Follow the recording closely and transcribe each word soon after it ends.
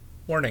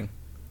Warning.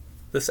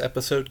 This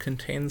episode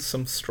contains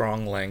some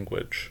strong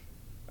language.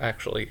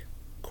 Actually,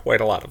 quite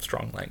a lot of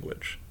strong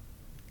language.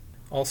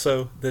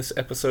 Also, this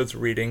episode's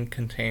reading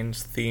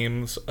contains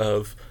themes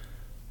of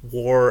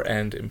war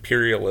and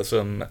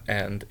imperialism,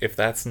 and if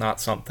that's not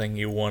something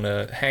you want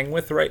to hang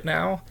with right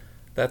now,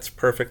 that's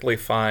perfectly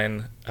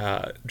fine.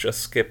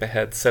 Just skip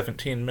ahead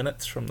 17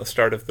 minutes from the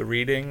start of the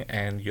reading,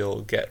 and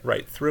you'll get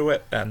right through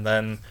it, and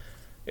then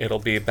it'll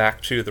be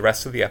back to the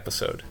rest of the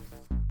episode.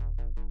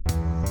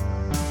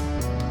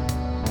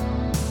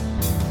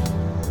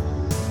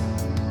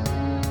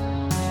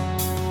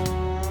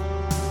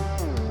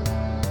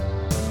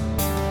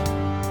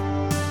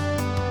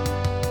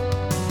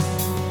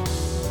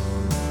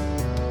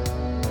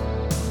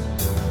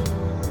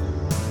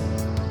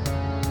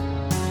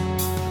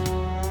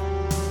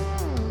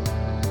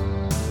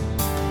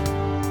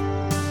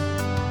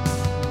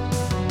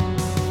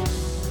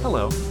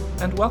 Hello,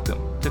 and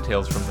welcome to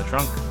Tales from the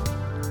Trunk,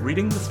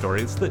 reading the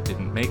stories that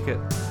didn't make it.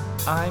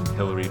 I'm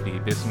Hilary B.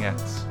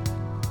 Bisnieks.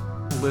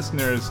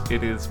 Listeners,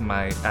 it is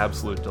my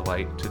absolute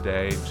delight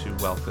today to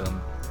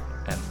welcome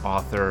an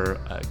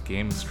author, a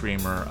game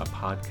streamer, a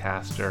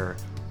podcaster,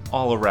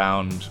 all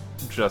around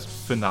just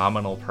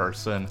phenomenal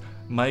person,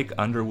 Mike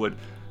Underwood.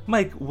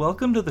 Mike,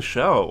 welcome to the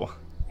show.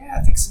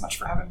 Yeah, thanks so much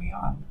for having me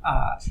on.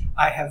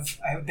 I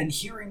have been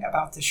hearing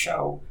about the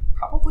show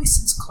probably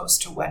since close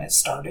to when it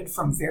started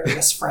from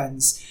various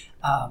friends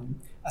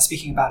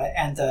speaking about it,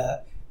 and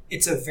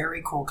it's a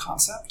very cool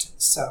concept.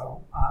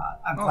 So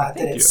I'm glad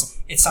that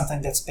it's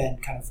something that's been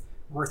kind of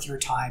worth your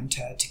time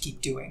to keep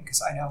doing, because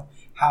I know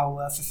how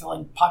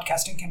fulfilling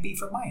podcasting can be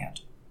from my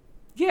end.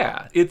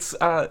 Yeah, it's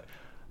I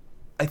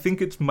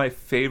think it's my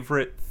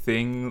favorite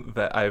thing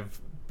that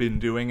I've been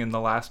doing in the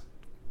last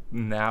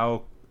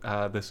now.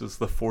 This is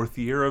the 4th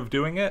year of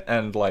doing it,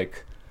 and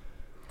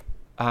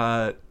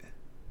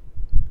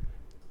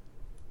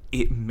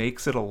it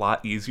makes it a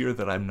lot easier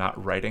that I'm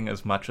not writing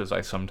as much as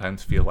I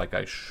sometimes feel like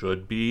I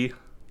should be.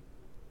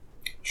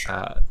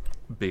 Sure.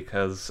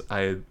 Because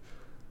I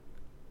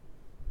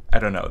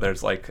don't know,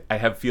 there's I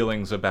have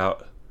feelings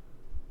about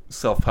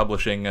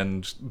self-publishing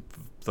and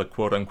the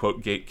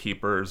quote-unquote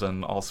gatekeepers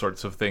and all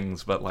sorts of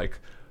things, but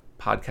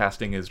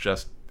podcasting is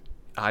just,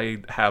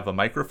 I have a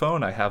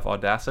microphone, I have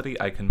Audacity,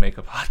 I can make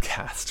a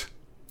podcast.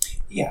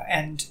 Yeah,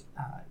 and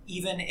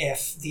even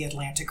if the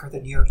Atlantic or the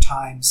New York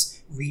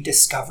Times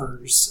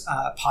rediscovers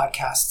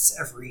podcasts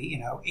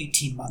every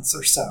 18 months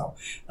or so,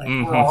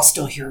 we're all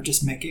still here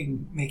just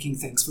making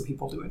things for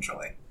people to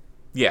enjoy.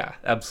 Yeah,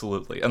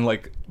 absolutely. And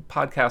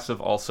podcasts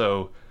have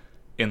also,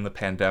 in the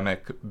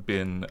pandemic,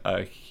 been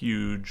a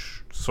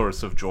huge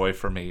source of joy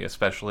for me,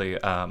 especially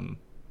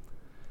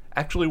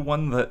actually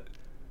one that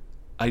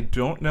I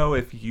don't know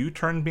if you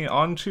turned me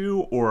on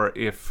to or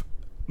if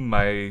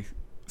my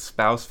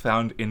spouse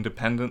found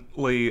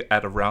independently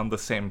at around the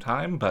same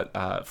time, but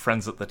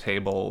Friends at the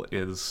Table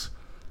is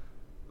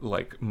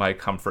my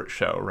comfort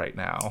show right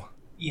now.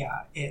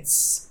 Yeah,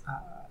 it's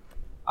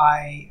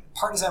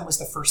Partisan was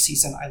the first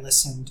season I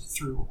listened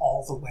through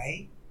all the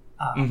way,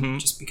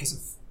 just because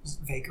of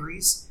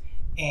vagaries,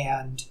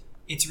 and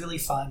it's really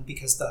fun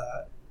because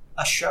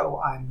a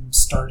show I'm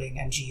starting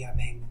and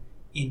GMing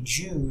in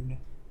June,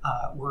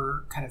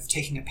 we're kind of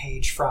taking a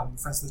page from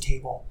Friends at the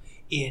Table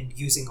in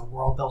using a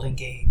world-building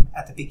game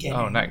at the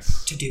beginning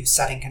to do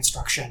setting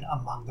construction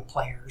among the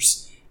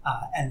players,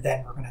 and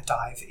then we're going to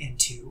dive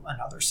into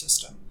another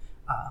system.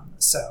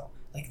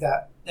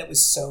 That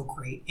was so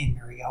great in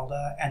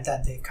Marielda, and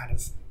then they've kind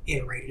of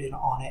iterated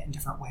on it in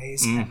different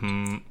ways.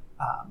 And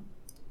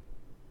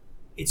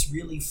it's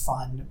really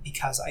fun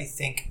because I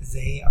think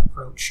they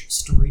approach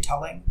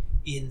storytelling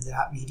in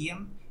that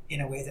medium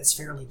in a way that's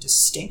fairly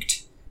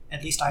distinct.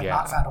 At least I've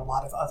not found a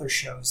lot of other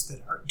shows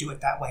that do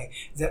it that way,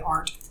 that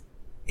aren't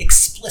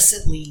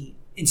explicitly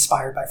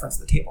inspired by Friends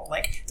at the Table.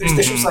 There's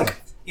this shows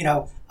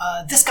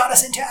this got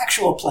us into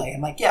actual play.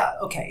 I'm yeah,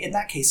 okay, in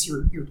that case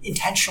you're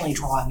intentionally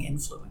drawing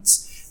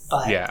influence.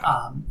 But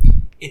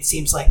it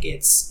seems like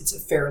it's a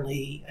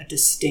fairly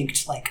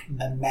distinct,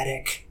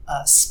 mimetic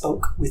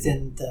spoke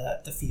within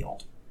the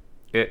field.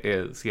 It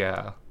is,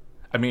 yeah.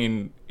 I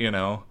mean,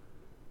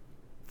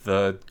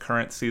 the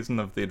current season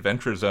of The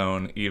Adventure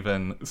Zone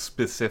even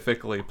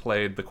specifically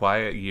played The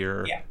Quiet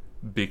Year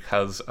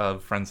because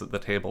of Friends at the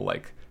Table.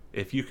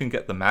 If you can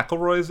get the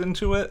McElroys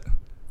into it,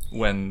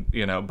 when,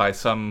 by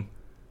some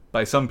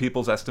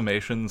people's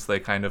estimations, they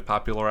kind of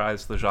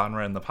popularized the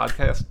genre in the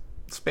podcast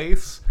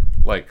space,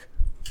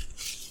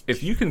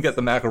 if you can get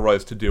the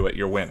McElroys to do it,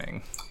 you're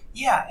winning.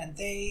 Yeah, and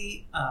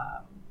they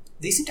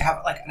seem to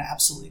have an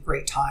absolutely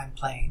great time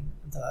playing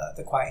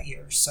the Quiet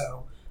Year,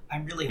 so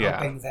I'm really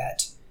hoping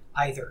that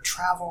either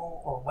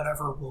travel or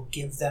whatever will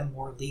give them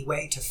more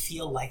leeway to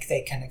feel like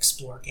they can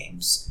explore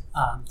games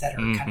that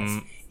are kind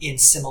of in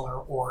similar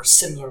or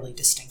similarly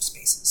distinct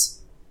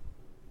spaces.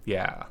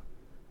 Yeah.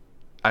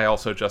 I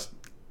also just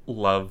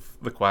love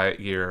The Quiet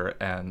Year,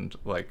 and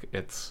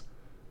it's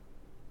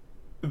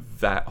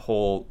that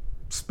whole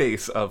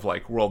space of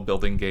world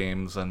building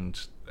games and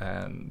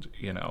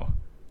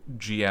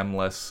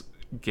GM-less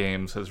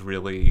games has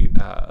really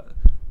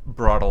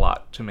brought a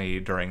lot to me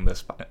during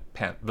this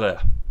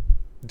pandemic.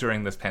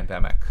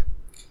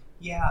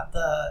 Yeah,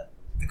 the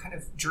kind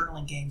of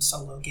journaling games,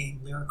 solo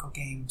game, lyrical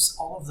games,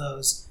 all of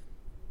those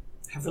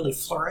have really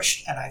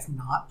flourished, and I've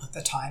not put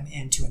the time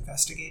into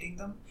investigating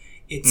them.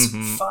 It's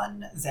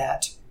fun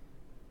that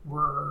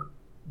we're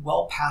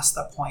well past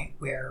the point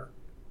where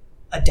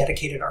a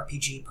dedicated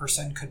RPG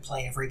person could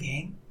play every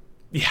game.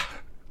 Yeah.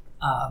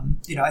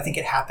 I think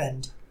it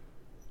happened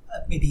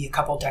maybe a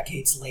couple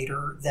decades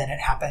later than it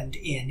happened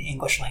in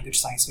English language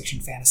science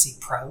fiction fantasy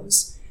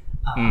prose.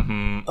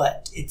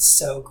 But it's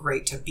so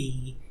great to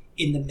be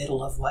in the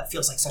middle of what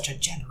feels like such a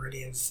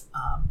generative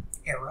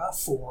era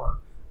for,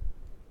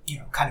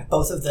 kind of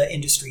both of the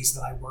industries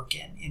that I work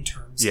in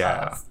terms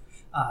of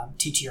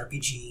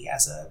TTRPG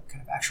as a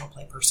kind of actual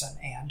play person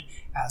and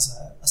as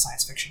a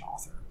science fiction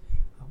author.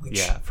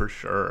 Which for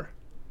sure.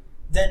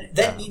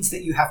 Then means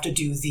that you have to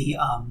do the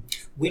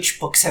which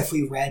books have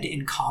we read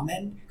in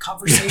common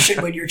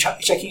conversation when you're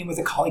checking in with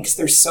a colleague, because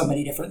there's so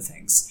many different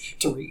things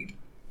to read.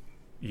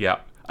 Yeah.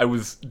 I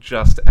was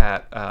just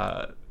at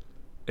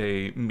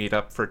a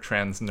meetup for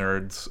trans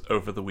nerds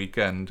over the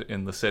weekend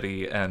in the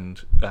city,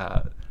 and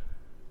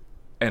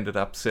ended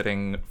up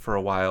sitting for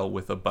a while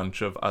with a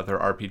bunch of other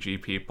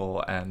RPG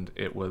people, and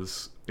it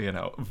was,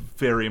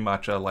 very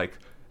much a like,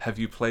 have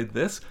you played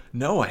this?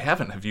 No, I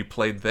haven't. Have you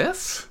played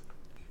this?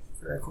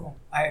 Very cool.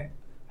 I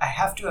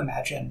have to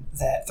imagine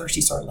that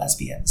Thirsty Sword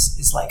Lesbians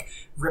is like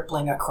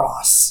rippling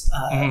across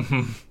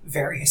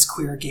various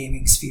queer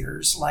gaming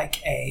spheres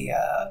like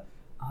a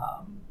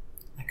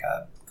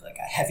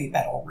heavy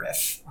metal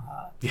riff.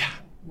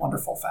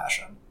 Wonderful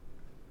fashion.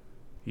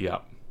 Yeah.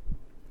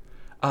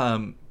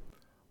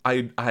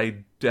 I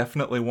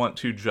definitely want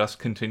to just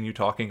continue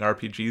talking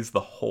RPGs the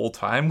whole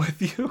time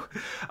with you,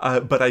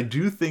 but I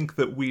do think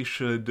that we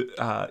should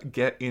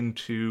get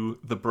into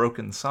The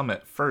Broken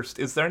Summit first.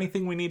 Is there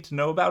anything we need to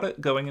know about it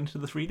going into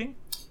this reading?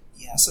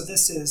 Yeah, so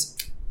this is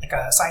like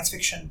a science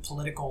fiction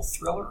political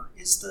thriller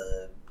is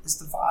the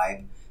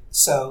vibe.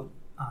 So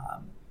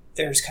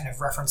there's kind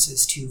of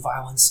references to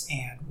violence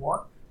and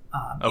war.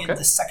 In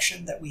the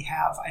section that we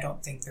have, I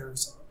don't think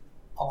there's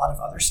a lot of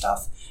other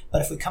stuff,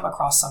 but if we come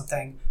across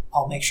something,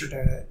 I'll make sure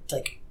to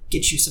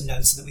get you some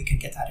notes so that we can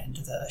get that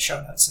into the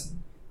show notes.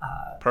 And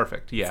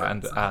perfect.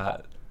 Yeah,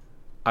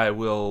 I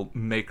will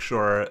make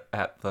sure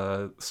at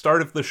the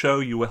start of the show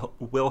you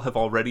will have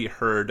already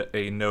heard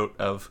a note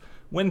of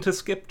when to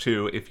skip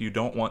to if you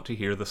don't want to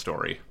hear the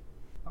story.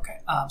 Okay,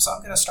 so I'm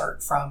going to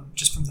start from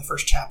the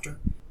first chapter.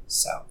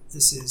 So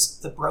this is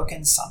The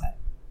Broken Summit.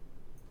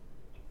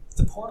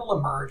 The portal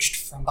emerged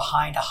from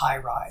behind a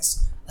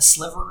high-rise, a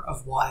sliver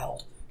of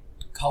wild,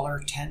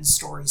 color 10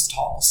 stories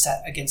tall,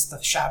 set against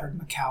the shattered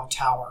Macau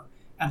Tower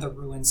and the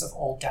ruins of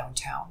old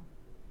downtown.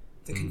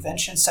 The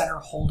convention center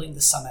holding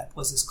the summit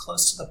was as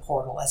close to the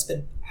portal as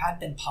had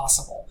been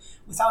possible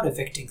without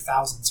evicting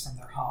thousands from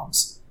their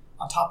homes,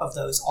 on top of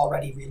those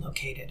already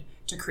relocated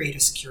to create a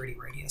security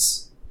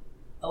radius.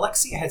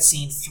 Alexia had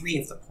seen 3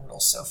 of the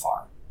portals so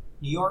far: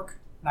 New York,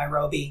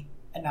 Nairobi,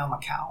 and now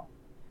Macau.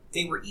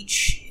 They were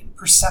each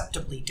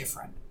imperceptibly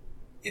different.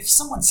 If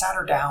someone sat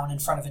her down in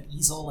front of an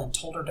easel and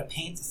told her to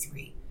paint the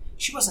 3,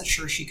 she wasn't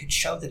sure she could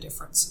show the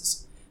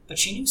differences, but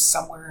she knew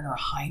somewhere in her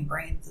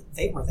hindbrain that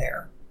they were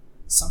there,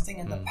 something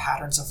in the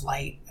patterns of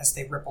light as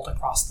they rippled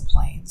across the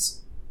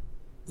plains.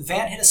 The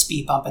van hit a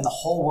speed bump and the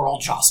whole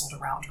world jostled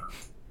around her.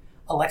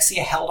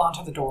 Alexia held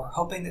onto the door,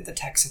 hoping that the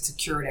techs had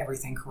secured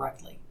everything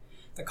correctly.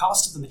 The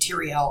cost of the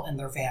materiel in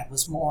their van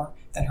was more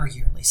than her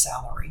yearly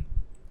salary.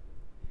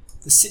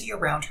 The city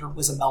around her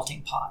was a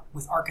melting pot,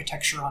 with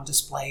architecture on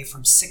display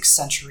from 6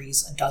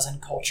 centuries, a dozen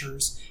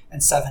cultures,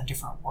 and 7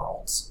 different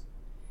worlds.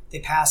 They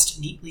passed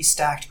neatly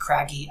stacked,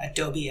 craggy,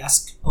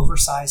 adobe-esque,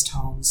 oversized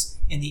homes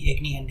in the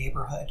Ignean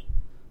neighborhood,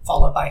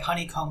 followed by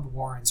honeycombed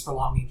warrens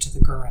belonging to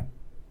the Gurren.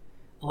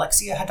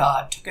 Alexia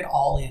Haddad took it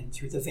all in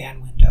through the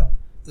van window,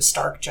 the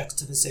stark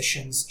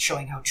juxtapositions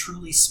showing how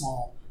truly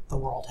small the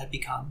world had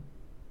become.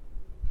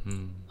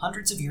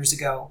 Hundreds of years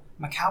ago,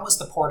 Macau was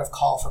the port of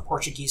call for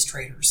Portuguese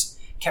traders,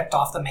 kept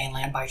off the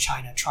mainland by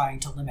China trying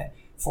to limit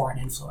foreign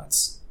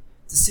influence.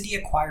 The city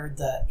acquired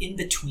the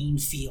in-between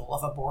feel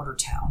of a border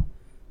town,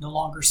 no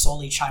longer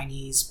solely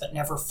Chinese, but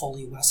never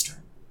fully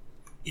Western.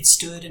 It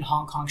stood in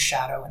Hong Kong's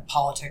shadow in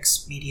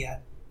politics,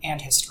 media,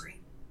 and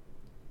history.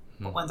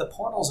 But when the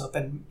portals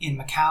opened in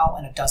Macau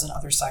and a dozen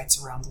other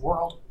sites around the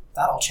world,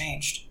 that all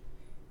changed.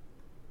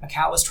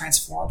 Macau was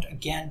transformed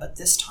again, but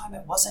this time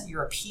it wasn't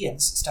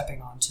Europeans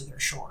stepping onto their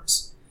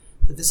shores.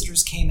 The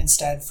visitors came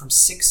instead from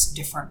 6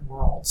 different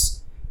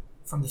worlds,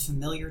 from the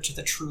familiar to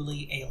the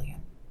truly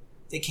alien.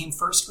 They came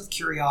first with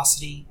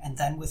curiosity, and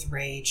then with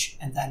rage,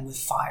 and then with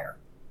fire.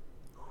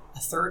 A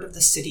third of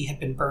the city had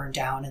been burned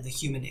down in the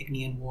Human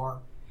Ignean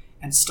War,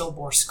 and still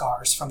bore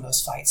scars from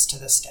those fights to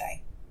this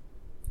day.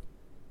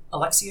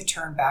 Alexia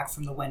turned back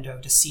from the window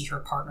to see her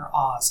partner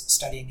Oz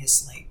studying his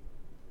slate.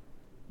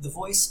 The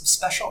voice of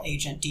Special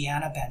Agent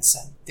Deanna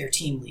Benson, their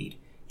team lead,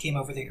 came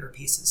over the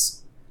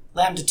earpieces.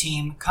 "Lambda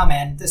team, come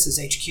in, this is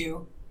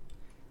HQ."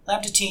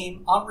 Lambda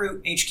team, en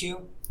route,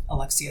 HQ,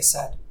 Alexia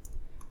said.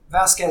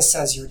 Vasquez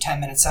says you're 10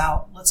 minutes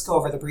out. Let's go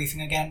over the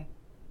briefing again.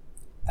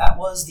 That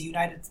was the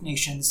United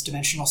Nations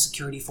Dimensional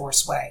Security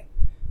Force way.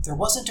 There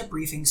wasn't a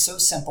briefing so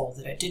simple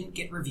that it didn't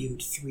get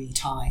reviewed 3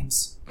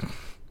 times.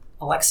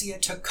 Alexia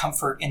took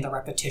comfort in the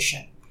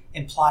repetition,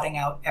 in plotting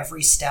out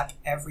every step,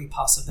 every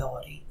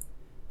possibility.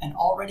 An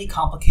already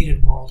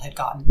complicated world had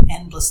gotten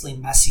endlessly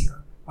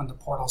messier when the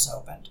portals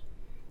opened,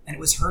 and it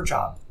was her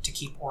job to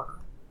keep order.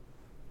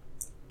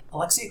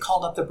 Alexia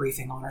called up the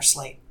briefing on her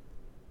slate.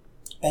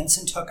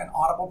 Benson took an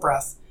audible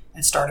breath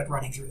and started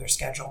running through their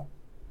schedule.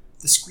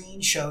 The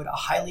screen showed a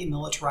highly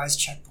militarized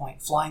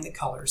checkpoint flying the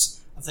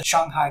colors of the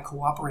Shanghai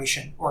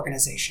Cooperation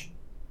Organization.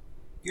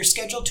 You're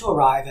scheduled to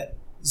arrive at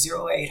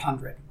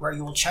 0800, where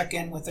you will check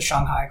in with the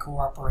Shanghai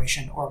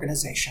Cooperation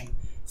Organization,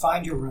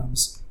 find your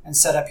rooms, and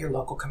set up your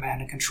local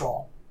command and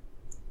control.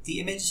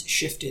 The image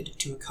shifted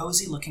to a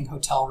cozy-looking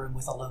hotel room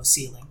with a low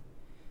ceiling.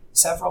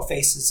 Several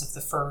faces of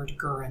the furred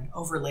Gurren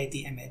overlaid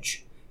the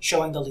image,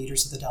 showing the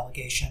leaders of the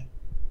delegation.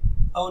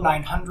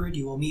 0900,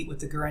 you will meet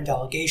with the Gurren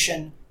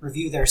delegation,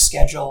 review their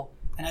schedule,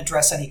 and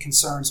address any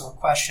concerns or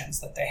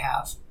questions that they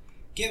have.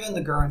 Given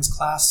the Gurren's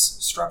class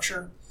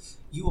structure,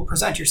 you will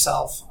present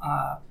yourself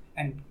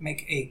and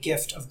make a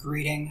gift of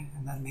greeting,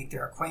 and then make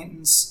their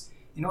acquaintance.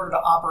 In order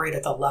to operate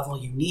at the level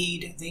you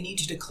need, they need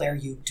to declare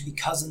you to be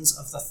cousins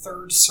of the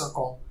 3rd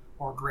circle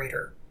or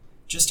greater.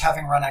 Just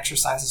having run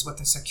exercises with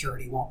the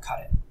security won't cut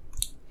it.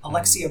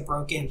 Alexia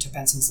broke into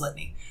Benson's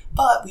litany.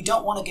 But we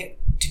don't want to get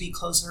to be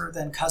closer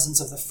than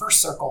cousins of the 1st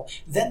circle.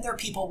 Then their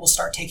people will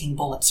start taking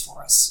bullets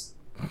for us.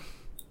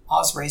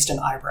 Oz raised an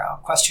eyebrow,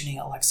 questioning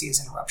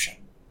Alexia's interruption.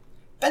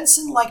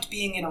 Benson liked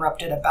being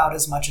interrupted about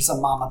as much as a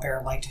mama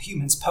bear liked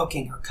humans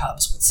poking her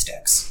cubs with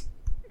sticks.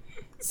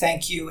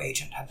 Thank you,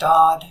 Agent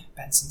Haddad,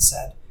 Benson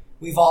said.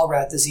 We've all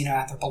read the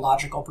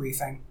xenoanthropological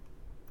briefing.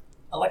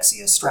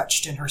 Alexia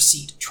stretched in her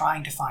seat,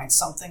 trying to find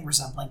something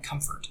resembling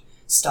comfort,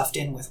 stuffed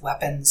in with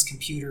weapons,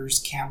 computers,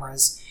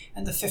 cameras,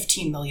 and the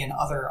 15 million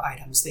other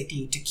items they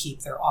need to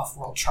keep their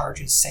off-world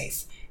charges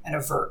safe and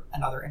avert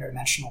another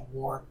interdimensional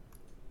war.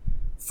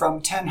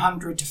 From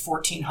 1000 to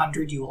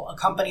 1400, you will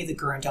accompany the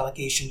Gurren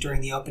delegation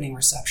during the opening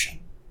reception.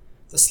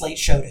 The slate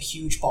showed a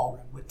huge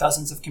ballroom with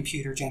dozens of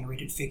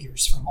computer-generated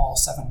figures from all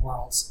 7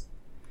 worlds.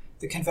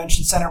 The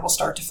convention center will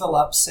start to fill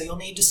up, so you'll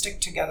need to stick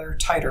together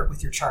tighter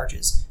with your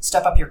charges.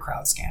 Step up your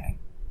crowd scanning.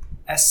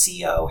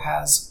 SCO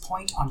has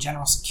point on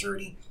general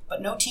security,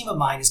 but no team of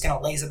mine is going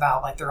to laze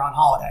about like they're on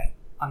holiday.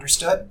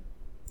 Understood?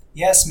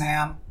 Yes,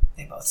 ma'am,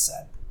 they both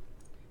said.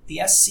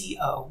 The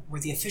SCO were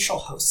the official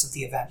hosts of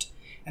the event,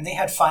 and they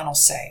had final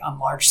say on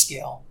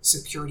large-scale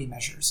security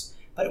measures,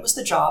 but it was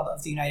the job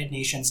of the United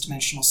Nations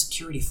Dimensional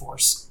Security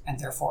Force, and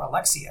therefore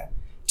Alexia,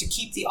 to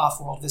keep the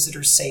off-world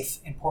visitors safe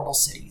in portal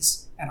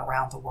cities and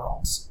around the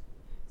worlds.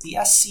 The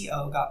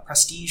SCO got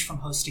prestige from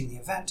hosting the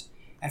event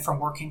and from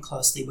working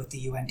closely with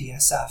the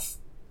UNDSF.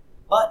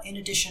 But in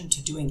addition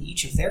to doing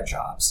each of their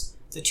jobs,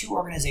 the 2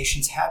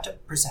 organizations had to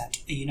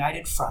present a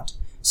united front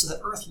so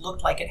that Earth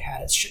looked like it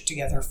had its shit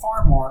together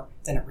far more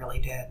than it really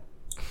did.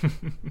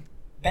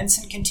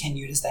 Benson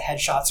continued as the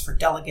headshots for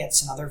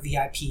delegates and other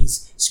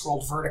VIPs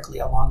scrolled vertically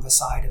along the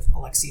side of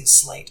Alexia's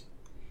slate.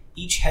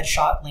 Each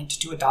headshot linked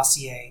to a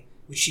dossier,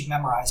 which she'd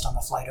memorized on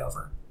the flight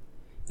over.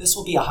 This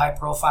will be a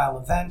high-profile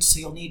event, so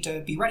you'll need to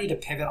be ready to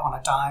pivot on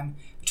a dime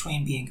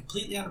between being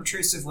completely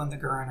unobtrusive when the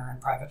Gurren are in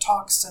private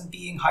talks and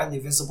being highly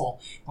visible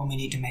when we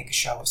need to make a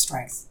show of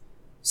strength.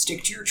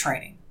 Stick to your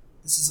training.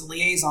 This is a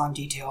liaison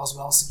detail as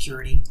well as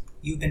security.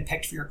 You've been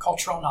picked for your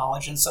cultural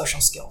knowledge and social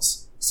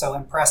skills, so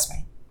impress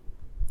me.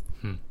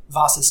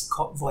 Voss's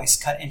voice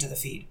cut into the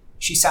feed.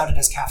 She sounded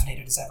as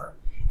caffeinated as ever.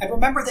 And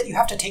remember that you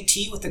have to take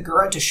tea with the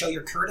Gurren to show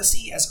your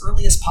courtesy as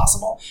early as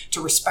possible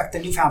to respect the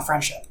newfound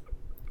friendship.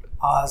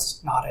 Oz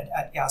nodded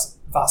at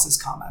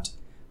Voss's comment.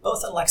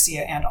 Both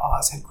Alexia and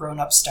Oz had grown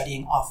up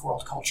studying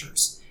off-world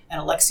cultures, and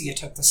Alexia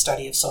took the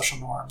study of social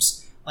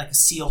norms, like a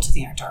seal to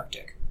the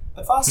Antarctic.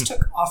 But Voss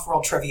took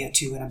off-world trivia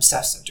to an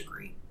obsessive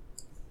degree.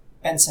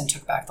 Benson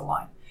took back the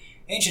line.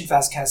 Agent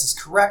Vasquez is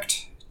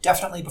correct.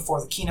 Definitely before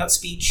the keynote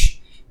speech.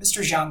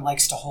 Mr. Jiang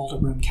likes to hold a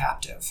room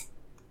captive.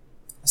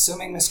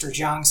 Assuming Mr.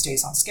 Jiang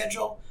stays on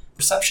schedule,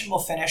 reception will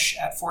finish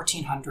at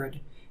 1400,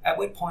 at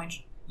which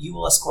point you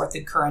will escort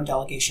the Gurren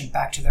delegation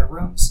back to their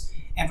rooms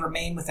and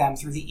remain with them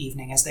through the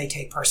evening as they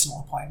take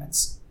personal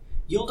appointments.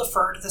 You'll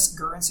defer to the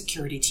Gurren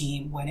security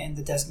team when in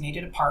the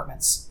designated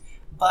apartments,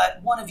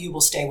 but one of you will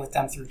stay with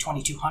them through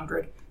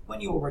 2200 when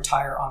you will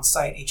retire on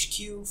site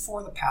HQ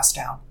for the pass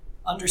down.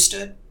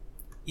 Understood?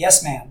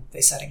 Yes, ma'am,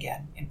 they said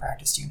again in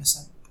practiced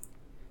unison.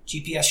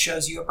 GPS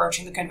shows you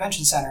approaching the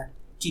convention center.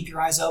 Keep your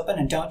eyes open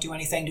and don't do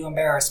anything to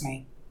embarrass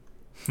me.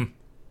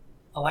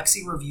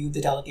 Alexi reviewed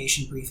the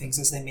delegation briefings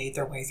as they made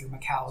their way through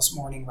Macau's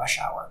morning rush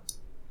hour.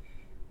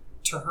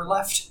 To her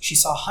left, she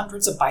saw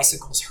hundreds of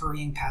bicycles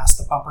hurrying past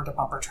the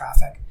bumper-to-bumper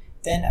traffic,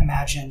 then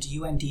imagined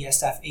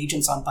UNDSF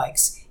agents on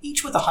bikes,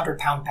 each with a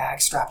 100-pound bag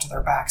strapped to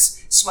their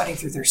backs, sweating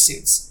through their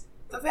suits.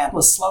 The van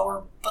was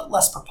slower, but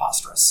less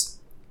preposterous.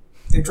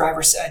 Their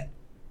driver said,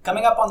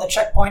 Coming up on the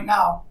checkpoint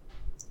now.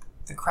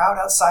 The crowd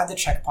outside the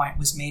checkpoint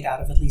was made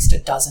out of at least a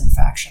dozen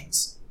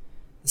factions.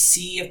 The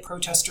sea of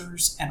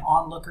protesters and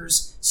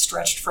onlookers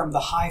stretched from the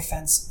high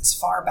fence as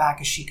far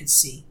back as she could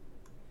see.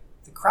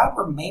 The crowd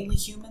were mainly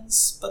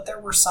humans, but there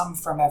were some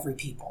from every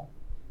people.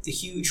 The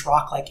huge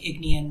rock-like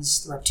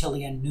Ignians, the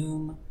reptilian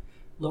Noom,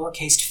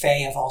 lowercase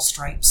Fae of all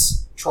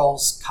stripes,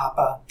 trolls,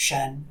 Kappa,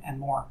 Shen, and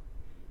more.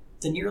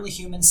 The nearly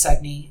human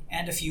Segni,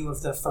 and a few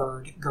of the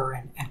furred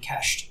Gurren and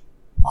Kesht.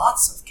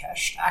 Lots of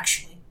Kesht,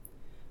 actually.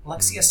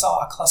 Alexia saw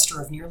a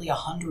cluster of nearly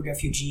 100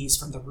 refugees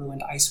from the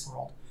ruined ice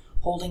world,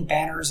 holding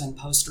banners and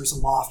posters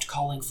aloft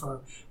calling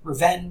for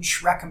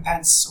revenge,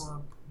 recompense,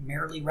 or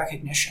merely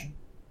recognition.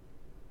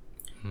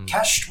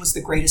 Kesht was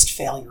the greatest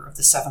failure of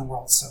the Seven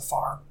Worlds so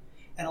far,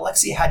 and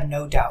Alexia had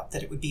no doubt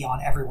that it would be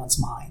on everyone's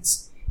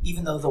minds,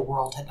 even though the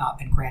world had not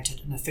been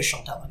granted an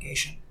official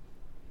delegation.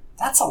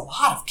 That's a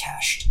lot of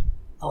Kesht,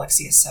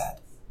 Alexia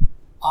said.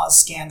 Oz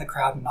scanned the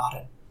crowd and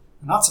nodded.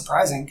 Not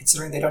surprising,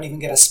 considering they don't even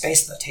get a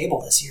space at the table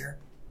this year.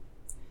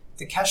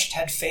 The Kesht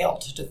had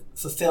failed to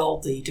fulfill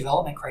the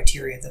development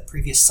criteria the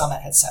previous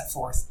summit had set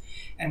forth,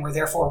 and were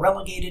therefore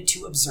relegated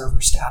to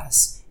observer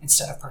status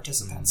instead of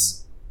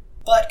participants.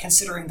 But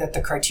considering that the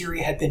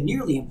criteria had been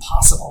nearly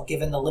impossible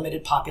given the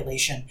limited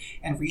population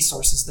and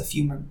resources of the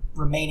few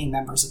remaining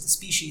members of the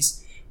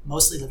species,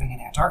 mostly living in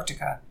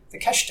Antarctica, the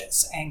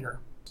Kesht's anger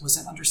was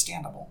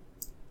understandable.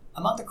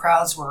 Among the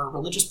crowds were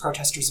religious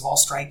protesters of all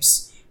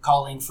stripes,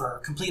 calling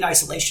for complete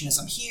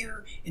isolationism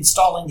here,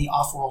 installing the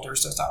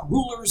off-worlders as our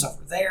rulers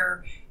over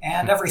there,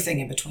 and everything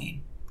in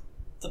between.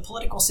 The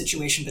political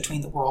situation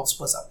between the worlds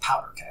was a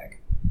powder keg.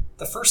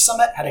 The first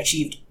summit had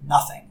achieved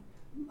nothing,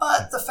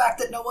 but the fact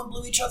that no one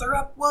blew each other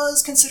up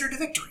was considered a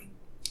victory.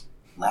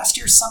 Last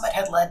year's summit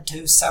had led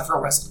to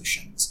several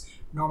resolutions,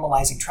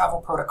 normalizing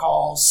travel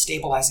protocols,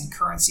 stabilizing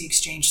currency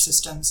exchange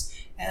systems,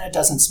 and a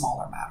dozen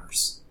smaller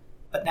matters.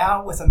 But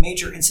now, with a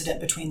major incident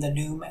between the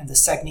Noom and the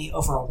Segni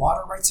over a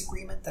water rights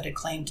agreement that had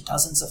claimed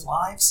dozens of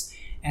lives,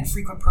 and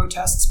frequent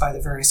protests by the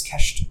various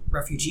Kesht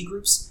refugee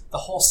groups, the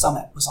whole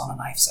summit was on a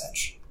knife's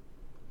edge.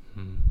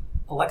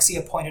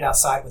 Alexia pointed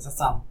outside with a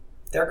thumb.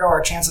 There go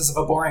our chances of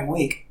a boring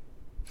week.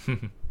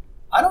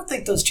 I don't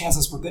think those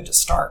chances were good to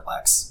start,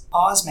 Lex.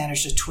 Oz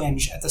managed a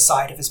twinge at the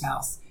side of his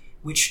mouth,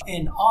 which,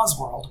 in Oz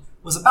world,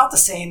 was about the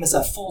same as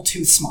a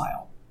full-tooth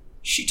smile.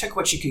 She took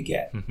what she could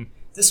get.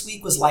 This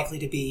week was likely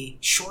to be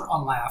short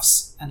on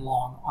laughs and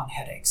long on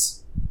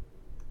headaches.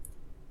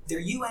 Their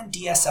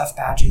UNDSF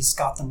badges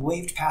got them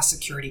waved past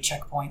security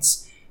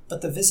checkpoints,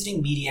 but the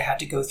visiting media had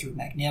to go through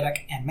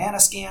magnetic and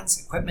mana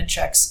scans, equipment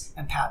checks,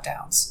 and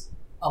pat-downs.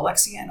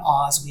 Alexia and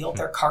Oz wheeled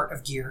their cart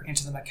of gear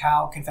into the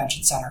Macau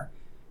Convention Center,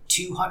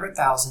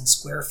 200,000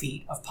 square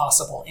feet of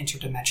possible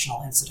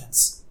interdimensional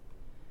incidents.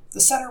 The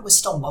center was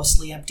still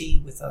mostly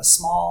empty, with a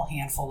small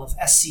handful of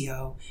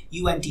SCO,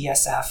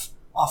 UNDSF,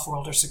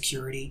 off-worlder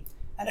security,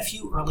 and a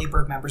few early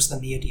bird members of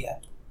the media,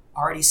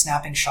 already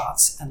snapping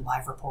shots and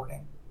live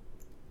reporting.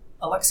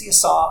 Alexia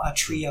saw a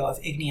trio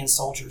of Ignian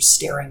soldiers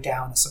staring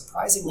down a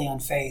surprisingly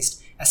unfazed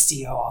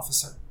SCO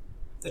officer.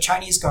 The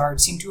Chinese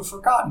guard seemed to have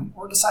forgotten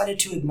or decided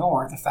to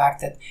ignore the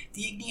fact that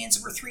the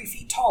Ignians were 3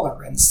 feet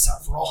taller and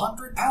several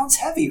hundred pounds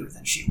heavier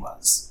than she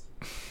was.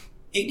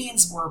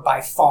 Ignians were by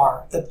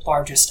far the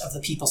largest of the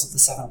peoples of the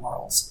Seven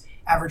Worlds,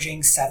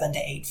 averaging 7 to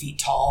 8 feet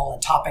tall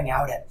and topping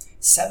out at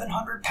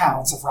 700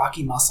 pounds of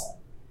rocky muscle.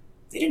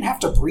 They didn't have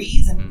to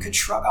breathe and could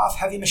shrug off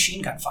heavy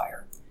machine gun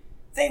fire.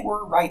 They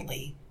were,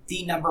 rightly,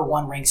 the number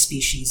one ranked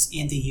species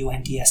in the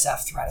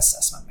UNDSF threat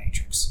assessment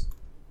matrix.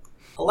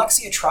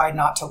 Alexia tried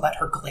not to let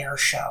her glare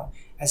show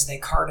as they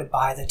carted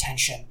by the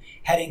tension,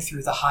 heading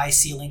through the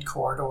high-ceilinged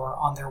corridor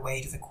on their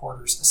way to the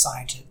quarters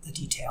assigned to the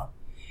detail.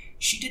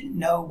 She didn't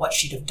know what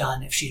she'd have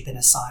done if she'd been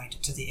assigned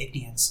to the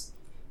Ignians.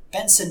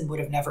 Benson would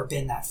have never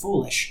been that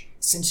foolish,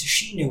 since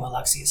she knew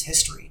Alexia's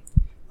history.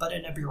 But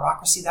in a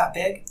bureaucracy that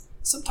big,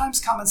 sometimes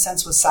common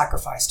sense was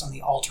sacrificed on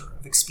the altar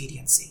of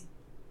expediency.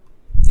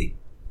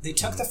 They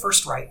took the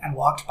first right and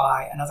walked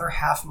by another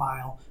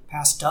half-mile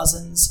past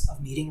dozens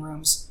of meeting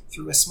rooms,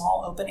 through a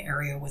small open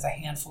area with a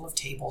handful of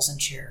tables and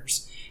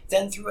chairs,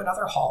 then through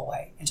another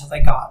hallway until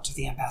they got to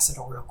the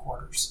ambassadorial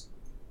quarters.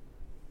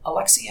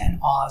 Alexia and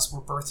Oz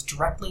were berthed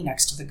directly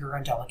next to the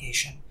Gurren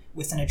delegation,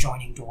 with an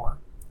adjoining door.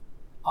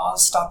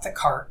 Oz stopped the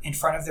cart in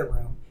front of their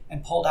room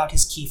and pulled out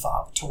his key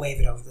fob to wave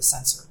it over the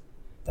sensor.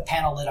 The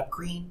panel lit up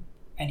green,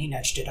 and he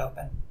nudged it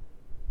open.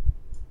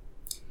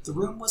 The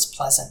room was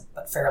pleasant,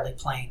 but fairly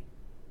plain.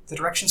 The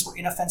directions were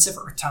inoffensive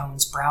earth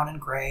tones, brown and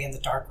gray, and the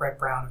dark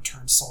red-brown of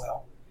turned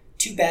soil.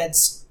 2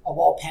 beds, a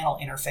wall panel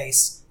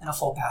interface, and a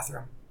full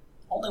bathroom.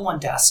 Only 1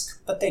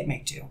 desk, but they'd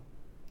make do.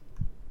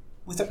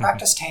 With a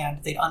practiced hand,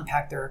 they'd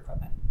unpack their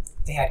equipment.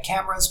 They had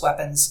cameras,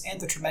 weapons,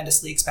 and the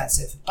tremendously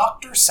expensive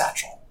Dr.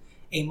 Satchel,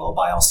 a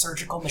mobile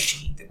surgical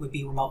machine that would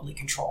be remotely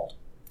controlled.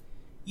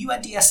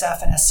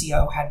 UNDSF and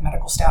SCO had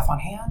medical staff on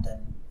hand,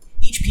 and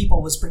each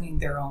people was bringing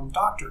their own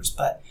doctors,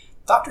 but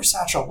Dr.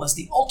 Satchel was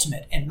the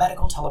ultimate in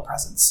medical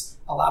telepresence,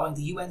 allowing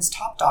the UN's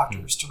top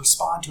doctors to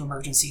respond to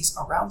emergencies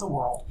around the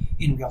world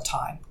in real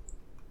time.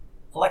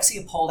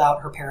 Alexia pulled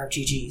out her pair of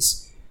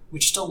GGs,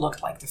 which still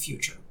looked like the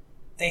future.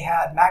 They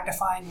had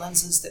magnifying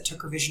lenses that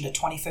took her vision to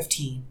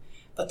 2015,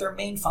 but their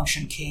main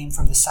function came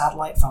from the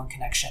satellite phone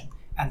connection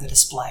and the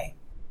display.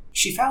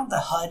 She found the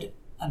HUD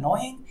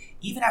annoying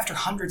even after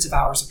hundreds of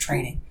hours of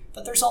training,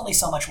 but there's only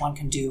so much one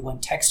can do when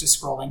text is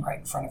scrolling right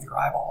in front of your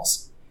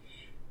eyeballs.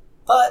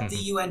 But the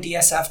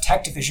UNDSF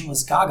tech division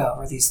was gaga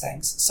over these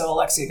things, so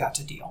Alexia got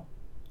to deal.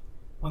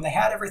 When they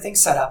had everything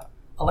set up,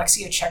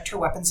 Alexia checked her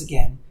weapons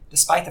again,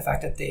 despite the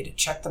fact that they'd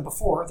checked them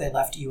before they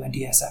left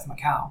UNDSF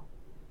Macau.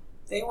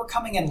 They were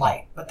coming in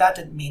light, but that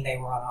didn't mean they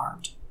were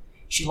unarmed.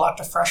 She locked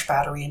a fresh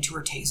battery into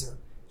her taser,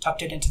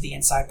 tucked it into the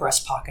inside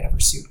breast pocket of her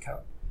suit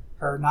coat.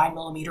 Her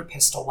 9mm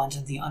pistol went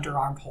in the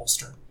underarmed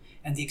holster,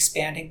 and the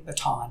expanding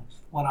baton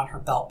went on her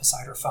belt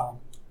beside her phone.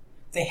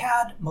 They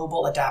had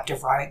mobile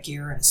adaptive riot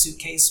gear in a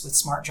suitcase with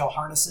smart gel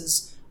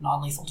harnesses,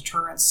 non-lethal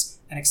deterrents,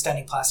 and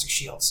extending plastic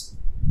shields.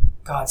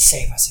 God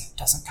save us if it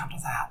doesn't come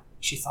to that,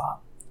 she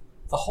thought.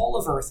 The whole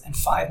of Earth and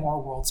 5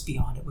 more worlds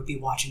beyond it would be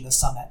watching the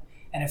summit,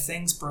 and if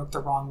things broke the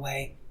wrong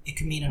way, it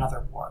could mean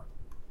another war.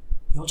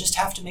 You'll just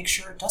have to make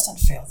sure it doesn't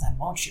fail then,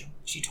 won't you?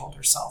 She told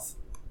herself.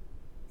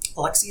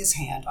 Alexia's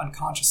hand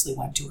unconsciously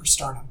went to her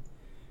sternum,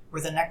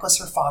 where the necklace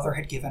her father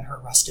had given her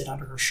rested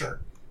under her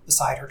shirt,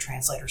 beside her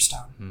translator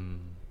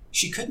stone.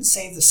 She couldn't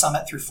save the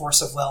summit through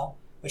force of will,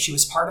 but she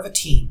was part of a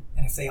team,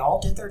 and if they all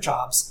did their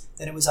jobs,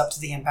 then it was up to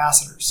the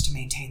ambassadors to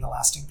maintain the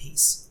lasting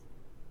peace.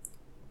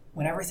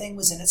 When everything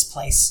was in its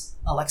place,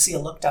 Alexia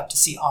looked up to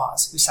see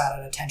Oz, who sat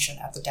at attention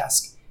at the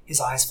desk, his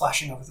eyes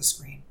flashing over the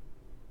screen.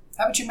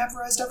 Haven't you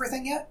memorized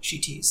everything yet? She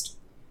teased.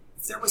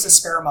 If there was a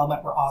spare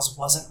moment where Oz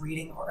wasn't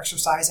reading or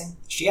exercising,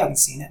 she hadn't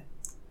seen it.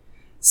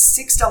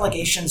 6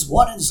 delegations,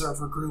 1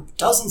 observer group,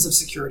 dozens of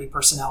security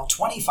personnel,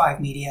 25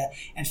 media,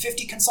 and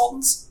 50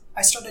 consultants?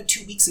 I started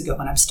 2 weeks ago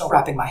and I'm still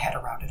wrapping my head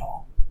around it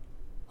all.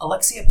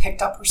 Alexia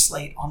picked up her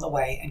slate on the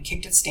way and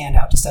kicked its stand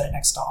out to set it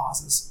next to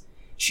Oz's.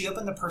 She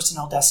opened the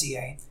personnel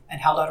dossier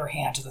and held out her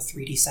hand to the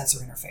 3D sensor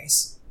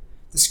interface.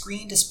 The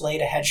screen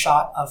displayed a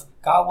headshot of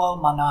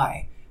Gawo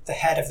Manai, the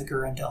head of the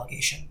Gurren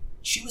delegation.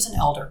 She was an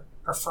elder,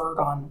 her fur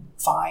gone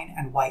fine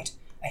and white,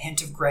 a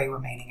hint of gray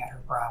remaining at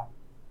her brow.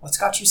 What's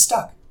got you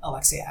stuck?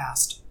 Alexia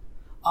asked.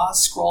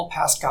 Oz scrolled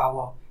past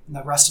Gawo and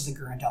the rest of the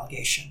Gurren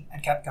delegation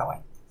and kept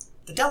going.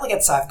 The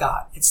delegates I've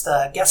got, it's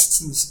the guests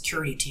and the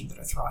security team that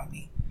are throwing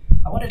me.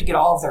 I wanted to get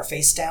all of their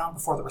face down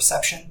before the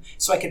reception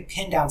so I could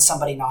pin down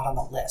somebody not on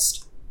the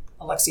list.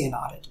 Alexia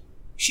nodded.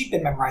 She'd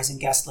been memorizing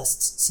guest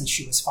lists since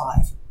she was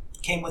 5.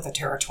 Came with the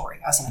territory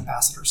as an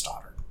ambassador's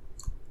daughter.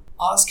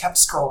 Oz kept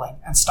scrolling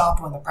and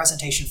stopped when the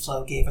presentation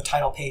flow gave a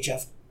title page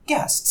of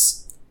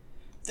Guests.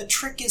 The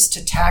trick is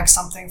to tag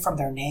something from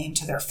their name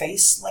to their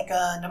face, like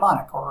a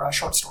mnemonic or a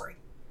short story.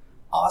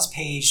 Oz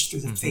paged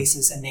through the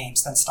faces and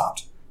names, then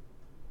stopped.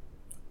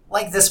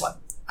 Like this one.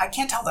 I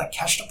can't tell the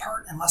Kesht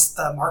apart unless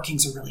the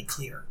markings are really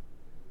clear.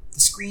 The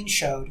screen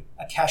showed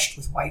a Kesht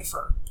with white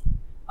fur.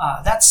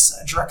 That's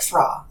Drek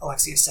Thra,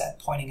 Alexia said,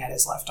 pointing at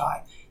his left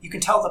eye. You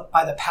can tell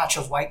by the patch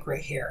of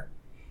white-gray hair.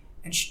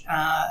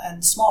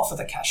 And small for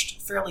the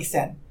Kesht, fairly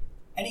thin.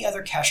 Any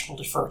other Kesht will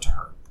defer to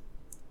her.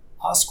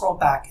 Oz scrolled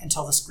back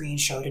until the screen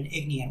showed an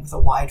Ignean with a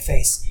wide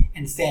face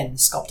and thin,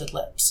 sculpted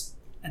lips.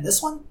 And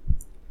this one?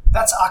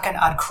 That's Akan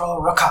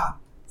Adkro Ruka,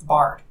 the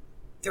bard.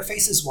 Their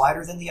face is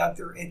wider than the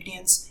other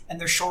Igneans, and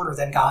they're shorter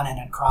than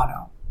Ganon and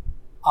Chrono.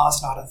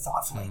 Oz nodded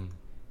thoughtfully.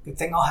 Good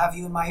thing I'll have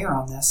you in my ear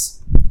on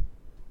this.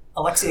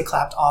 Alexia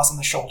clapped Oz on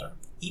the shoulder.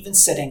 Even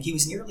sitting, he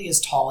was nearly as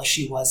tall as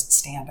she was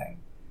standing.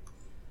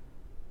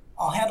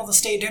 I'll handle the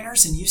stay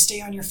dinners, and you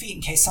stay on your feet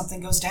in case something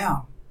goes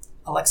down.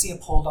 Alexia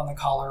pulled on the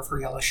collar of her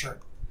yellow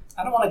shirt.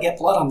 I don't want to get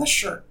blood on this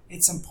shirt.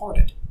 It's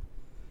imported.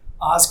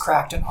 Oz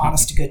cracked an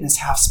honest-to-goodness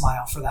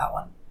half-smile for that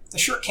one. The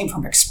shirt came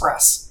from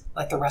Express,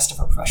 like the rest of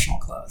her professional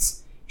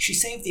clothes. She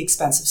saved the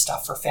expensive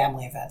stuff for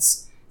family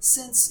events,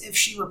 since if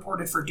she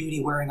reported for duty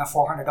wearing a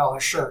 $400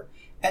 shirt,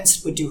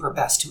 Benson would do her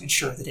best to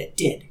ensure that it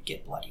did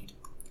get bloodied.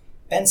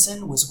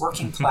 Benson was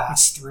working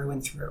class through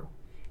and through.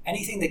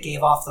 Anything that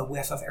gave off the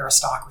whiff of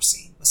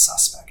aristocracy was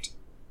suspect.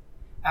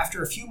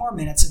 After a few more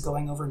minutes of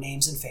going over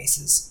names and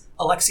faces,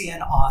 Alexia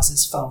and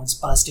Oz's phones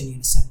buzzed in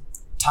unison.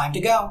 Time to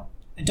go.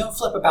 And don't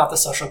flip about the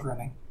social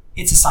grooming.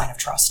 It's a sign of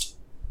trust.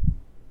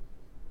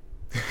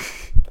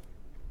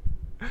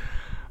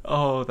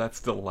 Oh, that's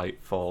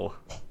delightful.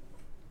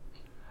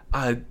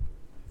 The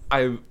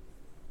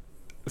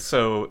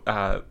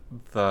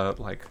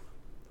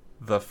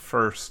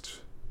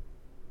first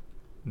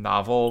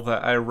novel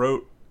that I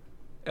wrote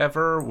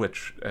ever,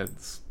 which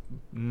is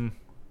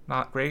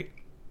not great,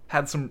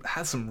 has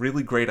some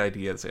really great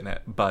ideas in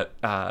it, but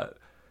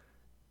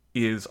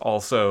is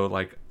also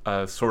like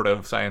a sort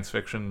of science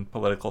fiction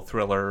political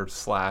thriller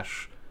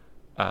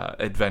 /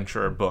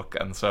 adventure book,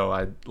 and so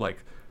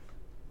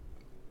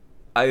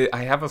I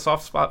have a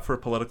soft spot for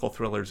political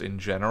thrillers in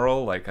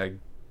general. Like I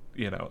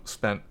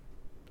spent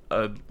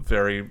a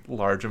very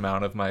large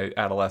amount of my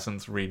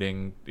adolescence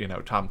reading,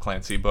 Tom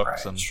Clancy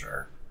books and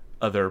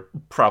other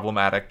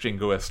problematic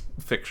jingoist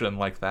fiction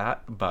like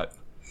that. But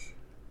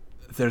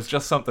there's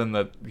just something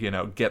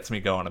that, gets me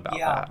going about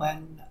that. Yeah,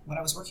 when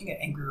I was working at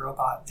Angry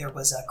Robot, there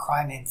was a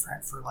crime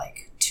imprint for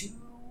like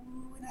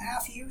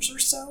 2.5 years or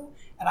so,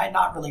 and I'd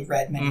not really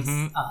read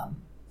many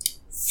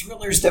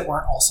thrillers that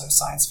weren't also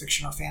science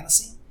fiction or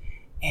fantasy,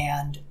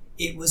 and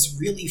it was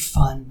really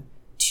fun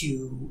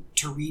to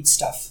read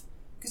stuff,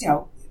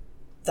 because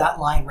that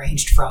line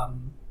ranged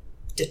from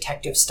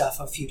detective stuff,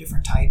 a few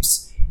different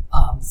types,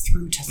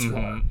 through to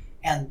thriller.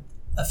 And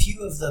a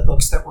few of the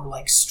books that were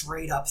like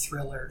straight up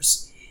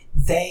thrillers,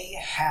 they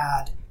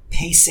had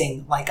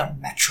pacing like a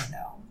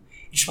metronome.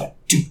 It just went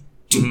do,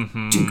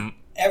 do, do,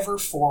 ever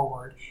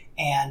forward.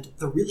 And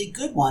the really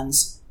good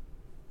ones,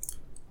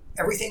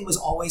 everything was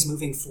always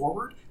moving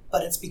forward,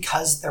 but it's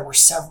because there were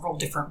several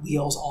different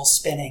wheels all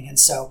spinning. And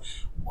so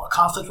a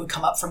conflict would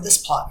come up from this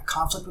plot, a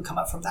conflict would come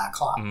up from that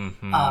plot.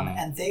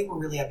 And they were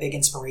really a big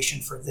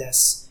inspiration for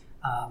this,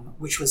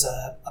 which was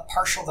a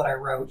partial that I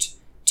wrote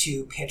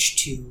to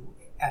pitch to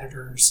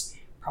editors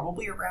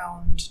probably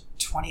around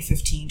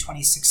 2015,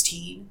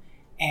 2016.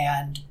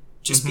 And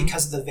just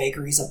because of the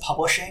vagaries of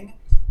publishing,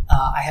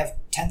 I have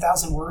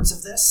 10,000 words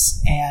of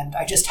this, and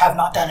I just have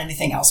not done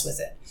anything else with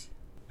it.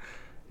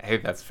 Hey,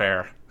 that's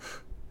fair.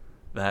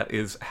 That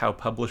is how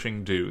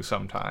publishing do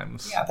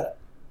sometimes. Yeah, but...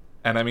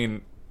 And I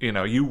mean,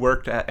 you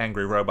worked at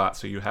Angry Robot,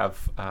 so you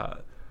have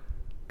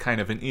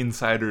kind of an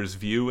insider's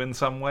view in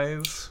some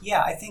ways.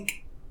 Yeah, I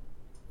think...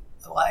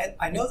 Well,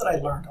 I know that I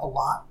learned a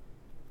lot.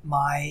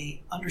 My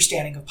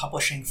understanding of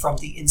publishing from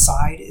the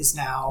inside is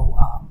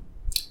now...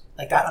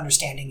 that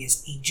understanding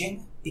is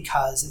aging,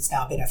 because it's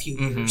now been a few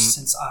years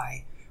since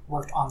I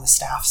worked on the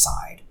staff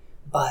side.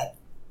 But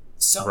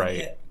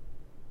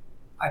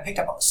I picked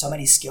up so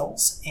many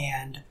skills,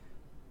 and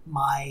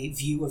my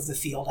view of the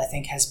field, I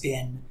think, has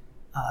been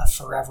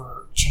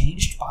forever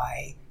changed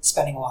by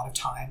spending a lot of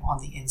time on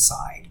the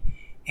inside.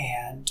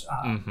 And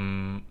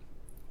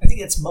I think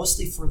it's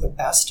mostly for the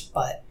best,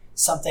 but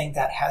something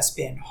that has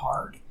been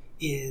hard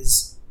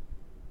is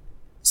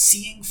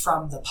seeing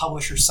from the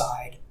publisher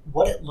side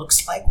what it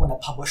looks like when a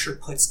publisher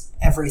puts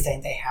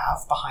everything they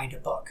have behind a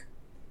book.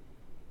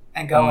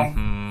 And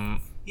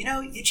going,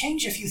 you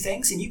change a few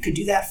things and you could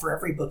do that for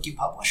every book you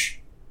publish.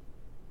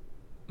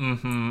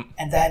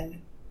 And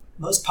then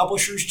most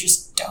publishers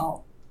just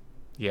don't.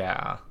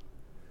 Yeah,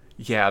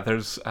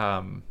 there's...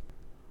 I'm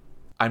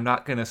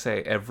not going to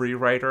say every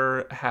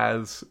writer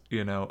has,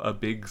 a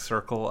big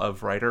circle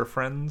of writer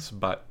friends,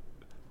 but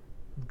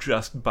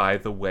just by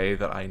the way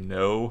that I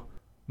know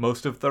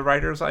most of the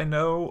writers I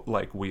know,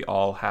 like, we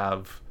all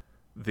have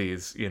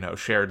these,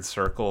 shared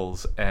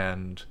circles,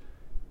 and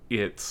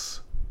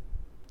it's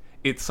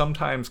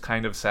sometimes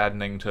kind of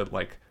saddening to,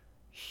 like,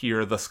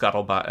 hear the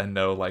scuttlebutt and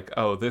know, like,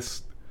 oh,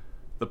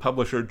 the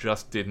publisher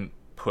just didn't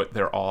put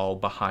their all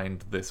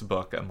behind this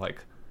book, and,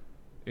 like,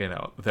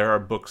 there are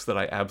books that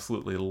I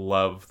absolutely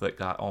love that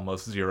got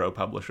almost zero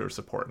publisher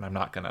support, and I'm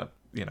not gonna,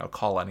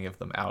 call any of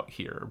them out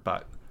here,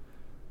 but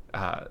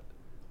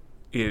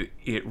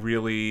it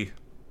really...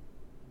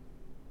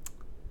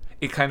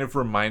 It kind of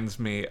reminds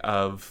me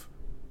of,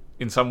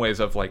 in some ways,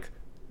 of like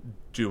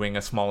doing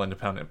a small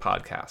independent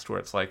podcast where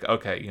it's like,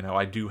 okay,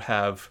 I do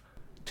have,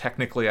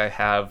 technically I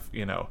have,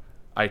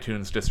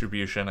 iTunes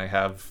distribution, I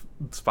have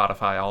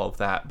Spotify, all of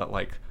that, but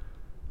like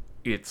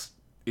it's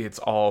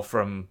all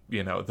from,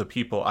 the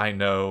people I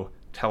know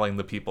telling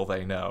the people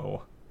they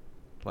know,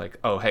 like,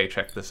 oh, hey,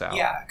 check this out.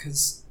 Yeah,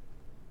 because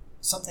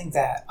something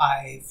that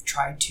I've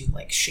tried to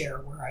like share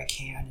where I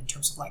can in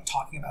terms of like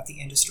talking about the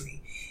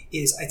industry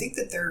is I think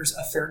that there's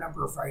a fair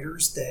number of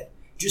writers that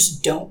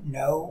just don't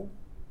know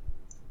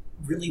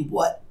really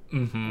what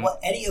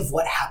any of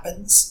what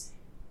happens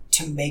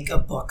to make a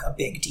book a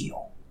big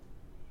deal.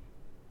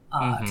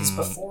 Because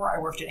before I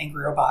worked at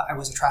Angry Robot, I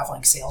was a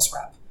traveling sales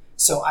rep.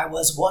 So I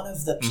was one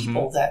of the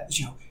people that,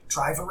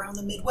 drive around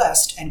the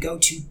Midwest and go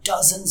to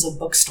dozens of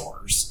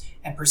bookstores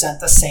and present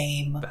the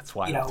same, that's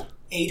wild.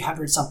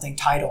 800 something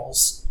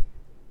titles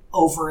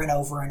over and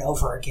over and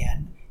over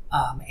again,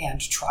 and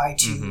try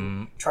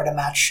to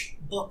match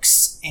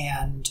books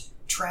and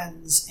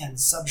trends and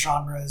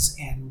subgenres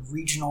and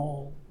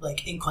regional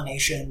like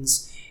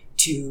inclinations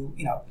to,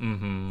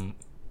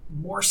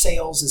 more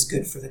sales is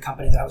good for the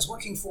company that I was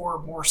working for,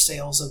 more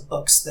sales of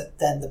books that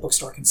then the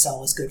bookstore can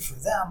sell is good for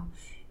them.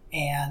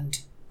 And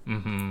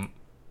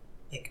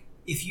like,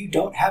 if you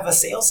don't have a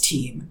sales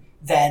team,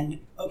 then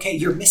okay,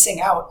 you're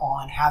missing out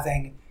on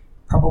having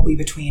probably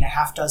between a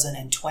half dozen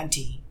and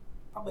 20,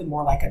 probably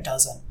more like a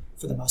dozen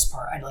for the most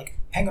part. I like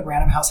Penguin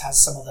Random House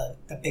has some of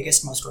the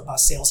biggest, most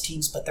robust sales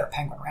teams, but they're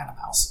Penguin Random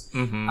House.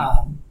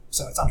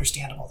 So it's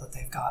understandable that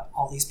they've got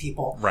all these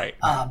people. Right.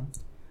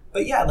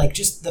 But yeah, like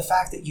just the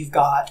fact that you've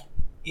got,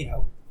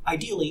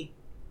 ideally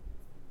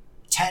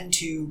 10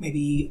 to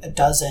maybe a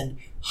dozen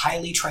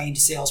highly trained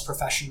sales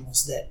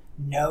professionals that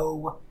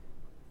know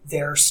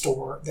their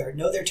store,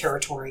 know their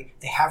territory,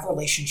 they have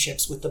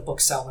relationships with the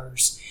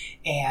booksellers,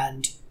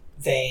 and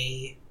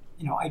they,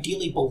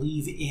 ideally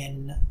believe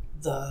in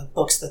the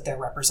books that they're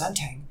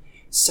representing,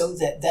 so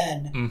that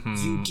then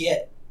you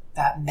get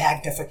that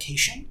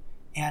magnification.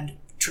 And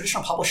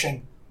traditional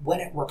publishing when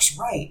it works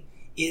right,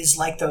 is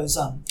like those.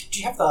 Do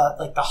you have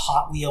the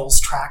Hot Wheels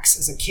tracks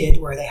as a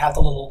kid where they have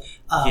the little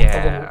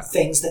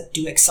things that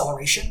do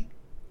acceleration?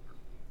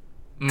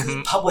 Mm-hmm.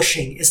 Good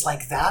publishing is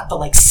like that, but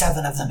like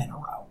 7 of them in a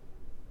row.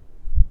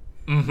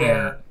 Mm-hmm.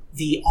 Where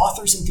the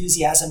author's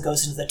enthusiasm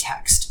goes into the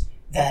text,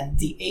 then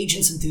the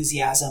agent's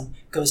enthusiasm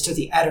goes to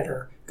the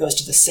editor, goes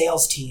to the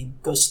sales team,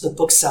 goes to the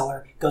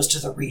bookseller, goes to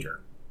the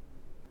reader.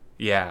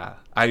 Yeah,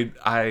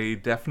 I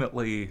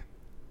definitely,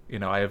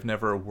 I have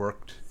never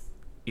worked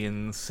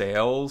in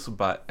sales,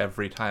 but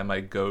every time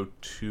I go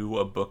to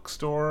a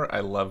bookstore,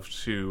 I love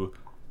to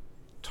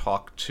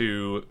talk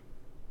to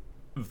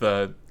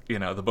the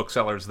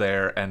booksellers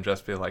there and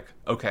just be like,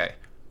 okay,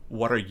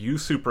 what are you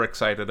super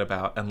excited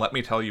about? And let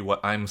me tell you what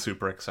I'm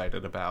super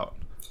excited about.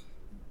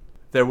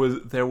 There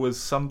was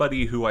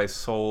somebody who I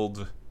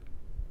sold,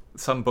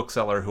 some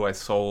bookseller who I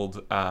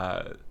sold,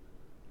 I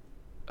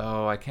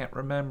can't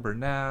remember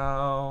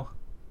now.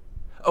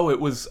 Oh, it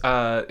was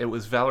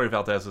Valerie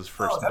Valdez's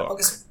first book. That book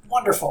is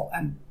wonderful,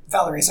 and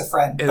Valerie's a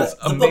friend, but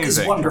the amazing. book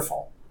is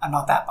wonderful. I'm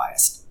not that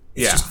biased.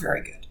 It's just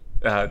very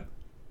good.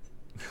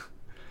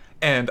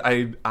 And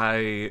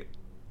I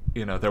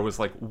there was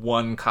like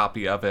one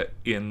copy of it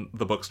in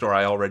the bookstore.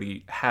 I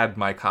already had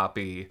my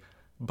copy,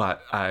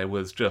 but I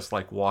was just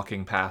like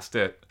walking past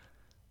it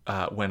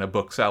when a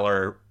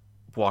bookseller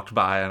walked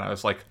by, and I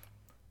was like,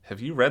 have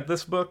you read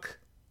this book?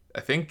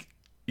 I think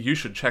you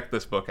should check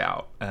this book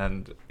out.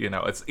 And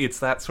it's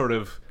that sort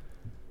of,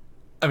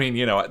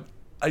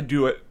 I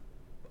do it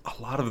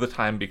a lot of the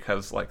time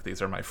because like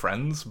these are my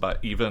friends, but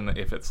even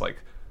if it's like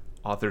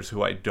authors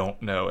who I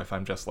don't know, if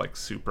I'm just like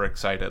super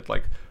excited,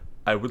 like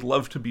I would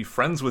love to be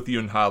friends with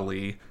Yoon Ha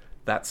Lee,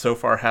 that so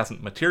far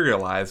hasn't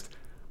materialized,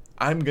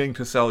 I'm going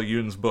to sell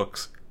Yoon's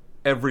books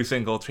every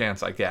single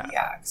chance I get.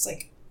 Yeah, it's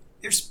like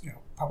there's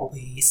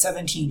probably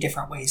 17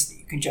 different ways that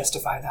you can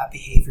justify that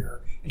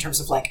behavior in terms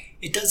of like,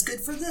 it does good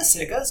for this,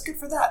 it does good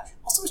for that.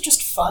 Also, it's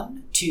just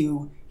fun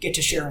to get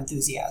to share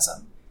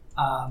enthusiasm.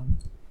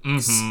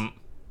 Mm-hmm.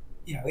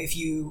 If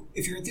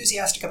you're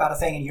enthusiastic about a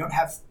thing and you don't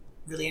have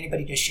really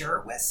anybody to share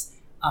it with,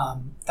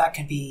 that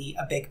can be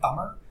a big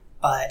bummer.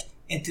 But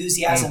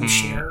enthusiasm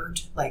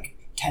shared like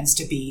tends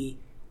to be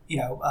 2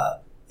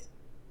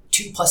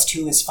 +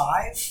 2 is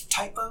 5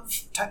 type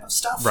of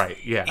stuff. Right.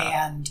 Yeah.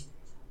 And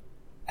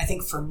I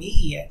think for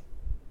me,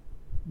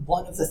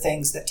 one of the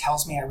things that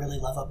tells me I really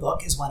love a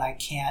book is when I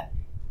can't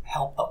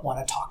help but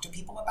want to talk to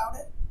people about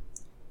it.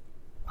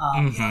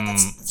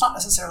 That's not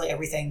necessarily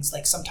everything's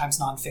like sometimes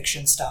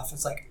nonfiction stuff.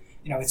 It's like,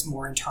 it's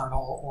more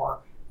internal,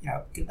 or,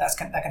 that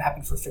can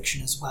happen for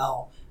fiction as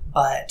well.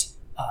 But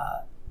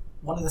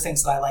one of the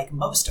things that I like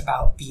most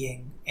about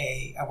being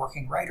a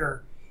working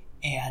writer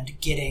and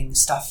getting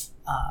stuff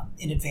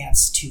in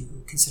advance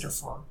to consider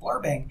for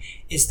blurbing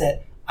is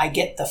that I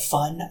get the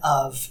fun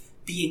of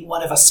being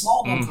one of a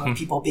small number of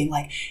people being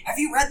like, have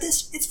you read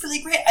this? It's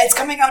really great. It's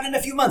coming out in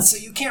a few months, so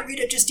you can't read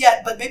it just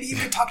yet, but maybe you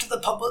can talk to the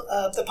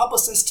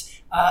publicist,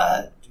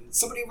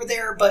 somebody over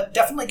there, but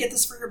definitely get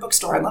this for your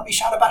bookstore and let me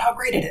shout about how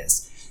great it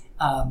is.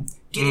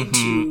 Getting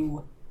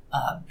to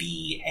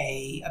be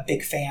a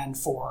big fan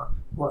for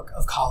work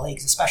of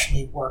colleagues,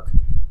 especially work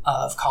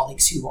of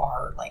colleagues who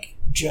are like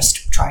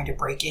just trying to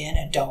break in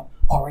and don't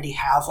already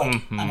have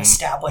like an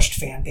established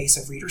fan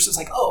base of readers. So it's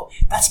like, oh,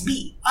 that's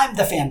me. I'm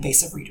the fan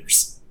base of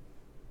readers.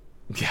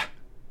 Yeah.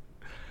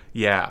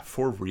 Yeah,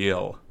 for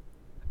real.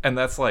 And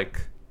that's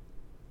like,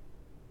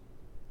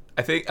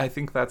 I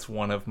think that's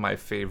one of my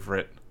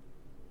favorite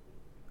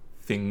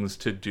things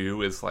to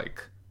do is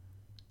like,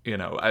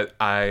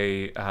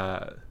 I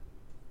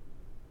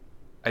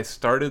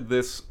started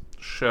this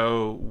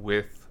show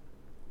with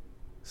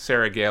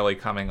Sarah Gailey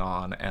coming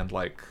on, and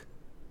like,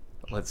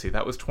 let's see,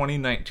 that was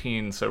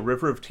 2019, so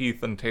River of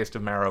Teeth and Taste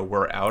of Marrow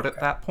were out at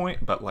that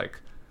point, but like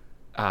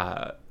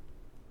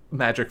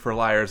Magic for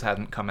Liars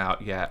hadn't come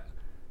out yet,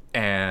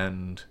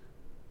 and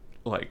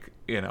like,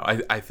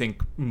 I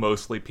think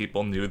mostly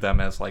people knew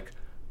them as like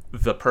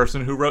the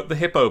person who wrote the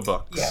Hippo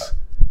books,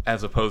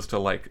 as opposed to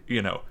like,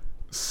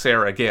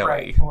 Sarah Gailey.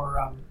 Right,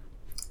 or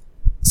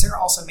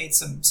Sarah also made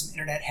some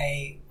internet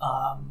hay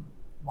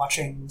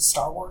watching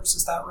Star Wars,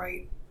 is that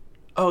right?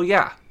 Oh,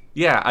 yeah.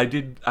 Yeah, I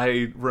did.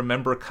 I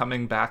remember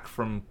coming back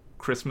from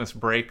Christmas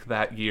break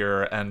that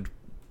year, and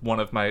one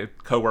of my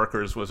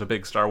coworkers was a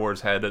big Star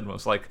Wars head and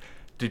was like,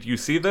 did you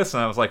see this?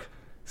 And I was like,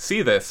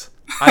 see this?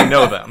 I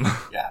know them.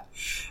 Yeah.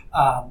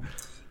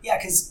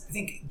 Because I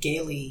think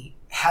Gailey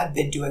had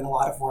been doing a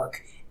lot of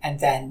work, and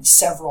then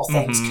several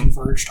things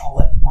converged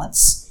all at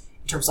once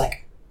in terms of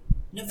like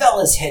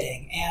novellas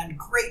hitting and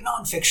great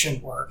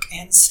nonfiction work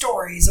and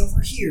stories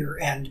over here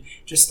and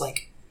just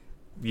like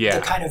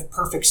the kind of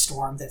perfect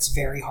storm that's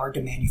very hard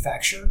to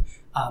manufacture,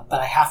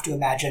 but I have to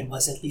imagine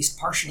was at least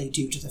partially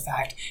due to the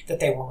fact that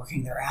they were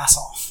working their ass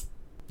off.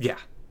 Yeah.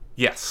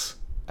 Yes.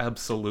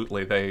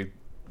 Absolutely. They,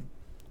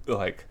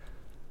 like,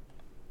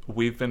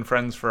 we've been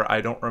friends for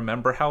I don't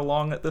remember how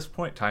long at this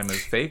point. Time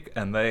is fake,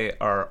 and they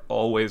are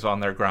always on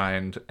their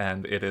grind,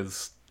 and it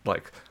is,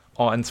 like,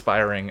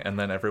 awe-inspiring, and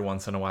then every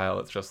once in a while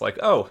it's just like,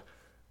 oh,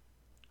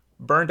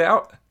 Burned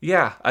out?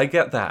 Yeah, I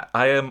get that.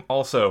 I am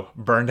also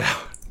burned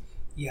out.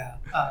 Yeah.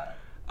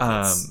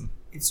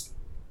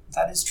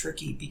 That is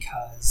tricky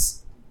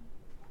because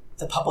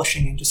the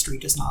publishing industry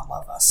does not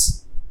love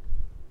us.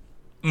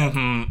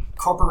 Mm-hmm.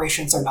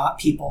 Corporations are not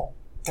people.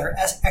 They're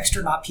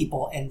extra not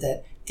people, and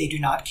that they do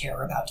not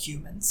care about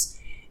humans.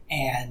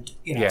 And,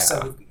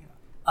 so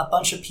a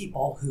bunch of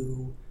people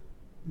who,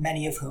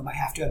 many of whom I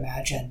have to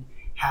imagine,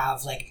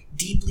 have like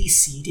deeply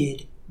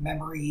seated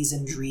memories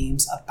and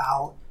dreams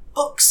about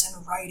books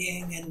and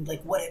writing and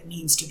like what it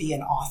means to be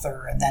an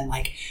author, and then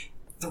like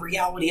the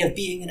reality of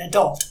being an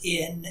adult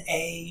in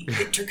a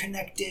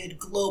interconnected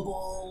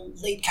global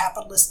late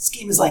capitalist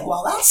scheme is like,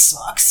 well, that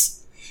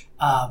sucks.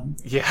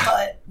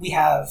 But we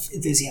have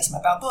enthusiasm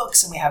about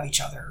books and we have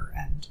each other,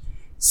 and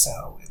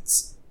so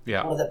it's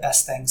one of the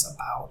best things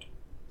about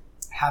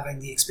having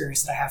the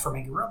experience that I have from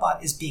Angry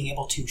Robot is being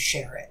able to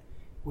share it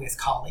with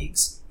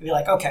colleagues and be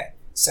like, okay,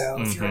 so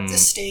if you're at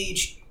this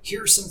stage,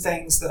 here's some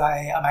things that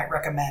I might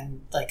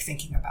recommend like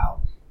thinking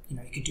about. You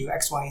could do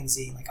X, Y, and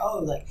Z. Like,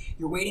 like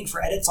you're waiting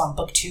for edits on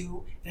book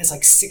 2, and it's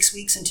like 6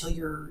 weeks until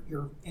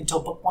until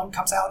book 1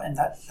 comes out, and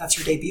that's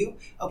your debut.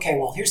 Okay,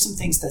 well, here's some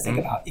things to think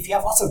about. If you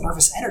have lots of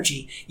nervous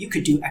energy, you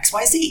could do X,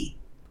 Y, Z.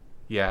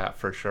 Yeah,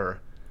 for sure.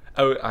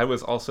 I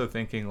was also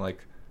thinking,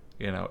 like,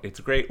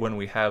 it's great when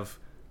we have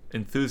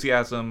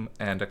enthusiasm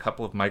and a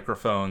couple of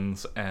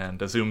microphones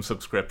and a Zoom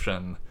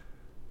subscription,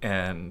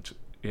 and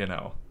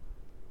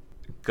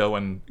go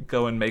and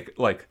make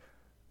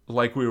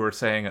like we were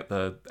saying at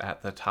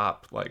the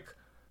top, like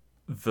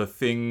the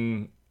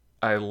thing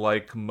I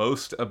like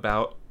most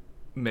about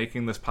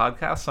making this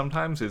podcast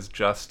sometimes is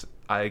just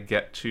I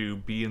get to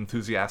be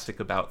enthusiastic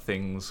about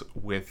things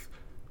with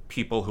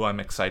people who I'm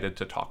excited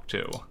to talk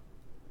to.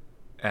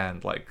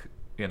 And like,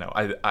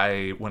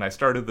 I when I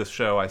started this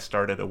show, I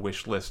started a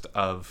wish list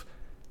of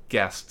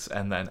guests,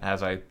 and then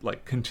as I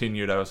like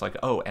continued, I was like,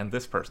 oh, and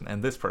this person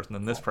and this person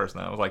and this person,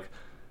 and I was like,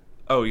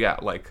 oh yeah,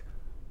 like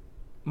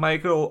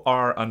Michael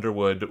R.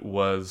 Underwood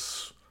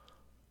was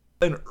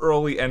an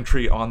early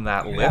entry on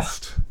that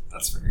list.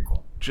 That's very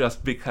cool.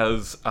 Just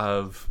because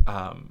of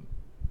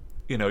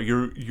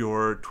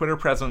your Twitter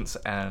presence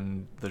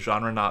and the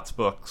Genre Knots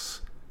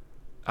books,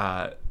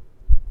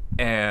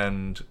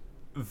 and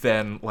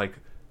then like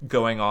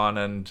going on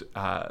and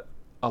a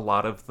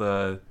lot of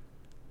the,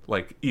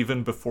 like,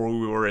 even before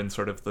we were in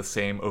sort of the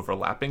same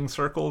overlapping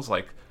circles,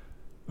 like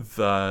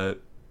the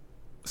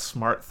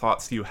smart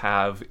thoughts you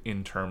have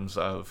in terms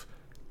of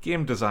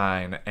game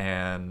design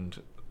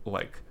and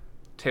like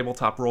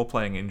tabletop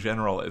role-playing in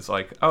general is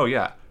like, oh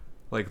yeah,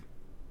 like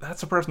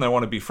that's a person I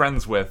want to be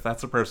friends with.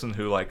 That's a person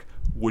who like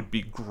would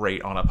be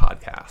great on a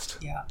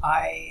podcast. Yeah,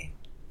 I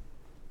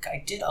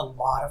did a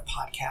lot of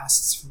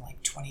podcasts from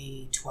like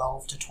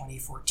 2012 to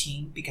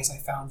 2014 because I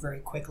found very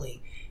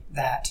quickly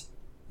that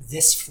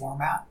this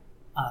format,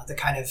 the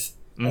kind of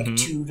like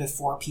 2 to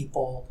 4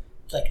 people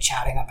like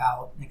chatting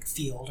about like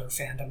field or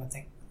fandom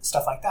and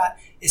stuff like that,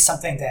 is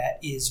something that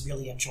is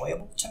really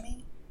enjoyable to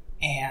me.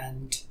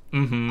 And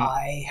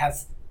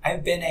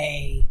I've been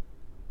a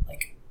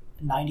like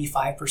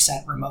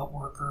 95% remote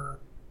worker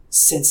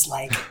since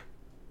like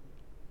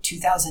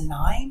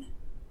 2009.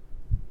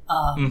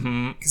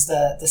 Because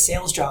the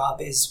sales job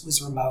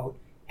was remote,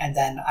 and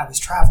then I was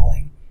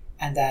traveling,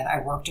 and then I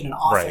worked in an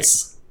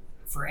office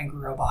for Angry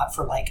Robot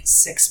for like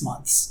 6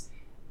 months,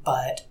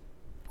 but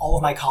all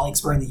of my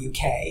colleagues were in the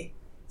UK,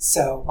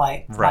 so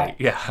my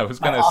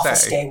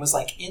office day was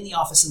like in the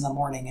office in the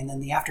morning, and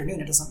then the afternoon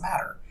it doesn't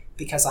matter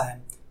because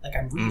I'm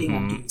reading,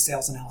 I'm doing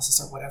sales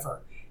analysis or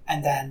whatever,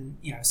 and then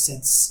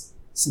since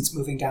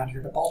moving down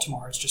here to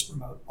Baltimore, it's just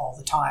remote all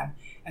the time,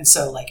 and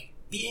so like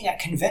being at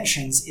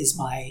conventions is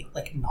my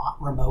like not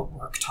remote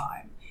work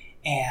time,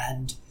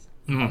 and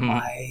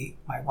my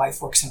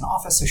wife works in an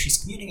office, so she's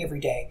commuting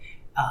every day.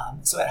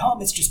 So at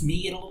home it's just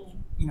me and a little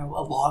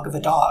a log of a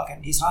dog,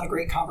 and he's not a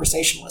great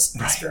conversationalist,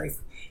 but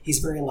he's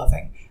very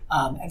loving.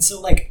 And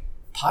so like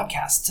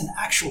podcasts and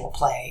actual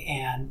play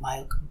and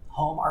my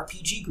home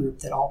RPG group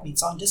that all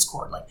meets on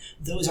Discord, like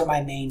those are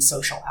my main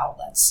social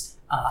outlets.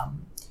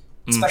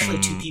 Especially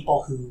to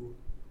people who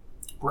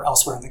were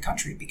elsewhere in the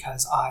country,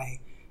 because I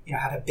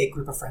had a big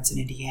group of friends in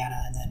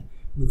Indiana and then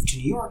moved to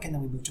New York, and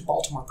then we moved to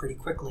Baltimore pretty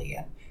quickly.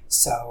 And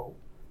so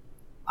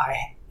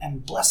I am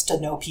blessed to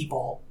know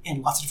people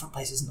in lots of different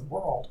places in the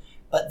world,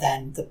 but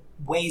then the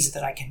ways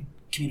that I can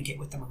communicate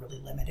with them are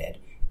really limited.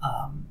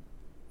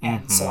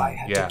 And so I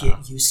had to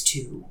get used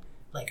to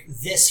like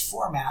this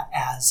format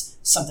as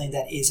something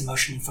that is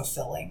emotionally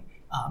fulfilling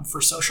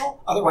for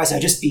social. Otherwise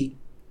I'd just be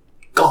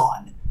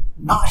gone,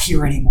 not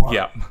here anymore.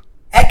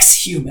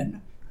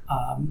 Ex-human.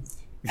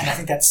 And I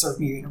think that served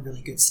me in a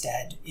really good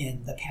stead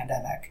in the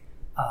pandemic,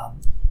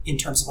 in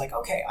terms of like,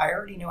 okay, I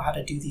already know how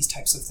to do these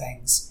types of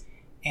things,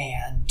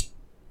 and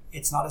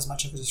it's not as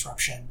much of a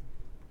disruption.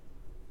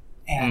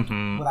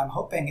 And what I'm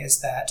hoping is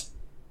that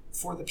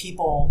for the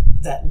people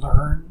that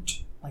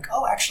learned, like,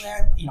 oh, actually,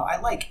 I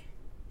like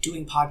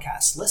doing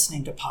podcasts,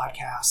 listening to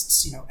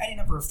podcasts, any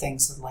number of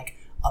things that are like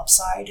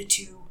upside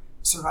to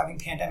surviving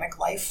pandemic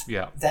life,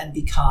 then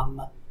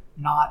become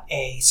not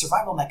a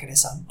survival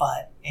mechanism,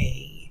 but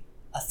a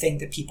thing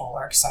that people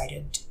are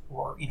excited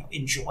or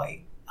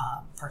enjoy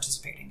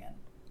participating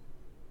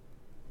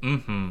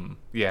in.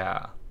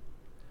 Yeah,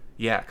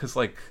 because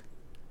like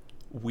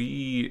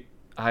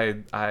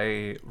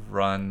I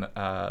run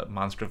a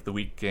Monster of the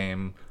Week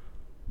game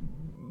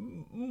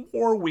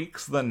more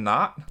weeks than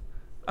not.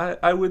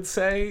 I would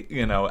say,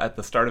 at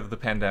the start of the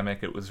pandemic,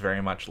 it was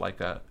very much like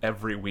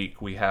every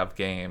week we have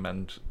game,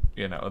 and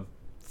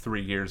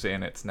 3 years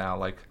in, it's now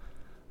like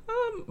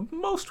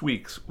most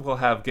weeks we'll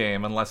have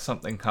game unless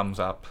something comes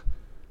up.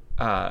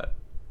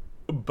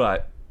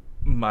 But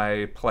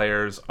my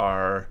players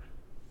are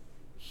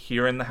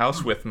here in the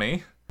house with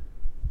me,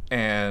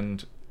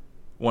 and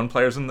one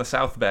player's in the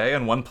South Bay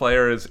and one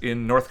player is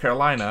in North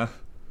Carolina,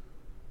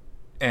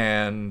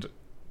 and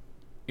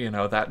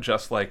that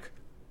just like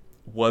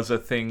was a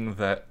thing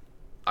that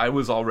I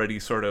was already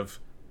sort of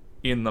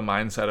in the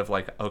mindset of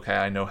like, okay,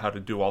 I know how to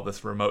do all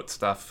this remote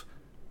stuff,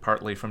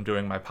 partly from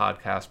doing my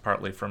podcast,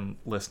 partly from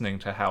listening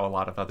to how a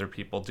lot of other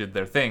people did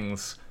their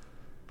things.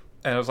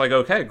 And I was like,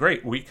 okay,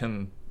 great, we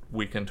can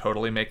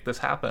totally make this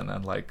happen.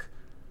 And like,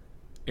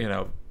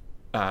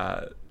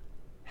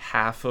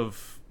 half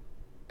of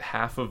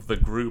the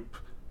group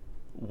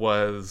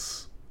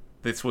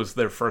this was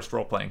their first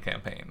role-playing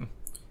campaign.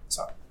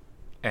 Sorry.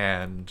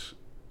 And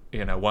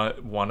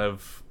one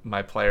of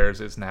my players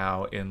is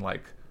now in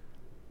like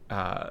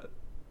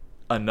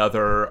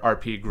another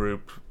RP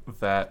group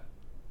that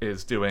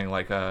is doing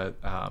like a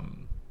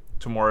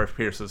Tamora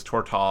Pierce's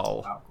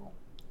Tortall cool.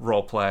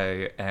 role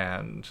play,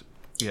 and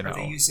Are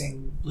they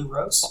using Blue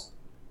Rose?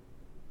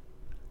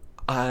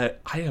 I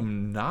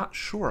am not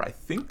sure. I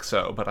think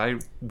so, but I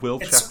will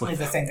check. It's certainly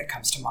the thing that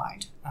comes to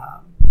mind.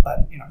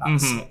 But not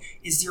necessarily.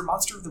 Is your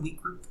Monster of the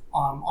Week group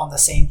on the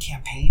same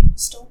campaign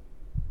still?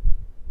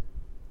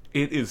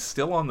 It is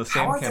still on the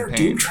same campaign. How are their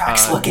Doom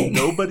tracks looking?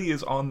 Nobody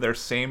is on their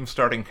same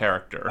starting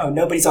character. Oh,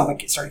 nobody's on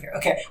the starting character.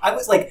 Okay, I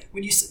was like,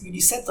 when you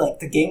said like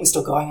the game was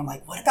still going, I'm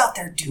like, what about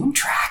their Doom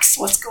tracks?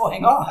 What's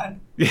going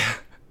on? Yeah.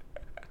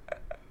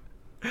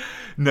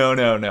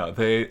 No.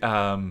 They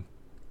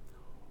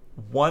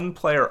one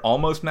player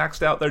almost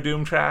maxed out their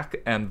Doom track,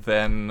 and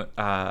then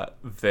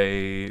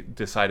they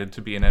decided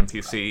to be an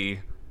NPC,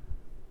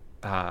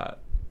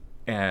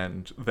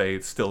 and they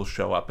still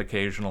show up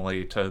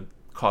occasionally to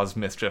cause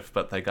mischief,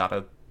 but they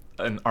got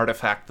an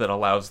artifact that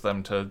allows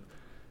them to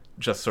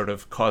just sort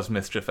of cause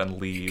mischief and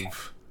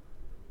leave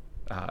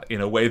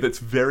in a way that's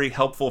very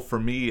helpful for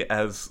me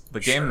as the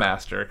game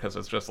master, because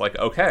it's just like,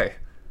 okay,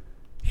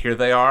 here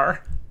they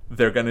are,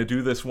 they're going to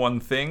do this one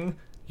thing,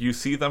 you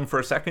see them for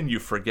a second, you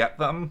forget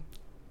them,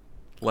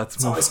 let's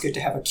move. It's always good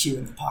to have a cue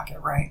in the pocket,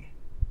 right?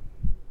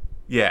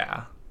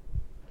 Yeah.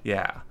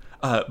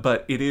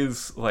 But it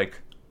is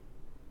like,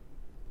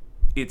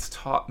 it's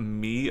taught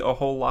me a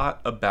whole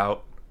lot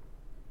about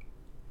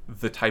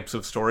the types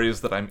of stories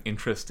that I'm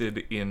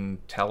interested in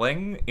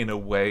telling in a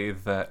way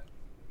that,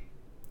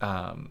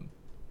 I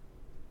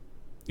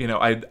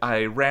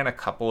ran a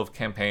couple of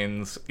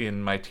campaigns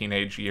in my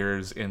teenage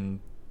years in,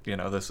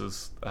 this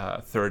is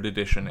 3rd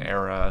edition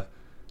era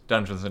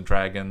Dungeons and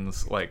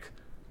Dragons, like,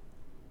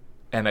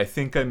 and I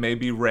think I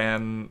maybe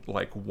ran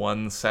like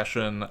one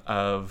session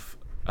of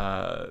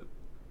a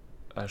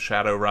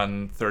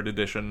Shadowrun 3rd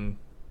edition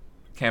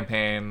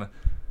campaign,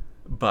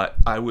 but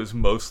I was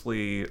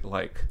mostly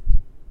like,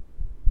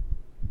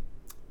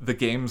 the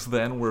games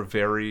then were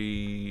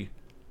very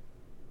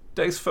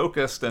dice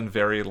focused and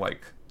very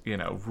like,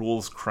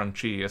 rules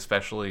crunchy,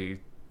 especially,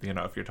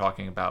 if you're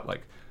talking about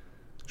like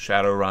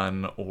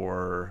Shadowrun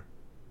or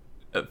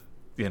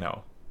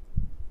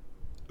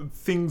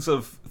things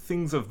of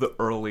the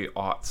early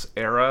aughts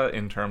era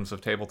in terms of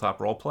tabletop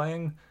role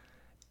playing.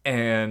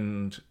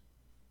 And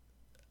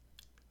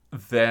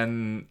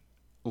then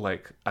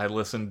like I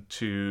listened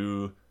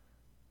to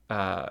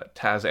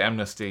Taz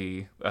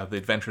Amnesty, the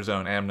Adventure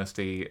Zone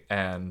Amnesty,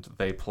 and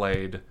they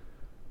played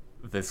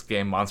this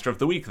game Monster of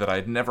the Week that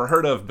I'd never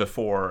heard of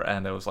before,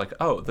 and I was like,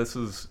 oh, this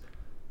is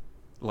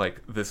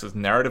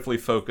narratively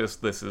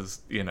focused, this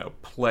is,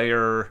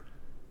 player,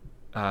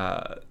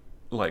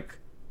 like,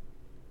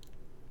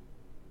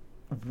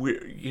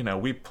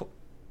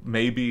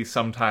 maybe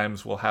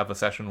sometimes we'll have a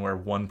session where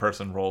one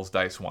person rolls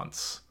dice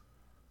once,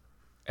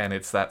 and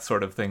it's that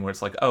sort of thing where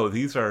it's like, oh,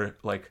 these are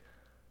like,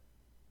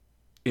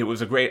 it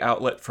was a great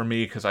outlet for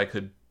me because I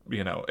could,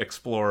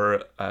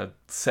 explore a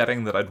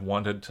setting that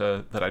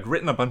that I'd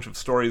written a bunch of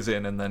stories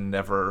in and then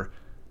never,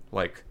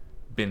 like,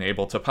 been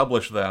able to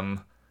publish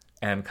them,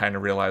 and kind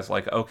of realize,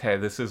 like, okay,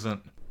 this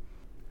isn't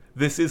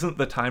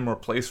the time or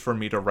place for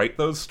me to write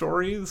those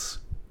stories,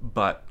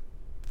 but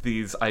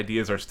these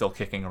ideas are still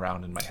kicking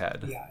around in my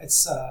head. Yeah,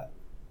 it's,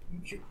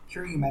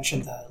 here you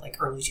mentioned the, like,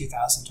 early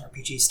 2000s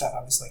RPG stuff.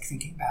 I was, like,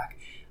 thinking back.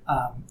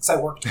 Because I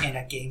worked in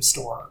a game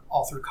store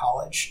all through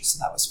college, so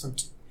that was from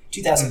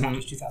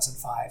 2001 to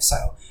 2005.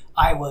 So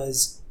I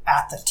was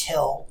at the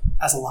till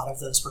as a lot of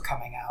those were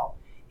coming out.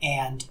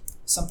 And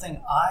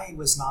something I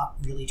was not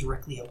really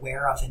directly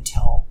aware of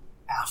until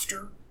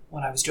after,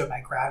 when I was doing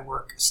my grad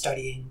work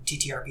studying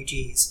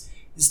TTRPGs,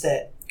 is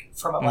that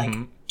from like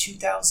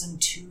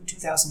 2002,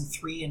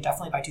 2003, and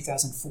definitely by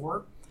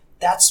 2004,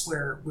 that's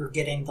where we're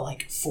getting the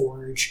like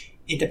Forge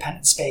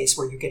independent space,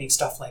 where you're getting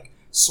stuff like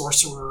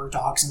Sorcerer,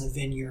 Dogs in the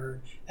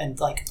Vineyard, and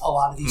like a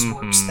lot of these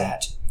works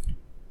that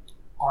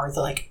are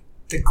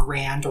the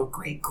grand or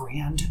great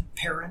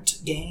grandparent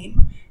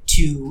game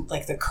to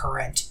like the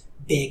current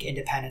big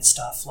independent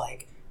stuff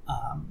like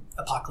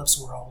Apocalypse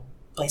World,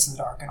 Blaze in the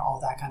Dark, and all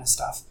that kind of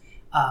stuff.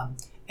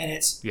 And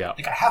it's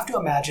like, I have to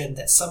imagine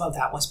that some of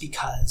that was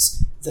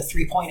because the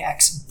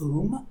 3.x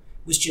boom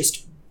was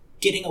just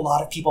getting a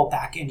lot of people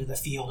back into the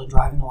field and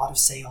driving a lot of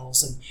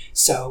sales. And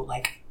so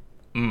like,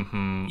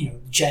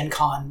 Gen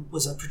Con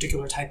was a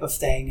particular type of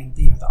thing, and,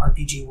 the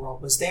RPG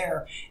world was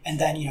there. And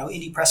then,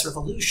 Indie Press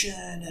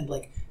Revolution, and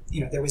like,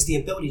 there was the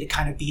ability to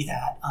kind of be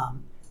that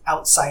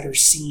outsider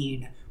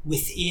scene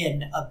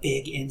within a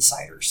big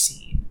insider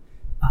scene.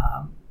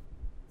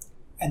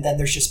 And then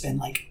there's just been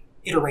like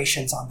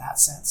iterations on that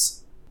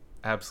since.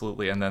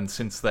 Absolutely. And then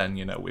since then,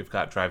 we've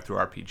got Drive-Thru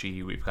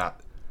RPG, we've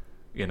got,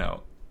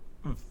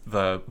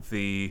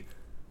 the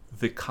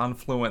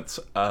confluence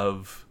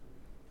of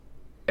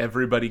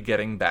everybody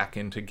getting back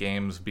into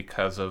games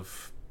because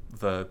of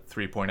the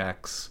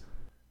 3.x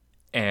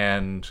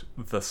and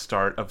the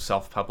start of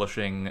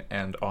self-publishing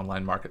and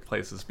online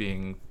marketplaces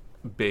being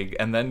big.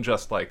 And then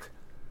just like,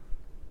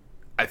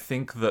 I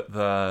think that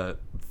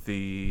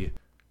the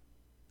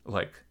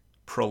like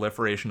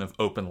proliferation of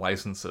open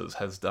licenses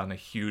has done a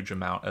huge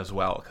amount as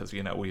well, because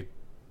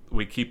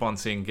we keep on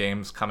seeing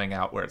games coming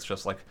out where it's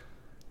just like,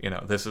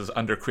 this is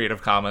under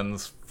Creative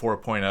Commons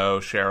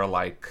 4.0 share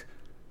alike,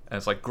 and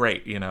it's like,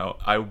 great,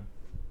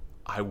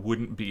 I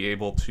wouldn't be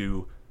able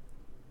to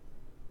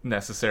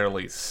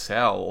necessarily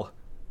sell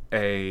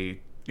a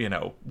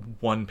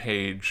one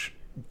page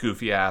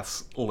goofy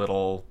ass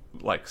little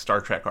like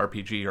Star Trek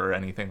RPG or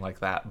anything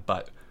like that,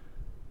 but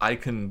I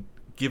can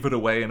give it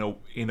away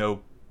in a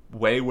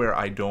way where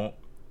I don't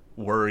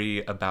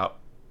worry about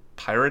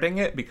pirating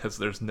it, because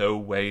there's no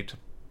way to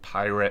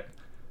pirate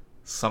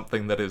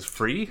something that is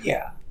free.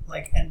 Yeah,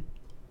 like, and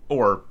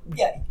or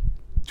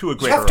to a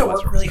greater. You have to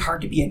work really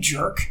hard to be a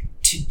jerk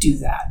to do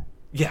that.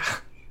 Yeah.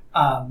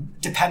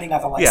 Depending on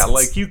the license. Yeah,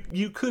 like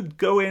you could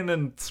go in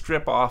and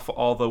strip off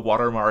all the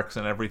watermarks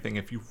and everything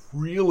if you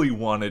really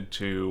wanted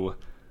to,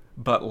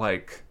 but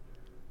like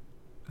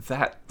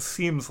that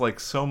seems like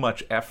so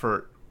much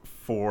effort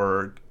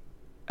for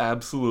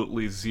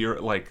absolutely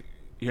zero. Like,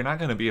 you're not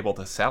going to be able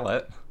to sell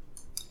it.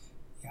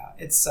 Yeah,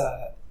 it's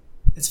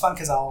fun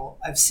because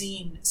I've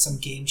seen some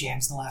game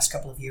jams in the last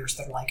couple of years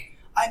that are like,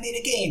 I made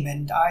a game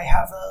and I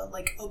have a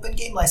like open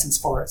game license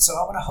for it, so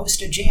I want to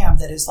host a jam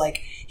that is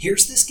like,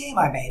 here's this game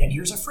I made and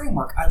here's a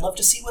framework. I'd love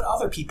to see what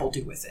other people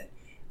do with it.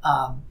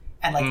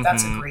 And like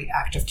that's a great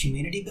act of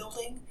community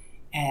building,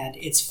 and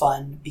it's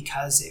fun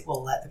because it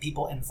will let the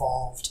people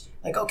involved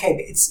like,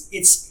 okay,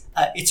 it's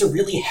a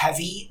really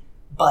heavy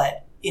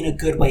but in a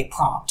good way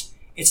prompt.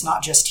 It's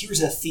not just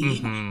here's a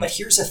theme, but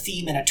here's a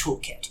theme and a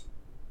toolkit.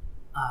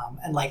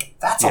 And like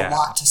that's a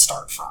lot to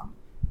start from,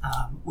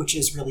 which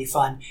is really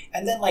fun.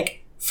 And then like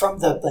from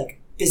the like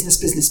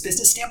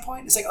business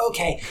standpoint, it's like,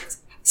 okay,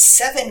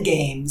 7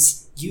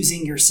 games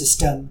using your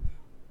system,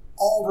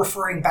 all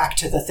referring back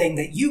to the thing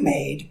that you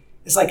made,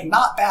 is like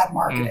not bad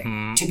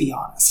marketing, to be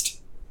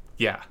honest.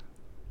 Yeah.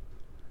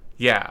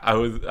 I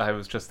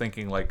was just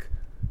thinking like,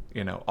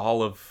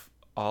 all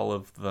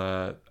of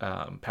the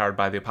Powered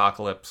by the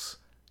Apocalypse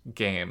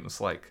games,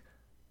 like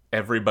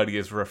everybody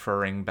is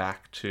referring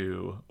back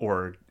to,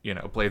 or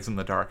Blades in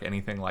the Dark,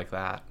 anything like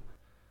that.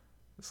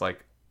 It's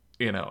like,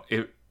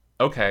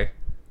 okay,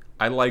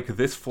 I like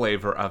this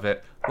flavor of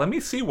it. Let me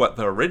see what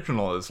the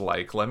original is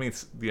like. Let me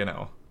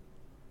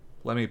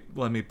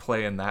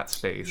play in that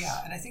space.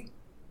 Yeah, and I think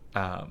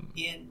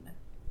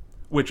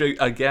which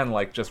again,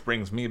 like, just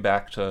brings me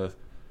back to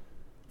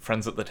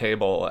Friends at the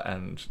Table,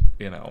 and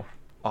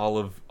all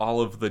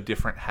of the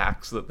different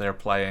hacks that they're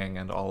playing,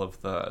 and all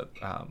of the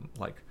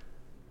like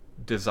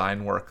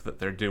design work that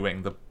they're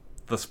doing.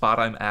 The spot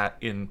I'm at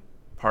in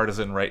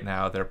Partisan right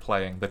now, they're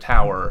playing The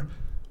Tower,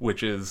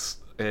 which is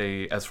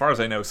as far as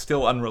I know,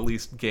 still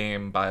unreleased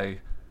game by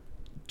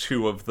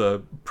 2 of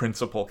the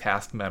principal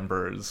cast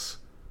members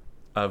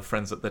of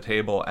Friends at the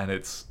Table, and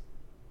it's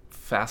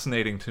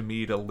fascinating to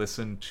me to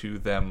listen to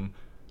them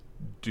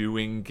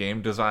doing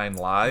game design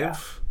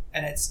live. Yeah.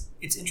 And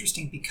it's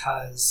interesting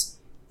because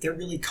they're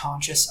really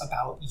conscious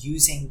about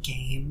using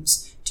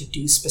games to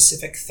do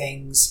specific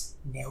things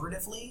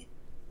narratively.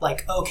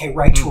 Like, okay,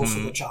 right tool for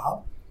the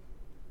job.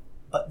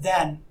 But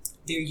then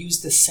they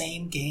use the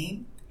same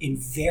game in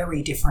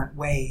very different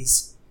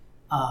ways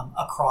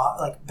across,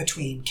 like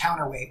between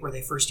Counterweight, where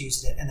they first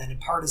used it, and then in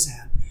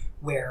Partisan,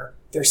 where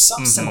there's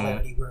some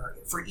similarity where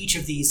for each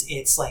of these,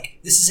 it's like,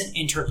 this is an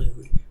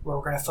interlude where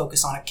we're going to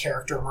focus on a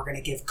character and we're going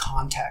to give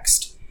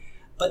context.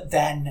 But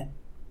then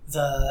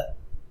a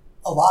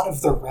lot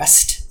of the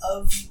rest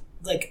of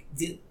like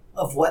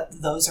of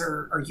what those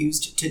are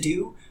used to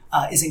do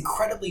is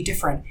incredibly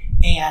different.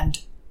 And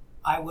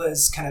I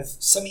was kind of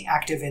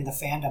semi-active in the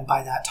fandom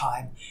by that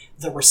time,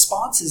 the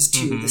responses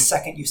to the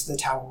second use of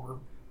the tower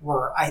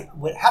were, I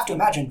would have to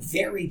imagine,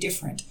 very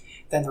different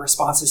than the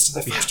responses to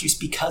the first use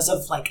because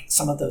of like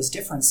some of those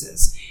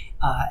differences.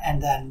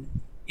 And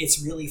then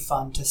it's really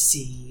fun to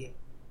see,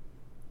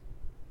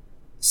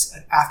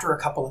 after a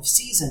couple of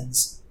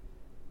seasons,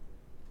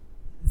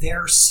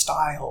 their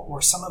style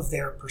or some of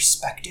their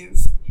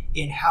perspective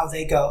in how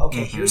they go,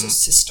 okay, here's a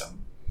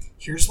system.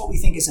 Here's what we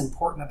think is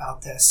important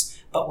about this,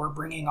 but we're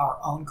bringing our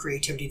own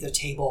creativity to the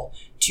table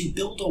to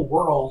build a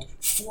world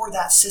for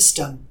that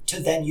system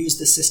to then use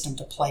the system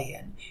to play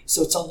in.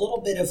 So it's a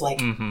little bit of like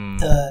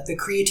the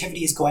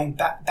creativity is going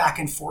back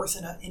and forth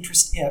in a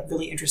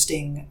really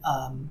interesting,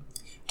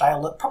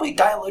 probably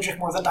dialogic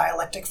more than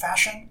dialectic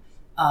fashion,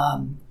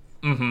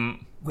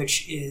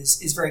 which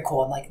is very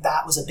cool. And like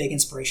that was a big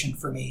inspiration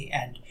for me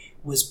and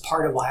was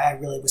part of why I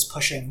really was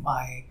pushing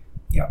my,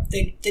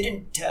 they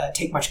didn't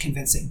take much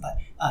convincing, but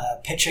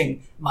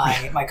pitching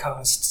my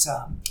co-hosts,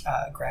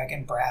 Greg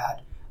and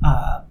Brad.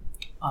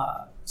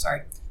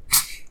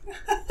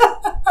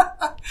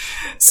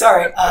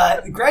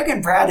 Greg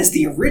and Brad is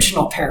the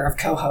original pair of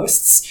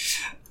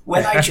co-hosts.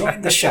 When I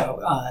joined the show,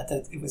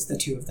 it was the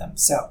two of them.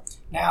 So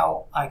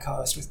now I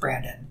co-host with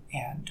Brandon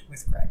and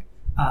with Greg,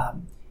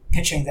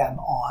 pitching them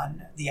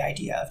on the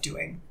idea of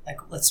doing,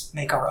 like, let's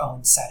make our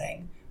own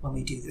setting when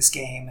we do this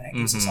game, and it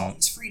gives us all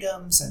these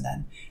freedoms, and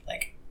then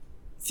like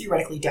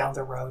theoretically down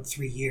the road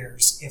 3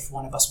 years, if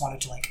one of us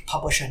wanted to like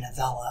publish a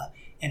novella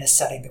in a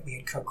setting that we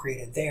had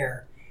co-created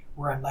there,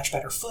 we're on much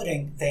better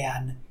footing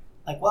than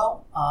like,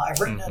 well, I've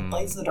written a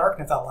Blades in the Dark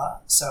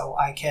novella, so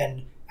I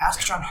can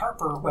ask John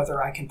Harper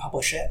whether I can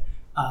publish it,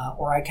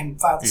 or I can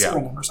file the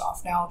serial numbers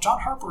off. Now, John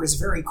Harper is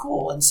very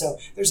cool, and so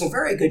there's a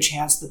very good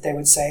chance that they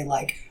would say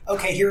like,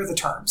 okay, here are the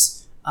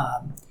terms.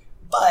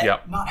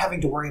 But not having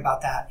to worry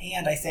about that,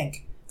 and I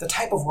think the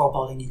type of world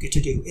building you get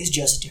to do is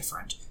just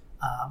different.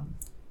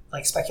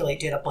 Like Speculate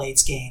did a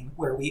Blades game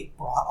where we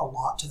brought a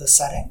lot to the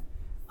setting,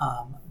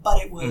 but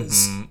it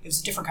was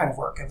a different kind of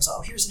work. It was,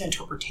 here's an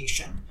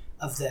interpretation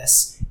of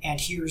this,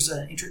 and here's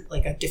a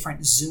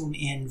different zoom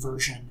in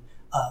version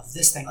of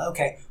this thing.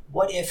 Okay,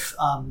 what if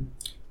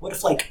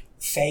like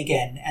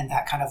Fagin and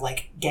that kind of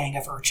like gang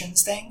of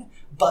urchins thing,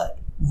 but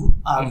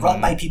run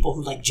by people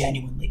who like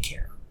genuinely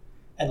care.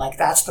 And like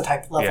that's the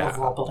type level of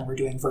world building we're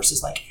doing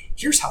versus like,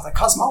 here's how the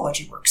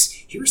cosmology works.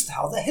 Here's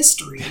how the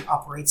history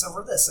operates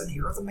over this, and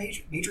here are the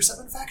major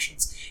 7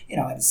 factions.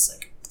 And it's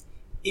like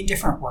in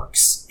different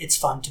works, it's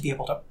fun to be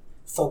able to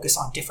focus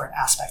on different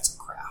aspects of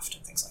craft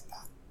and things like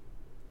that.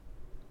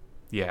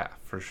 Yeah,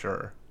 for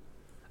sure.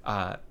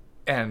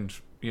 And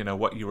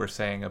what you were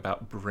saying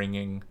about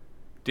bringing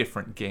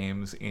different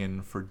games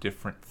in for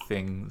different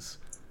things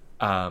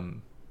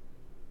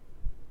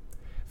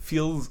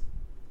feels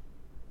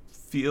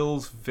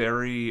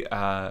very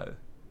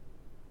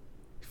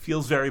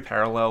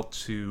parallel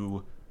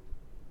to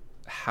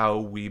how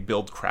we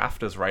build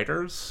craft as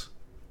writers.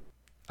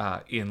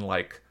 One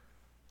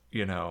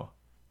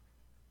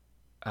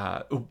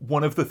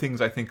of the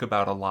things I think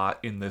about a lot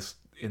in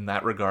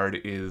that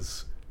regard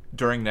is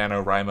during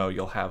NaNoWriMo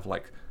you'll have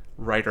like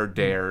writer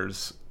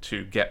dares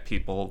to get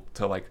people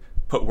to like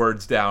put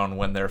words down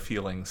when they're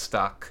feeling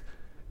stuck,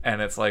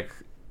 and it's like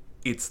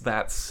it's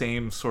that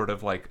same sort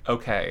of like,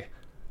 okay,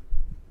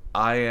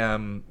 I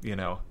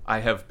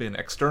have been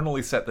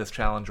externally set this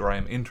challenge, or I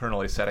am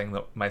internally setting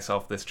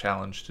myself this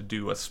challenge to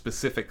do a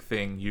specific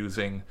thing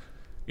using,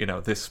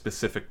 this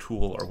specific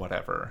tool or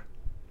whatever.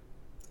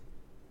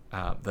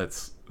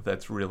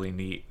 That's really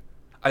neat.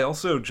 I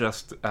also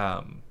just,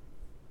 I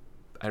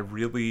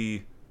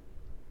really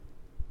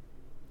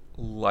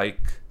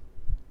like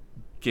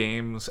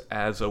games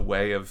as a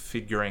way of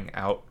figuring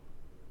out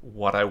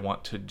what I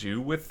want to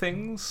do with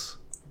things.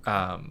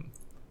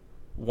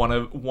 One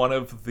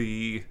of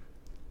the,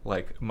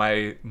 like,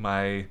 my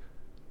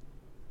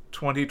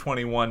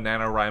 2021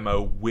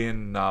 NaNoWriMo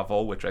Win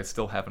novel, which I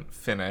still haven't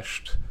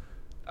finished,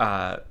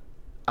 I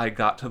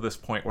got to this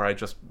point where I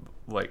just,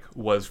 like,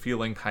 was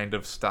feeling kind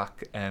of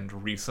stuck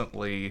and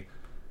recently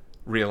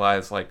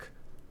realized, like,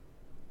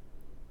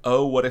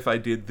 oh, what if I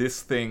did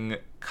this thing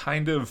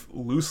kind of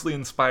loosely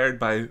inspired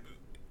by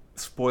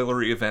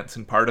spoilery events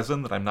in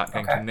Partisan that I'm not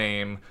going to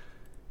name,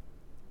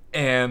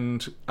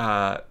 and,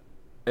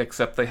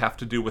 except they have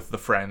to do with the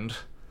friend.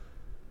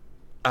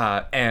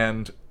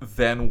 And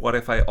then what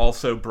if I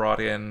also brought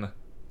in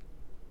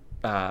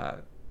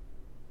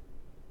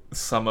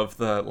some of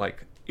the,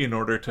 like, in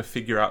order to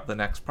figure out the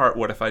next part,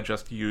 what if I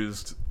just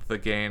used the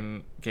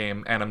game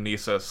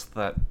Anamnesis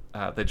that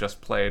they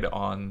just played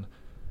on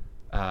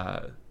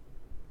a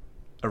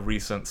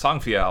recent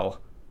Songfiel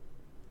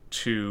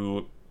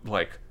to,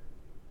 like,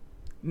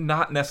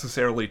 not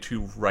necessarily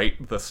to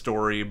write the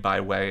story by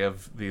way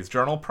of these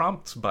journal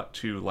prompts, but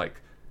to,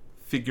 like,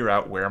 figure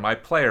out where my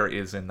player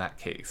is in that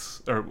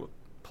case, or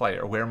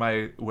where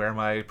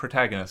my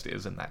protagonist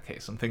is in that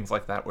case, and things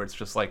like that, where it's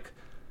just like,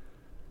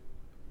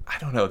 I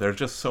don't know, there's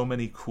just so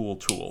many cool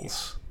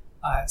tools.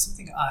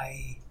 Something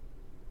I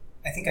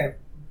think I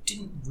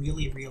didn't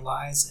really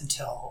realize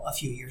until a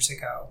few years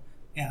ago,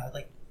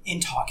 like in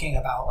talking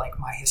about like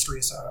my history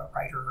as a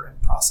writer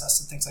and process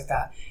and things like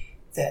that,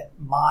 that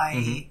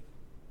my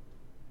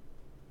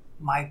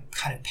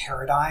kind of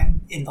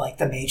paradigm in like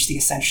the Mage the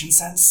Ascension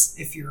sense,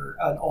 if you're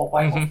an old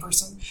White Wolf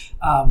person,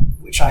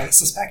 which I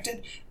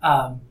suspected,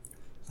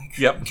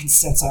 we can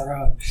sense our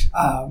own,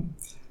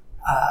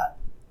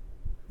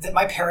 that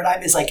my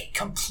paradigm is like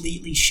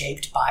completely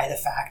shaped by the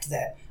fact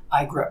that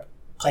I grew up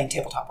playing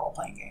tabletop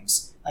role-playing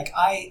games. Like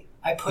I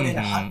put in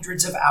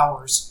hundreds of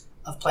hours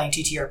of playing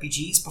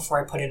TTRPGs before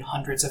I put in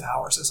hundreds of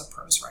hours as a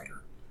prose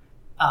writer.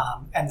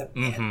 And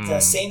the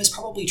same is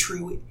probably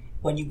true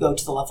when you go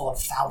to the level of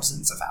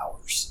thousands of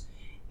hours.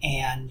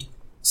 And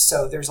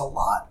so there's a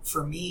lot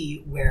for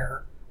me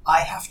where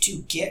I have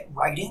to get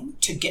writing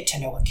to get to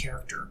know a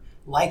character,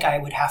 like I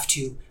would have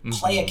to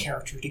play a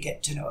character to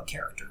get to know a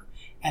character.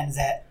 And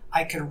that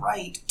I could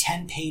write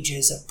 10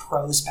 pages of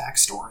prose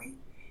backstory,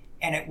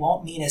 and it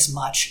won't mean as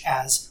much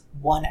as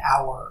 1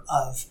 hour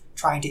of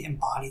trying to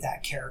embody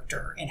that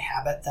character,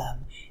 inhabit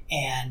them,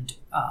 and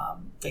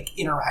like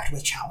interact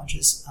with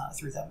challenges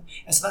through them.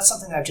 And so that's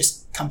something that I've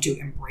just come to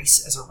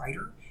embrace as a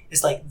writer.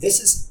 Is like this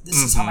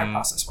is how my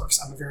process works.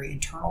 I'm a very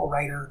internal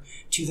writer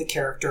to the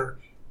character,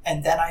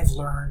 and then I've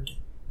learned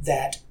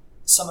that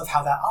some of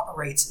how that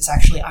operates is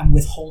actually I'm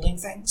withholding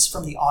things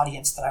from the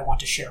audience that I want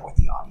to share with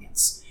the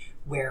audience,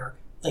 where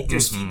like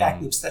there's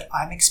feedback loops that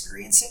I'm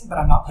experiencing, but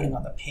I'm not putting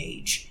on the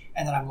page,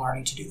 and then I'm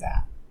learning to do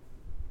that.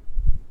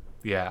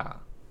 Yeah.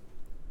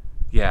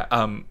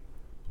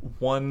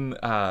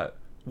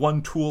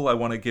 One tool I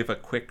want to give a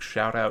quick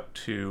shout out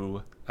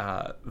to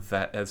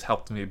that has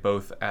helped me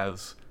both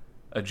as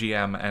a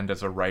GM and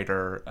as a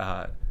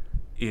writer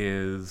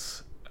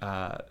is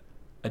a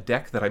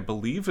deck that I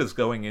believe is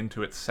going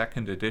into its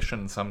second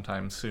edition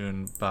sometime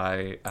soon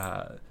by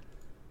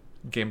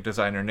game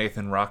designer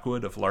Nathan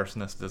Rockwood of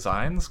Larcenous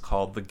Designs,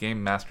 called the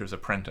Game Master's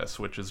Apprentice,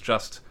 which is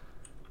just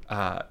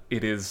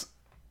it is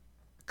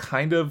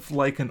kind of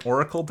like an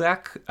Oracle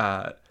deck,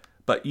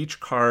 but each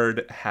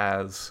card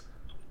has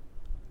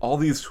all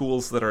these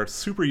tools that are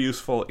super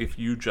useful if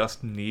you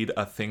just need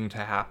a thing to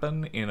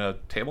happen in a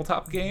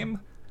tabletop game,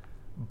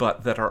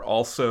 but that are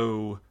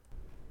also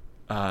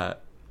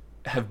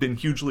have been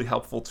hugely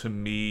helpful to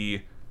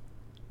me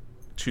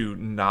to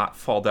not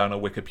fall down a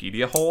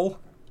Wikipedia hole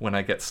when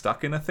I get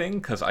stuck in a thing,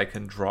 because I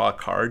can draw a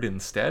card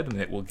instead,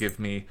 and it will give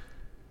me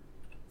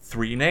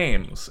 3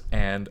 names,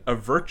 and a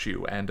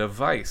virtue, and a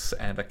vice,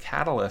 and a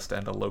catalyst,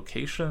 and a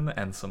location,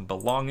 and some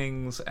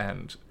belongings,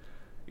 and,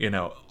 you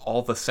know,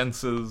 all the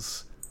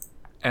senses.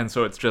 And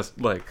so it's just,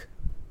 like,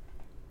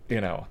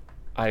 you know,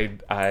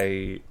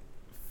 I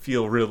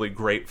feel really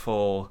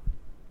grateful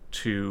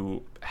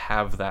to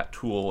have that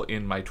tool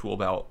in my tool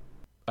belt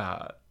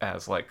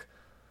as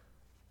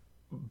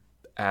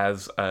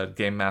a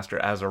game master,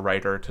 as a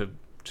writer,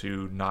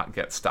 to not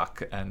get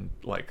stuck and,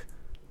 like,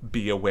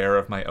 be aware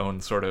of my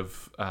own sort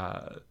of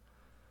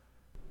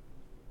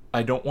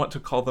I don't want to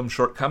call them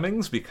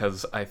shortcomings,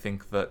 because I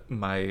think that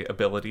my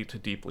ability to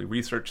deeply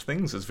research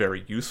things is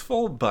very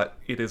useful, but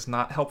it is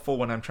not helpful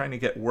when I'm trying to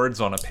get words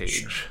on a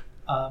page.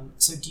 Sure.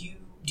 So do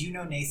you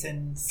know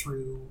Nathan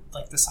through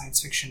like the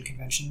science fiction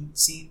convention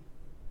scene?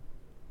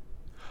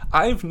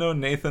 I've known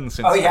Nathan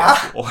since high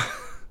school.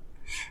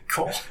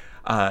 Cool.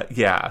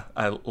 Yeah,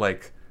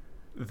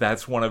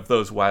 that's one of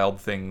those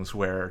wild things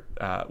where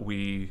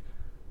we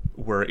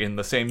were in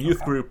the same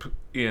youth group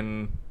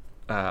in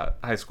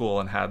high school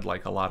and had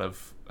like a lot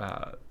of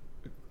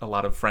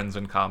friends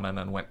in common,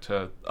 and went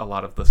to a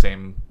lot of the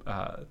same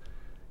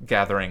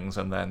gatherings,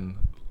 and then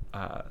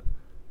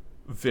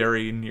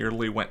very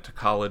nearly went to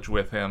college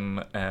with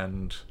him,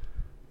 and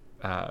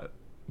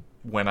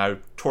when I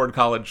toured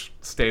college,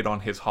 stayed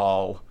on his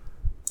hall.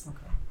 Okay.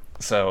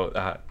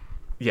 So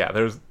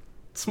there's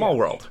small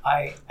world.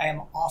 I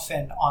am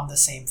often on the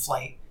same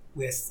flight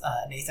with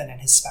Nathan and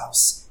his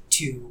spouse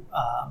to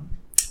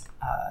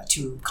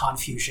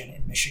Confusion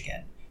in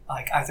Michigan,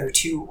 like either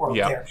to or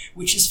there,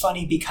 which is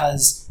funny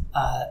because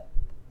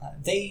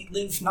they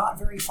live not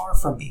very far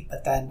from me,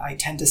 but then I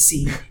tend to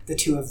see the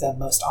two of them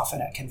most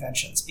often at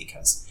conventions,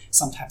 because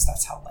sometimes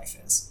that's how life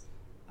is.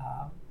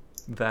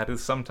 That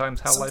is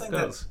sometimes how life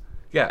goes.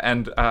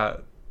 And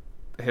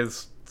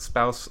his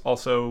spouse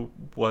also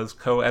was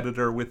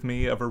co-editor with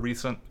me of a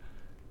recent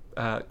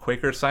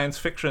Quaker science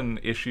fiction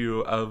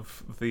issue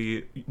of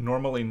the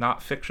normally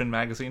not fiction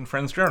magazine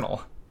Friends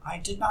Journal. I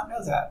did not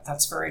know that.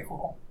 That's very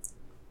cool.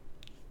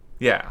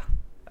 Yeah.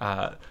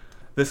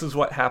 This is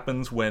what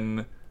happens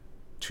when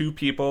two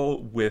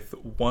people with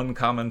one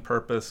common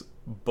purpose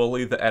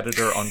bully the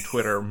editor on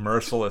Twitter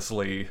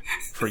mercilessly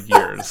for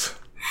years.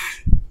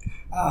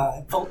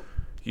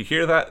 You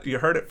hear that? You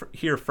heard it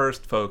here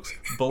first, folks.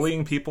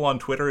 Bullying people on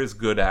Twitter is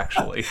good,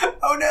 actually.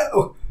 Oh,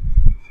 no!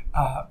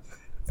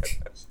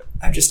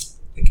 I'm just,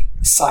 like,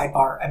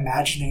 sidebar,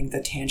 imagining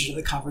the tangent of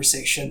the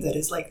conversation that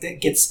is, like, that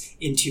gets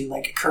into,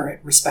 like, current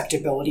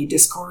respectability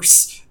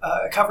discourse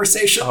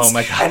conversations. Oh,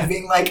 my God. And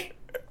being like,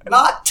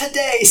 not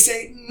today,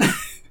 Satan!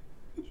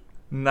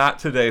 Not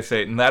today,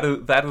 Satan. That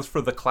is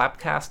for the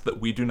Clapcast that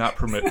we do not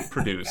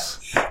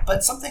produce. Yeah.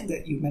 But something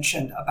that you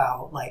mentioned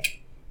about like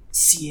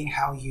seeing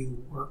how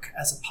you work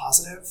as a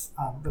positive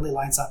really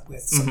lines up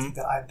with something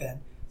that I've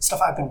been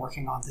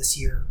working on this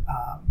year.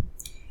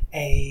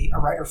 A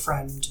writer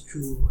friend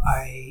who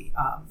I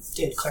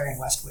did Clarion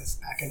West with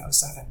back in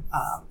 2007,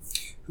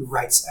 who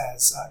writes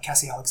as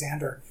Cassie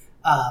Alexander,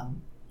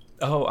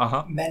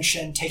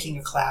 mentioned taking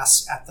a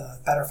class at the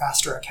Better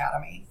Faster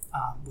Academy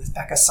with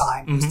Becca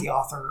Syme, who's the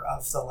author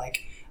of the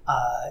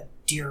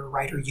Dear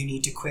Writer You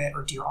Need to Quit,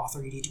 or Dear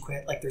Author You Need to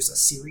Quit. Like there's a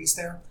series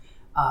there.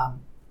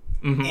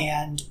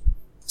 And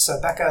so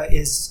Becca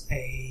is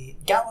a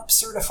Gallup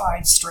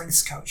certified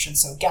strengths coach. And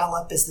so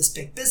Gallup is this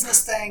big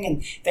business thing,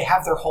 and they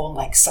have their whole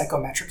like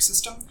psychometric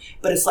system,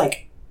 but it's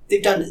like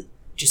they've done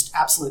just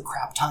absolute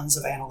crap tons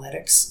of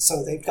analytics.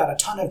 So they've got a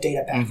ton of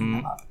data backing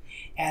them up.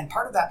 And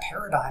part of that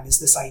paradigm is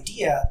this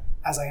idea,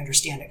 as I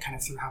understand it kind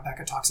of through how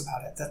Becca talks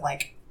about it, that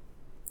like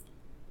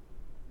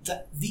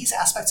these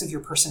aspects of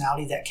your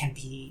personality that can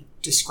be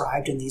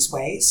described in these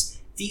ways,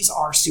 these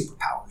are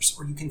superpowers,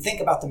 or you can think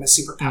about them as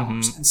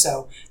superpowers. And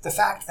so the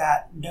fact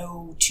that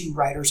no two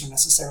writers are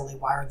necessarily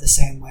wired the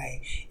same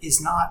way is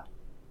not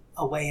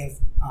a way of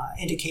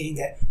indicating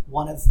that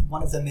one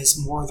of them is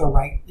more the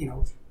right,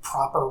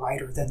 proper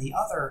writer than the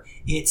other.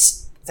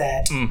 It's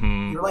that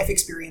your life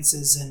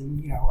experiences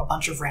and a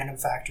bunch of random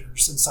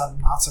factors and some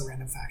not so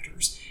random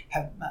factors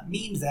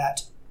mean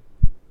that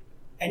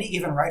any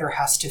given writer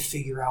has to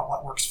figure out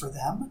what works for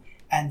them,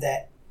 and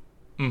that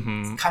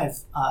kind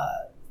of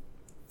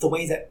the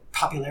way that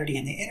popularity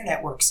in the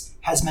internet works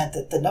has meant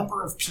that the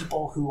number of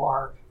people who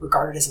are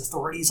regarded as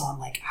authorities on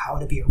like how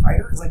to be a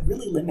writer is like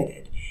really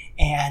limited,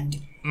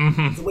 and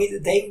the way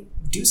that they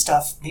do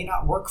stuff may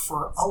not work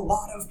for a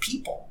lot of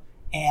people.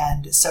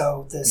 And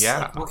so this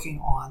like working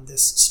on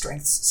this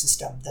strengths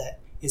system that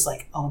is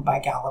like owned by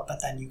Gallup,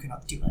 but then you can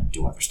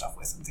do other stuff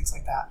with and things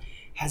like that,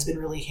 has been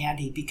really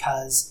handy,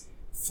 because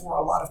for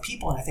a lot of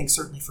people, and I think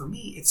certainly for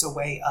me, it's a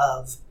way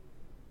of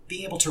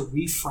being able to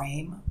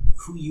reframe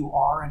who you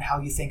are and how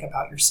you think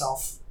about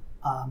yourself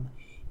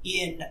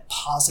in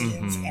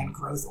positive and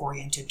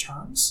growth-oriented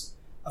terms.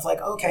 Of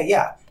like, okay,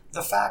 yeah,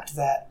 the fact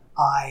that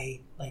I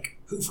like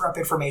hoover up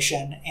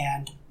information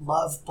and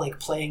love like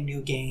playing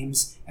new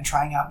games and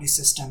trying out new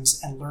systems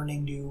and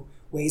learning new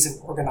ways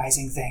of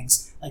organizing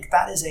things, like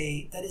that is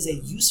a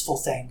useful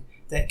thing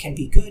that can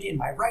be good in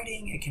my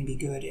writing. It can be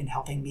good in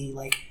helping me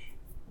like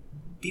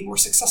be more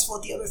successful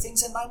at the other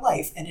things in my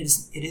life. And it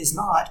is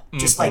not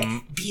just like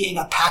being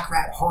a pack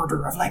rat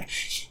hoarder of like,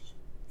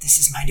 this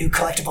is my new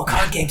collectible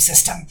card game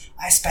system.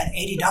 I spent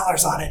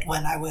 $80 on it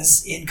when I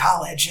was in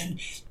college and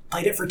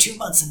played it for 2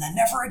 months and then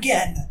never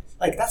again.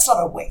 Like, that's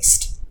not a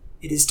waste.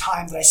 It is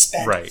time that I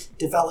spent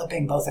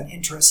developing both an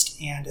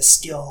interest and a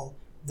skill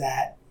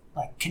that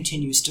like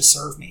continues to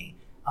serve me.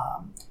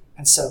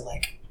 And so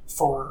like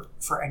for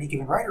any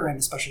given writer, and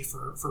especially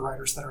for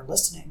writers that are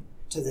listening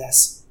to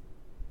this,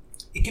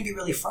 it can be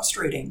really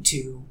frustrating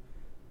to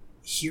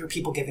hear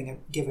people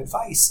give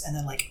advice and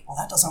then like, well,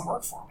 that doesn't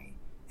work for me.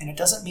 And it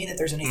doesn't mean that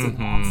there's anything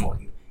wrong for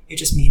you. It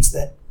just means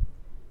that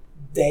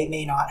they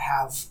may not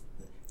have,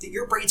 that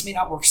your brains may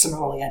not work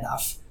similarly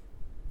enough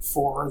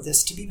for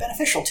this to be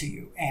beneficial to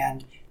you.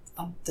 And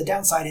the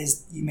downside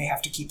is you may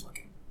have to keep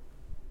looking.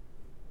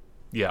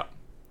 Yeah.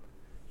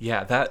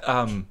 Yeah, that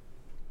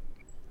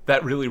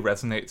really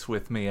resonates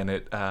with me, and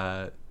it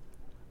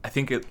I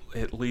think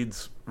it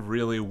leads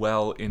really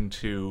well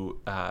into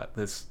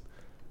this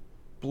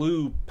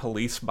blue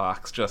police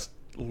box just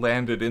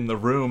landed in the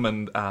room,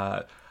 and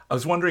I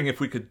was wondering if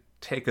we could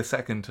take a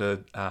second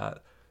to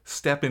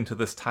step into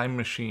this time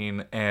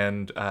machine,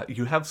 and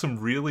you have some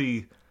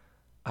really,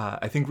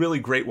 I think, really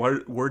great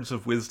words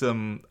of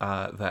wisdom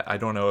that I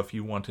don't know if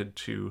you would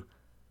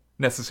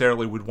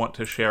want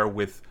to share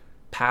with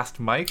past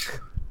Mike,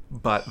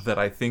 but that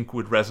I think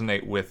would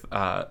resonate with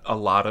a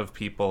lot of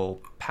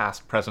people,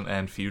 past, present,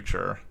 and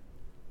future.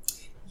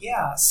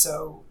 Yeah,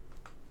 so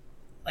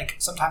like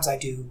sometimes I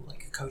do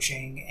like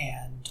coaching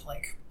and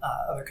like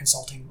other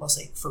consulting,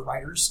 mostly for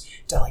writers,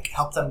 to like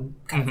help them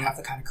kind of have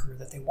the kind of career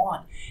that they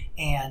want.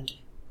 And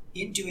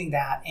in doing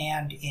that,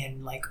 and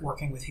in like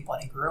working with people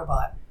at Angry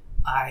Robot,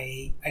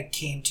 I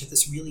came to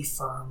this really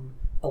firm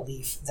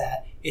belief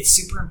that it's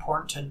super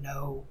important to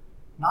know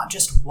not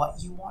just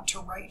what you want to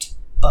write,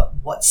 but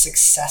what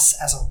success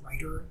as a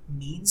writer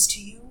means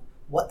to you,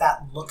 what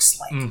that looks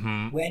like.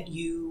 When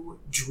you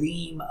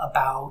dream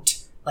about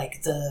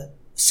like the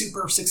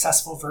super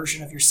successful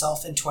version of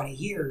yourself in 20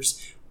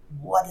 years,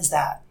 what is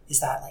that? Is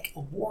that like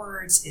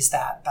awards? Is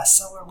that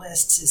bestseller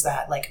lists? Is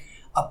that like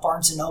a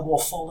Barnes and Noble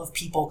full of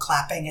people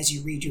clapping as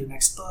you read your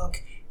next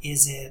book?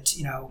 Is it,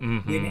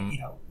 women,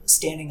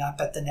 standing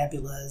up at the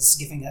Nebulas,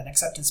 giving an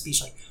acceptance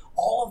speech? Like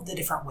all of the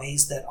different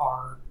ways that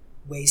are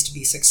ways to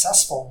be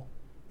successful.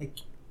 Like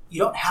you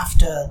don't have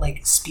to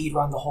like speed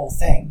run the whole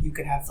thing. You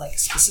can have like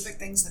specific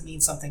things that mean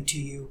something to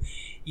you.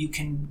 You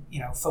can,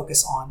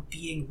 focus on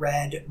being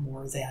read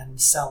more than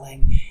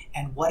selling,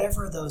 and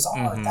whatever those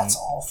are, that's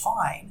all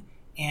fine.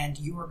 and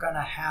you are going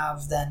to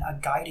have then a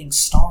guiding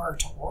star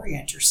to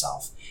orient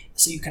yourself.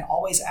 So you can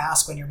always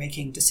ask when you're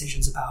making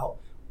decisions about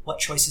what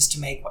choices to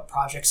make, what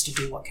projects to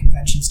do, what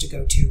conventions to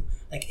go to,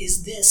 like,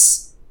 is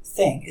this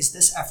thing, is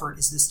this effort,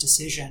 is this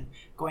decision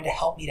going to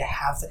help me to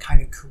have the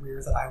kind of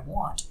career that I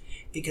want?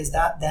 Because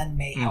that then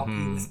may help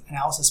you with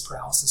analysis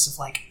paralysis of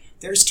like,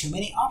 there's too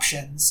many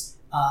options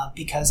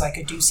because I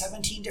could do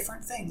 17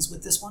 different things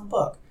with this one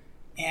book,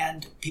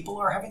 and people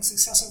are having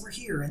success over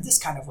here in this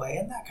kind of way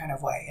and that kind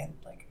of way. And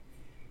like,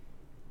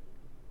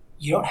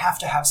 you don't have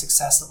to have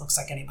success that looks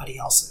like anybody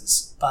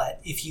else's, but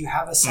if you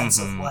have a sense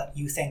of what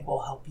you think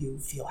will help you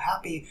feel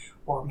happy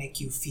or make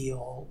you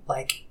feel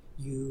like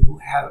you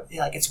have,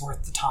 like, it's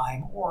worth the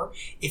time, or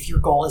if your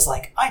goal is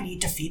like, I need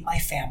to feed my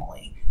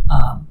family,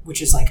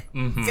 which is like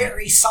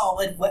very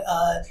solid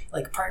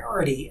like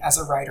priority as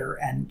a writer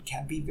and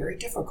can be very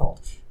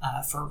difficult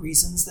for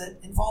reasons that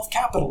involve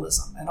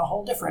capitalism and a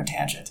whole different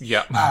tangent.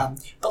 Yeah.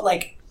 But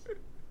like,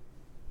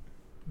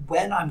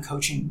 when I'm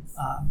coaching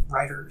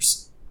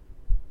writers,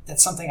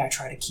 that's something I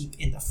try to keep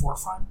in the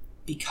forefront,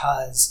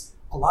 because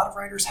a lot of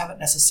writers haven't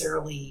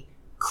necessarily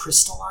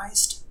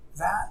crystallized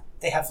that.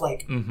 They have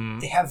like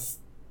they have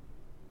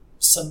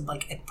some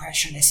like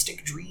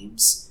impressionistic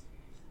dreams,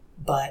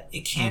 but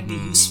it can be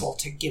useful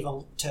to give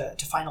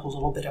to find a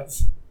little bit of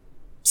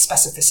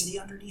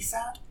specificity underneath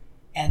that,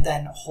 and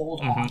then hold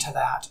on to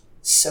that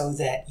so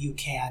that you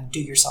can do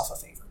yourself a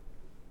favor.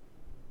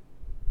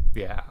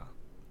 Yeah.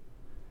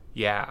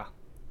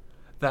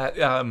 That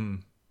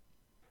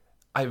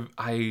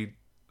I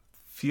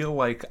feel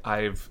like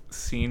I've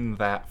seen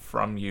that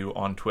from you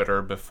on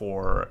Twitter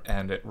before,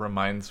 and it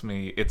reminds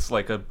me, it's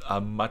like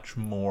a much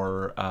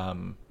more,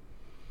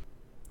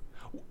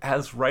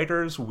 as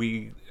writers,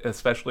 we,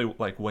 especially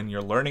like when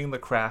you're learning the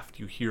craft,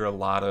 you hear a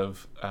lot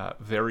of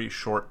very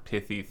short,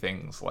 pithy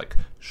things like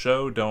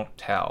show, don't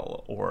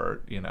tell,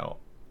 or, you know,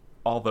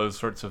 all those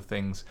sorts of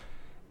things.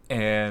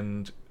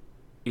 And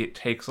it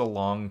takes a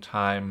long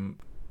time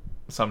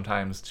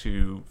sometimes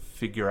to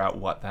figure out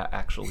what that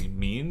actually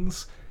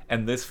means.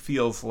 And this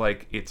feels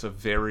like it's a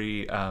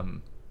very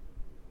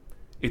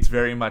it's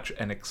very much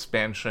an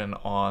expansion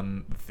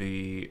on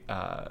the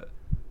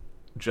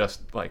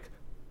just like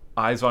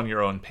eyes on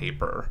your own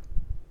paper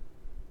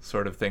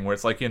sort of thing, where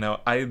it's like, you know,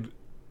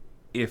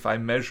 if I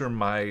measure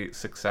my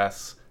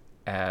success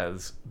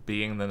as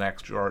being the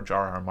next George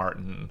R.R.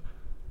 Martin,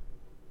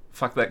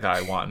 fuck that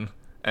guy, one.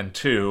 And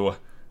two,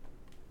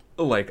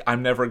 like,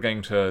 I'm never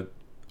going to,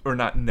 or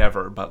not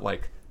never, but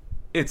like,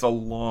 it's a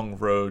long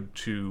road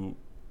to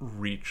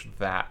reach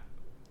that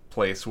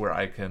place where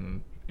I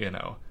can, you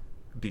know,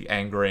 be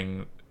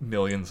angering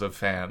millions of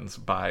fans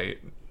by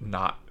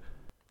not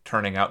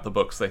turning out the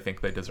books they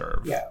think they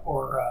deserve. Yeah,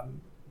 or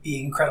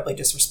being incredibly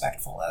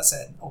disrespectful as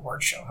an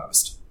award show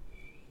host.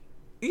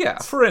 Yeah,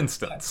 for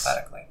instance.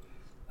 Hypothetically.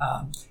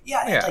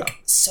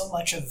 Like, so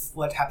much of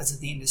what happens in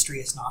the industry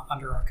is not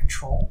under our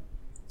control.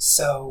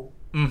 So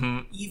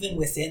even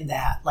within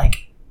that,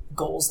 like,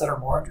 goals that are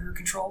more under your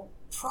control,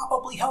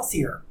 probably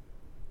healthier.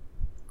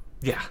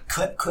 Yeah.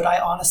 Could I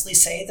honestly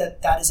say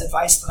that that is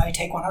advice that I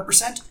take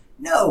 100%?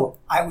 No,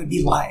 I would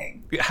be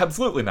lying. Yeah,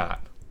 absolutely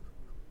not.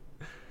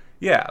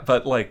 Yeah,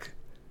 but like,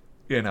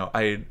 you know,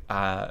 I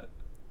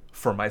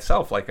for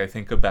myself, like, I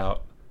think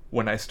about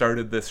when I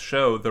started this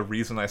show, the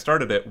reason I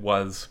started it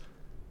was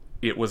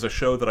a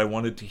show that I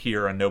wanted to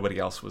hear and nobody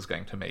else was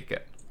going to make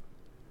it.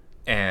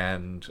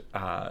 And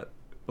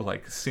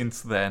like,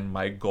 since then,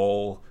 my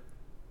goal,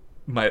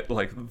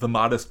 the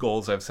modest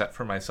goals I've set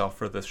for myself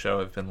for this show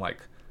have been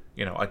like,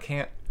 you know, I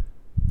can't,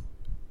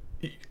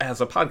 as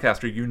a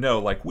podcaster, you know,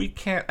 like, we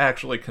can't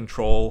actually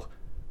control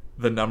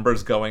the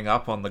numbers going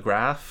up on the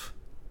graph.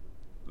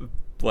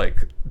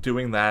 Like,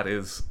 doing that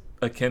is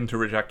akin to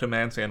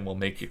rejectomancy and will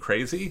make you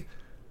crazy.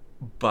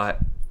 But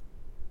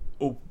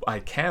I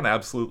can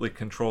absolutely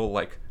control,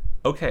 like,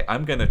 okay,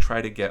 I'm going to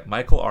try to get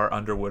Michael R.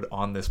 Underwood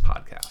on this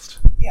podcast.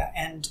 Yeah,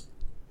 and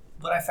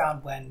what I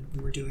found when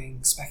we were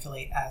doing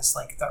Speculate as,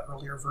 like, the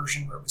earlier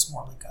version where it was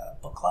more like a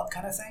book club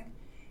kind of thing,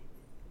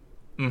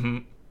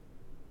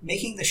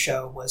 making the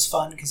show was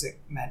fun because it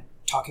meant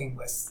talking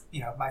with,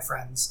 you know, my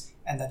friends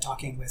and then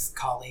talking with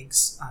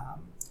colleagues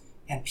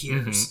and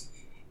peers.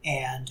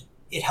 And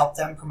it helped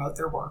them promote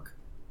their work.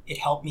 It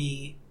helped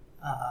me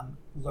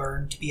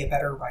learn to be a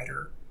better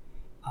writer.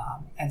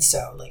 And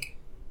so, like,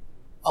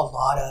 a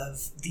lot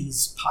of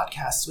these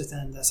podcasts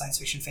within the science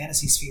fiction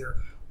fantasy sphere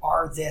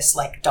are this,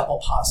 like, double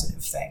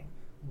positive thing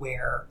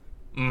where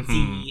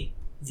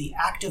the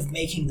act of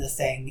making the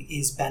thing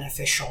is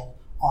beneficial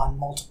on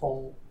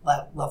multiple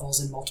levels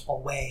in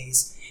multiple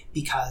ways,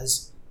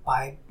 because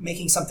by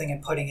making something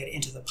and putting it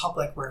into the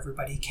public where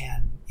everybody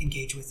can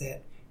engage with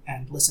it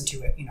and listen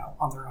to it, you know,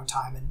 on their own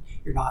time, and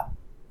you're not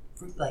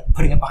like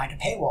putting it behind a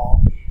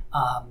paywall,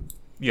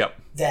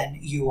 then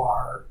you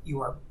are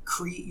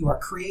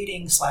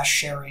creating /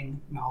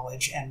 sharing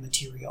knowledge and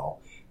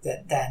material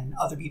that then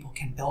other people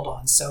can build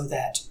on, so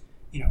that,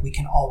 you know, we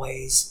can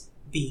always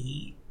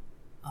be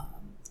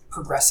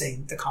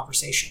progressing the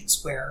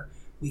conversations where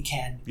we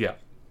can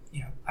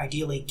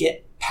ideally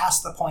get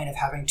past the point of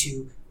having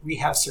to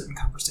rehab certain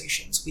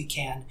conversations. We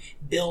can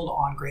build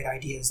on great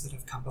ideas that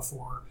have come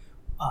before.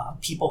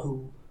 People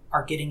who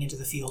are getting into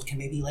the field can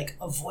maybe like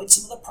avoid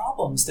some of the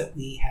problems that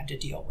we had to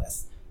deal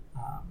with.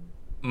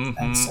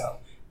 And so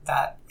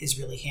that is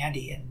really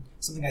handy, and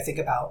something I think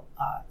about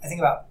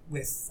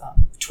with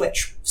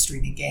Twitch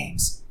streaming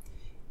games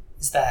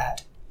is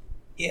that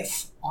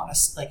if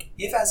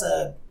as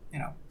a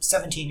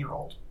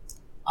 17-year-old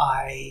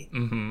I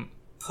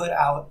put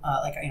out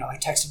I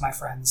texted my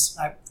friends.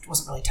 I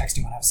wasn't really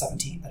texting when I was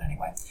 17, but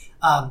anyway,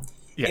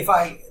 if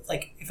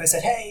I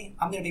said, hey,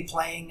 I'm going to be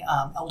playing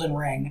Elden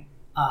Ring,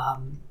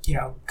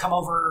 come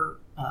over,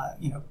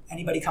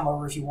 anybody come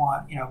over if you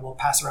want, we'll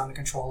pass around the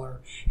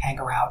controller, hang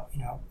around,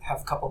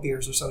 have a couple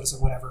beers or sodas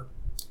or whatever,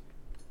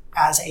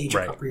 as age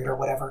appropriate or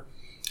whatever.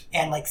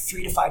 And like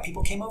 3 to 5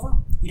 people came over,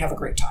 we'd have a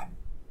great time.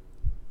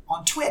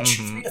 On Twitch,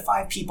 3 to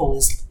 5 people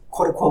is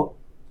quote unquote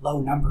low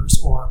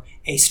numbers, or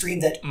a stream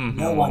that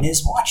no one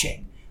is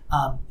watching.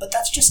 But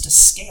that's just a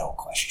scale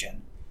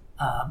question.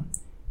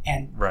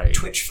 And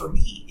Twitch for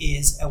me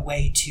is a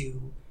way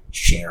to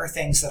share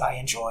things that I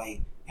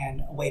enjoy,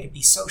 and a way to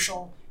be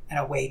social, and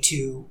a way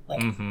to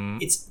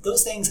it's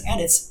those things, and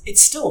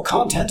it's still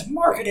content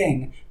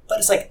marketing, but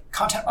it's like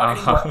content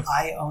marketing where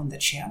I own the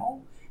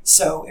channel.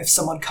 So if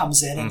someone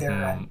comes in and they're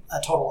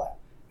a total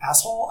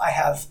asshole, I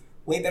have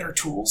way better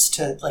tools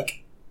to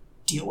like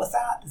deal with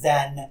that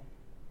than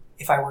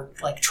if I were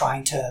like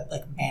trying to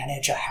like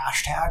manage a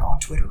hashtag on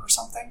Twitter or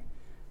something.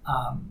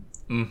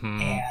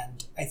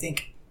 And I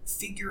think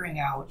figuring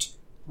out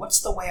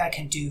what's the way I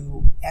can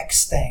do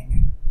X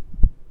thing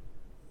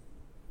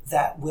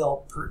that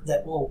will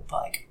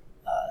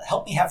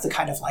help me have the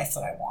kind of life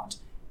that I want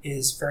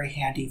is very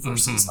handy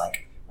versus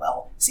like,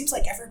 well, it seems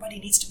like everybody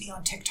needs to be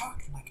on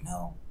TikTok. I'm like,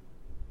 no.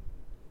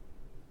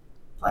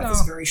 Life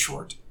is very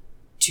short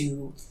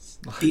to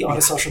be on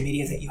a social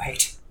media that you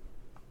hate.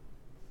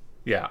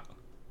 Yeah.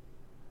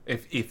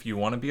 If you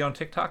want to be on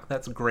TikTok,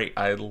 that's great.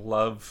 I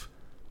love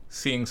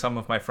seeing some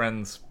of my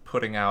friends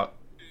putting out,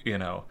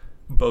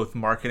 both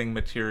marketing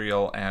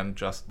material and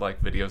just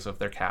like videos of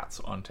their cats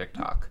on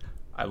TikTok.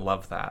 I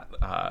love that.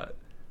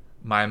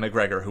 Maya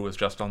McGregor, who was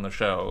just on the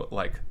show,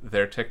 like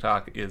their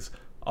TikTok is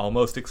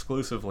almost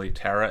exclusively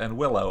Tara and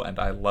Willow, and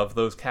I love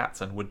those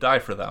cats and would die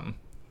for them.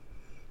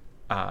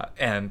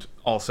 And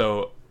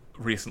also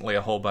recently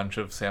a whole bunch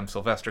of Sam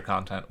Sylvester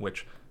content,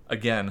 which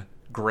again,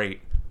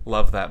 great.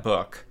 Love that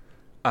book.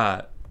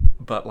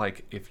 But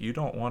like, if you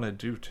don't want to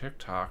do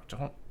TikTok,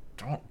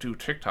 don't do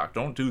TikTok.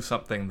 Don't do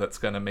something that's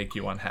going to make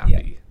you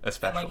unhappy,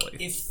 especially. And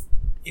like,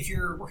 if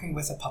you're working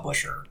with a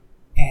publisher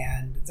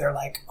and they're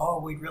like, oh,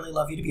 we'd really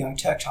love you to be on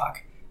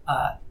TikTok,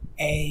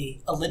 a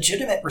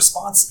legitimate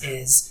response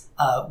is,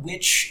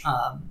 which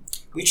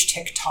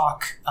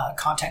TikTok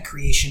content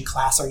creation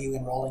class are you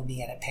enrolling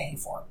me in and paying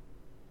for?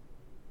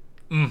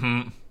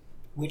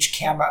 Which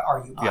camera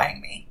are you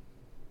buying me?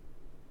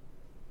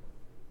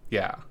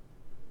 Yeah.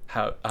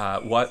 How?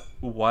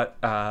 What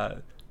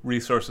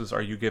resources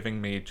are you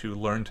giving me to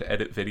learn to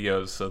edit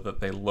videos so that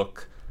they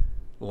look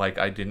like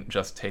I didn't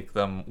just take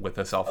them with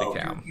a selfie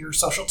cam? Your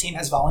social team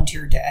has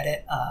volunteered to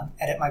edit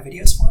my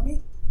videos for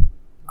me?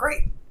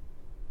 Great.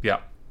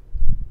 Yeah.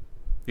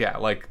 Yeah,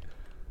 like,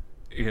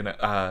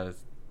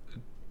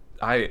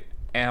 I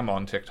am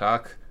on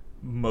TikTok,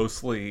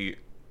 mostly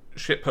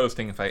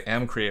shitposting if I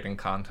am creating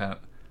content,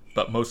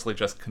 but mostly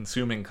just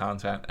consuming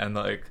content. And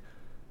like,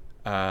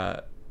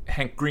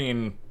 Hank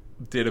Green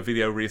did a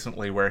video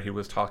recently where he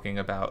was talking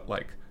about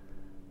like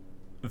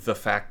the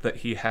fact that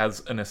he has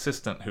an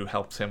assistant who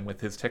helps him with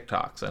his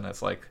TikToks, and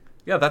it's like,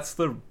 yeah, that's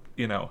the,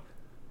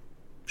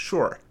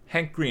 sure,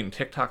 Hank Green,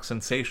 TikTok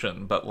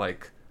sensation, but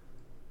like,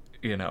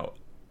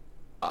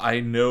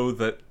 I know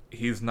that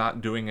he's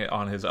not doing it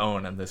on his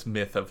own, and this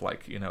myth of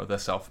like, the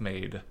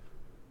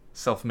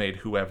self-made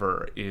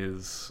whoever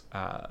is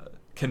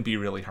can be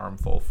really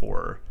harmful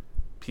for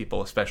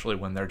people, especially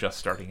when they're just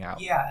starting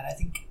out. Yeah, and I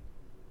think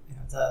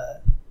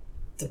the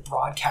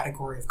broad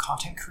category of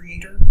content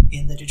creator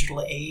in the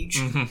digital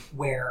age,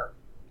 where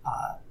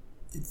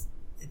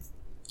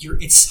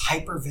it's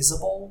hyper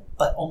visible,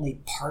 but only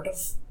part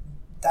of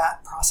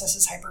that process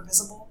is hyper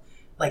visible.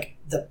 Like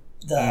the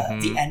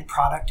end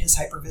product is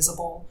hyper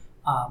visible.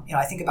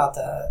 I think about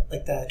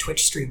the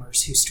Twitch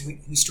streamers who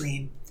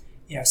stream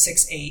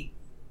 6-8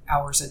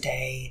 hours a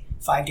day,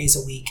 5 days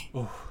a week,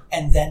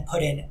 and then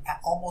put in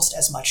almost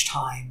as much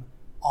time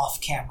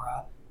off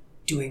camera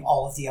doing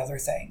all of the other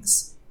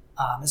things.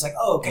 It's like,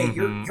 oh, okay,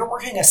 you're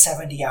working a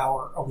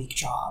 70-hour-a-week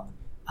job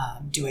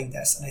doing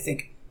this. And I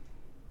think,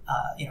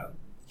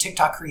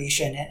 TikTok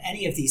creation and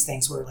any of these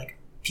things where like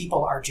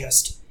people are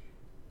just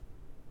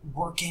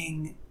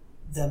working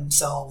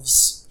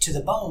themselves to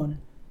the bone,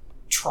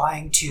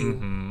 trying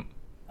to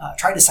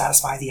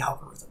satisfy the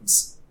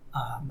algorithms,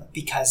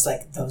 because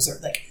like those are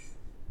like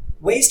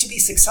ways to be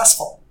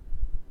successful.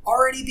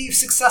 Already be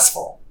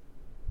successful.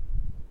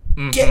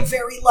 Get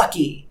very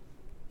lucky.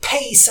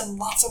 Pay some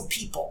lots of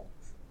people.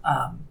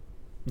 And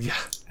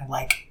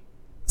like,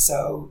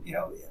 so,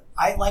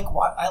 I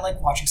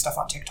like watching stuff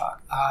on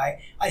TikTok.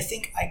 I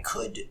think I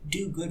could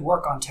do good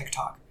work on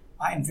TikTok.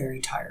 I am very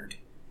tired.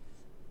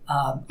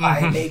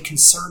 I made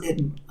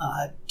concerted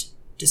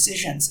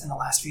decisions in the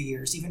last few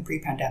years, even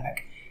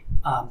pre-pandemic,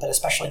 but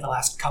especially the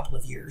last couple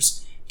of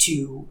years,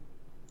 to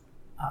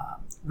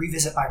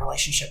revisit my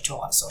relationship to a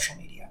lot of social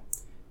media,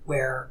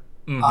 where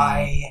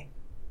I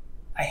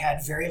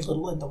had very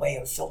little in the way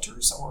of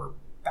filters or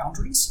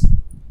boundaries,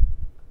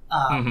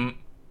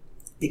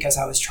 because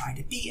I was trying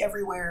to be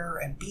everywhere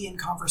and be in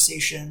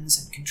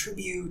conversations and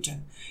contribute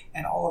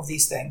and all of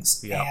these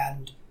things. Yeah.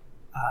 And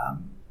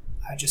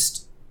I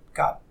just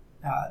got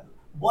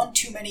one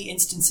too many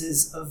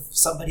instances of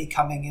somebody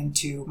coming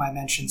into my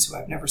mentions who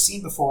I've never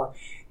seen before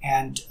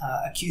and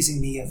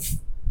accusing me of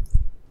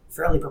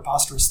fairly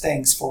preposterous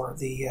things for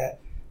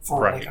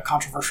like a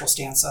controversial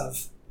stance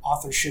of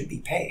authors should be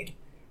paid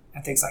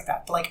and things like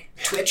that. But like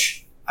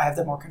Twitch, I have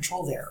the more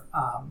control there.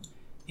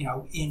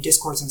 In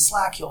Discords and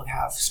Slack, you'll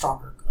have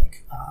stronger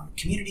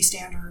community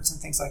standards and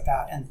things like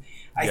that. And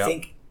I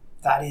think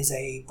that is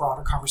a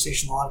broader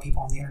conversation a lot of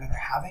people on the internet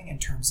are having in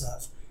terms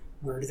of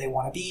where do they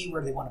want to be,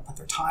 where do they want to put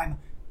their time,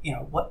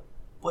 what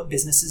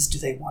businesses do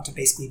they want to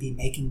basically be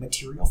making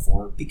material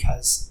for,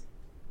 because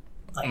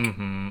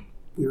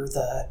we're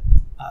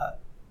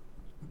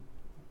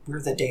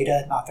the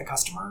data, not the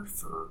customer,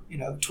 for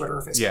Twitter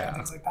or Facebook and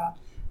things like that.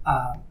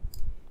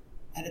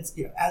 And it's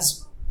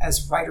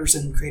as writers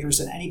and creators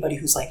and anybody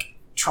who's like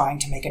trying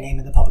to make a name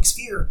in the public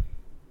sphere,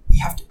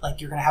 you have to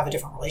you're going to have a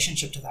different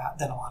relationship to that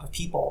than a lot of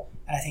people,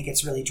 and I think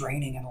it's really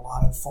draining, and a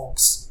lot of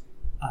folks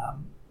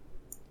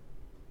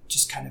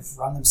just kind of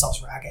run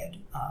themselves ragged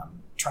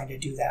trying to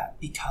do that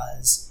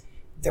because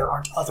there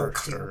aren't other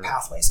clear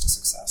pathways to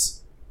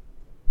success.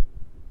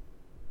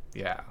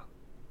 Yeah.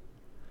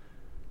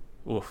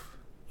 Oof.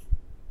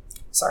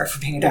 Sorry for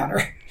being a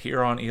downer.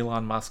 Here on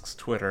Elon Musk's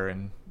Twitter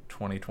in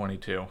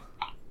 2022.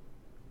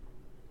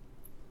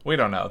 We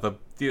don't know.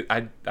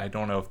 I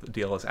don't know if the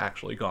deal has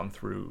actually gone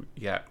through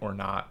yet or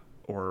not,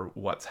 or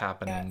what's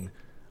happening.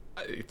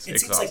 Yeah. It's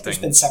exhausting. Seems like there's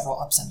been several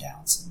ups and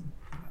downs. And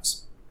who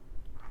knows?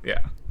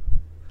 Yeah.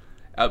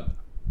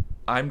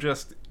 I'm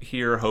just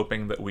here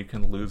hoping that we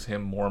can lose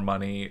him more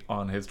money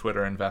on his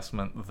Twitter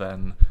investment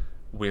than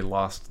we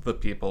lost the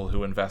people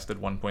who invested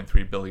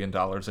 $1.3 billion in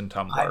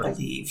Tumblr. I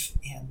believe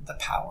in the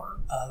power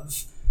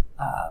of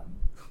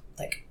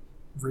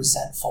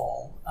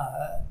resentful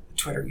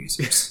Twitter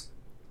users.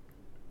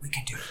 We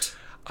can do it.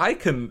 I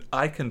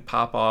can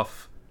pop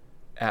off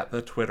at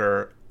the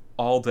Twitter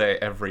all day,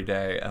 every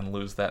day, and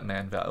lose that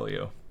man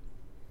value.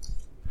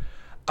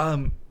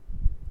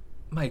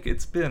 Mike,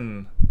 it's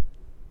been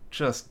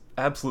just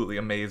absolutely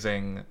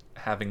amazing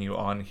having you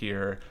on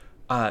here.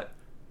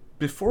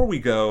 Before we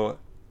go,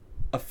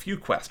 a few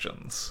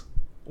questions.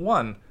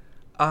 One,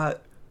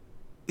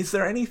 is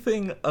there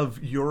anything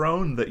of your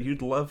own that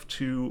you'd love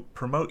to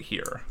promote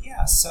here?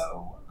 Yeah,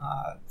 so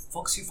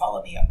folks who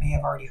follow me may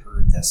have already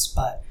heard this,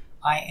 but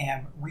I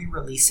am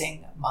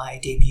re-releasing my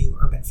debut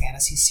urban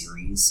fantasy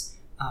series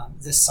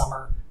this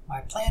summer.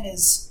 My plan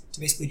is to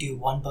basically do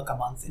one book a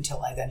month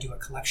until I then do a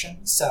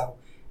collection. So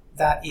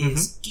that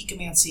is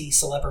Geekomancy,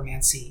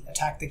 Celebromancy,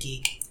 Attack the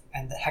Geek,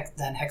 and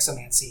then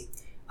Hexomancy.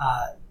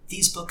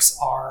 These books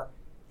are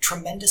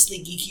tremendously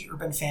geeky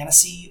urban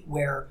fantasy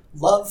where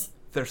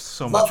there's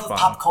so much fun. Love of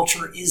pop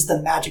culture is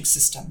the magic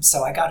system.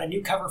 So I got a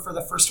new cover for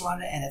the first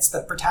one, and it's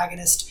the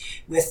protagonist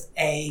with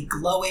a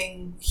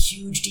glowing,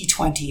 huge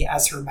D20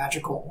 as her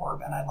magical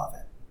orb, and I love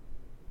it.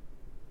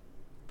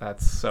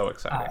 That's so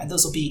exciting. And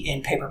those will be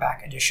in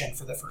paperback edition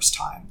for the first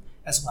time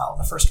as well.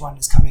 The first one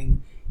is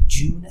coming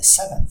June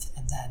 7th,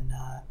 and then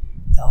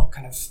they'll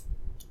kind of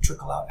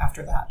trickle out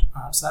after that.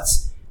 So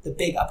that's the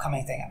big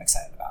upcoming thing I'm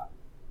excited about.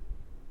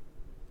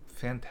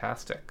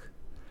 Fantastic.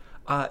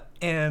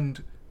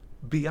 And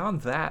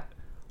beyond that,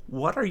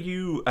 what are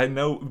you... I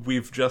know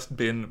we've just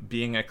been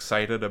being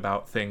excited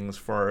about things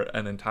for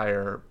an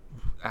entire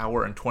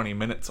hour and 20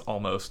 minutes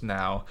almost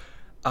now.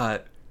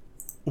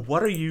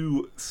 What are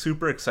you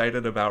super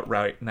excited about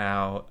right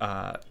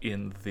now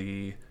in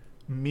the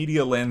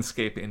media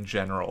landscape in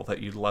general that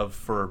you'd love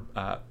for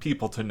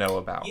people to know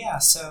about? Yeah,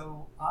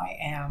 so I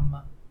am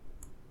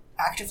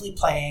actively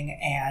playing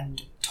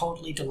and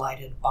totally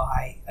delighted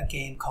by a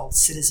game called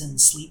Citizen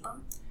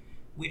Sleeper,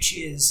 which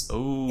is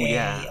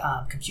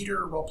a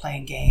computer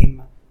role-playing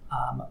game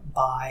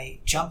by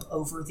Jump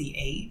Over the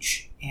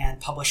Age and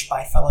published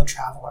by Fellow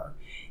Traveler.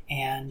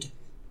 And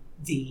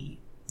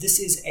this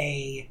is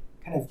a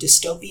kind of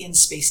dystopian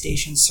space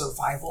station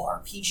survival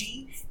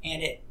RPG,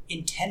 and it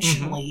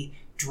intentionally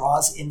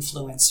draws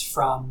influence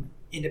from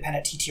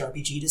independent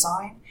TTRPG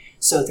design.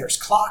 So there's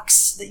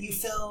clocks that you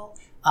fill,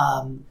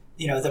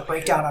 the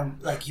breakdown on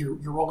you're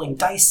rolling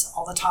dice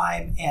all the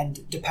time,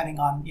 and depending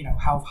on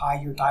how high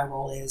your die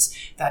roll is,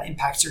 that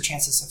impacts your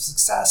chances of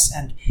success.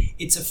 And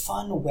it's a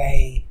fun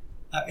way.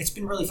 It's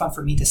been really fun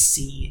for me to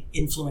see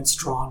influence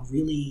drawn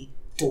really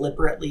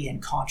deliberately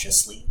and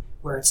consciously,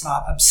 where it's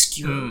not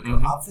obscured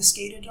or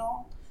obfuscated at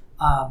all.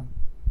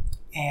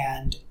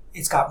 And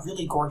it's got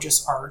really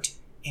gorgeous art,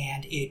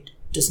 and it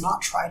does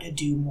not try to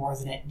do more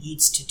than it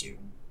needs to do,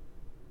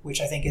 which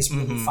I think is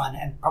really fun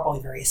and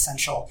probably very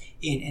essential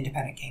in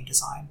independent game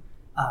design.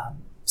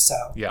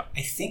 So yeah.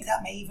 I think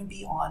that may even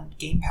be on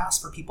Game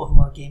Pass for people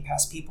who are Game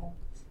Pass people.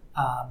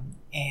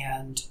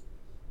 And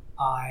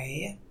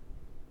I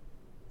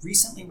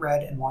recently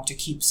read and want to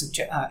keep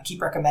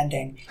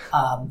recommending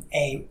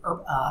a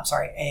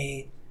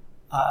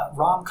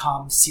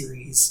rom-com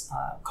series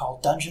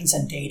called Dungeons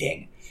and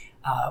Dating,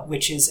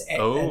 which is an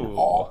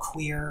all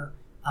queer.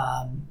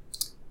 Not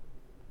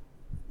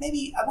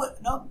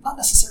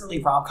necessarily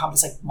rom-com,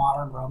 it's like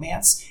modern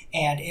romance,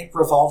 and it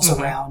revolves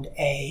around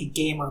a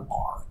gamer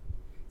bar.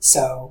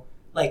 So,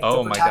 like,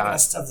 the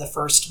protagonists of the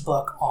first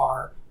book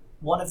are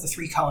one of the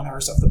 3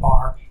 co-owners of the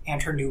bar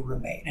and her new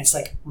roommate. And it's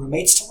like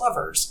roommates to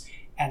lovers.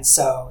 And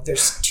so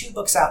there's 2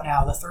 books out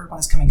now. The 3rd one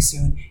is coming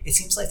soon. It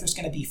seems like there's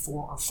going to be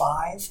 4 or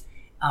 5.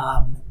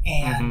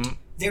 And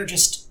they're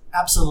just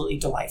absolutely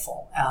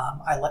delightful.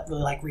 I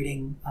really like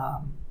reading,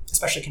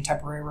 especially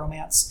contemporary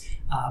romance,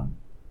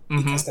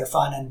 because they're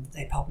fun and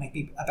they help make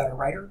me a better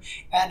writer.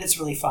 And it's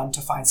really fun to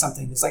find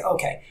something that's like,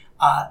 okay,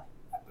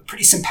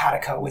 pretty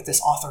simpatico with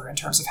this author in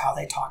terms of how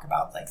they talk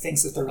about like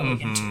things that they're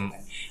really into. And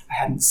I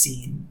hadn't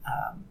seen,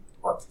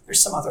 or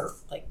there's some other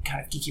like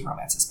kind of geeky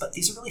romances, but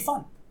these are really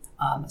fun.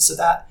 So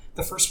that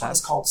the first one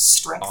is called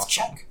Strength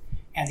Check,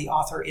 and the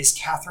author is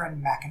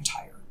Catherine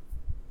McIntyre.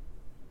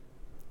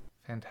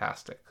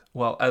 Fantastic.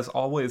 Well, as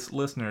always,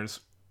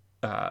 listeners,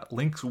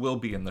 links will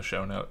be in the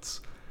show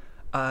notes.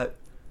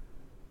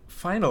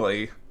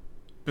 Finally,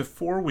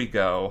 before we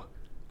go,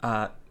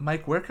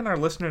 Mike, where can our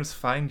listeners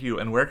find you,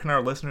 and where can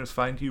our listeners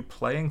find you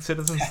playing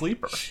Citizen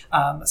Sleeper?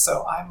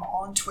 So I'm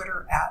on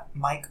Twitter at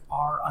Mike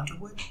R.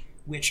 Underwood,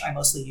 which I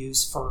mostly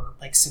use for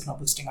like signal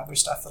boosting other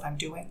stuff that I'm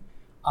doing.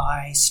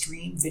 I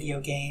stream video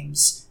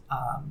games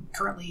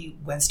currently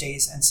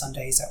Wednesdays and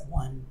Sundays at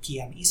 1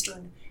 p.m.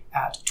 Eastern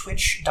at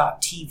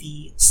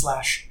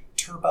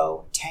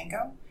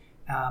twitch.tv/turbotango.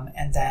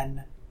 And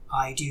then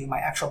I do my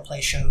actual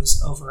play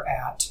shows over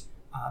at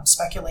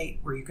Speculate,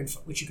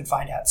 which you can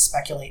find at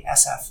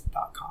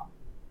speculatesf.com.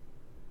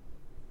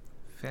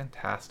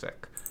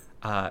 Fantastic.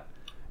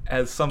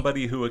 As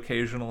somebody who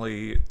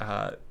occasionally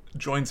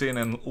joins in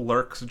and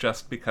lurks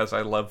just because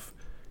I love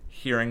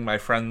hearing my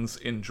friends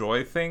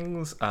enjoy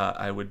things,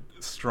 I would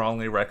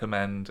strongly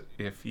recommend,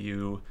 if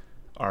you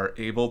are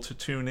able to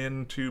tune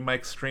in to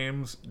Mike's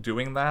streams,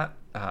 doing that.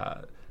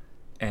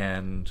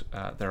 And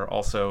there are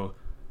also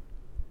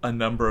a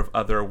number of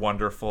other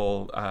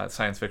wonderful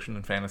science fiction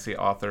and fantasy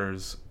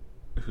authors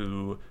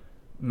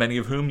many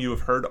of whom you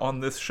have heard on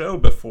this show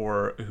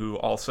before, who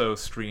also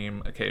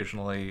stream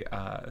occasionally.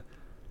 I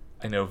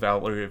know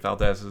Valerie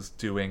Valdez is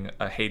doing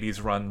a Hades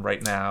run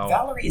right now.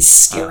 Valerie is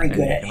scary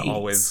good at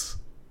Hades.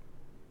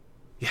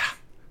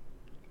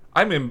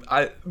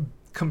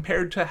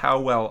 Compared to how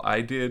well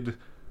I did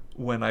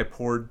when I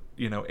poured,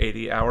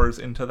 80 hours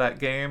into that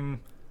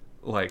game,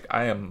 like,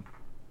 I am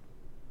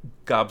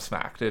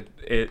gobsmacked.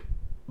 It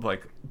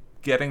like,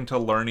 getting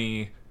past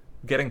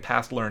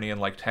Lerny in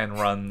like 10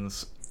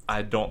 runs,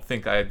 I don't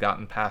think I had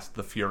gotten past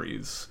the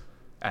Furies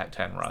at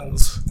 10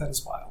 runs. That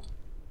is wild.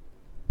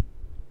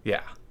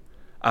 Yeah.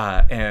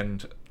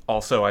 And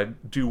also, I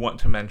do want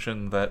to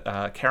mention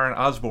that Karen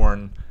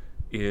Osborne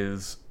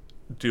is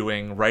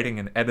doing writing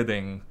and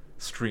editing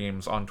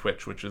streams on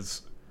Twitch, which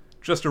is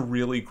just a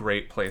really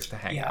great place to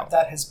hang out. Yeah,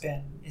 that has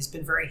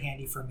been very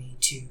handy for me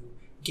to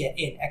get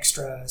in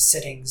extra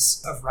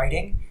sittings of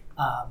writing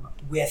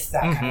with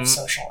that kind of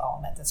social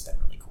element. That's been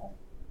really cool.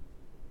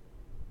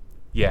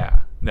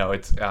 Yeah, no,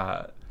 it's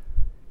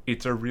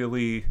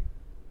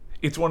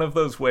one of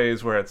those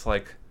ways where it's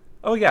like,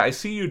 oh yeah, I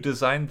see you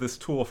designed this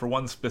tool for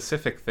one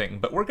specific thing,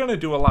 but we're going to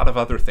do a lot of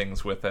other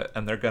things with it,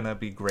 and they're going to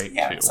be great too.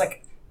 Yeah, it's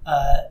like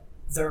the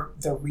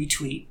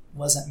retweet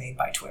wasn't made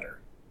by Twitter;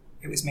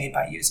 it was made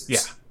by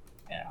users.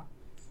 Yeah.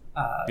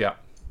 Yeah.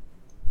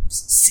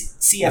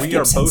 CF we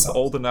are both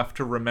old enough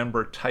to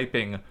remember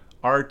typing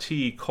RT :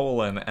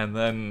 and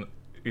then,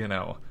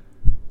 a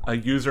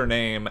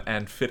username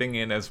and fitting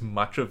in as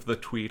much of the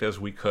tweet as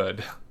we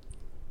could.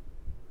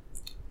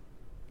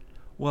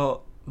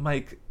 Well,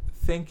 Mike,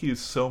 thank you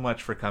so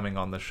much for coming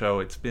on the show.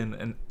 It's been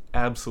an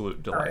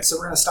absolute delight. All right, so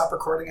we're going to stop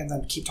recording and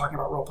then keep talking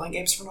about role-playing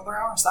games for another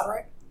hour? Is that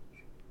right?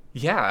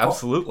 Yeah,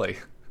 absolutely.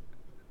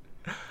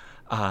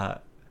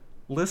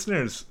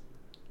 Listeners,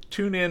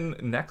 tune in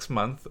next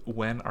month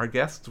when our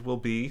guests will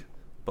be,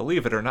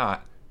 believe it or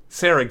not,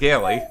 Sarah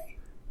Gailey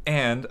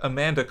and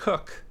Amanda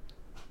Cook.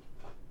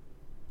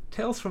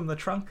 Tales from the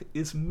Trunk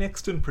is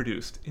mixed and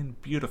produced in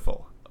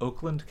beautiful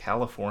Oakland,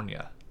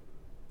 California.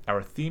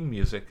 Our theme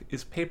music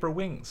is Paper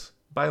Wings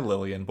by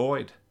Lillian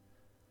Boyd.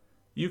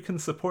 You can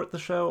support the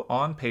show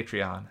on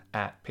Patreon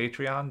at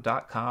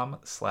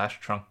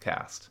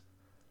patreon.com/trunkcast.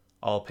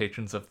 All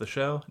patrons of the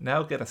show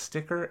now get a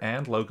sticker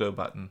and logo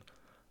button,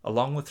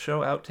 along with show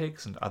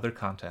outtakes and other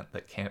content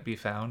that can't be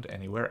found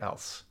anywhere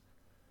else.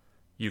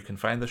 You can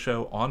find the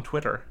show on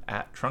Twitter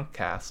at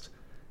Trunkcast,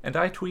 and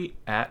I tweet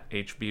at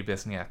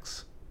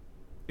HBBisnieks.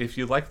 If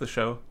you like the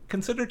show,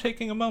 consider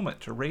taking a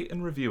moment to rate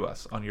and review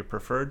us on your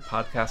preferred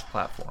podcast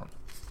platform.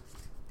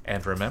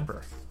 And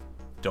remember,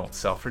 don't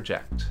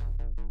self-reject.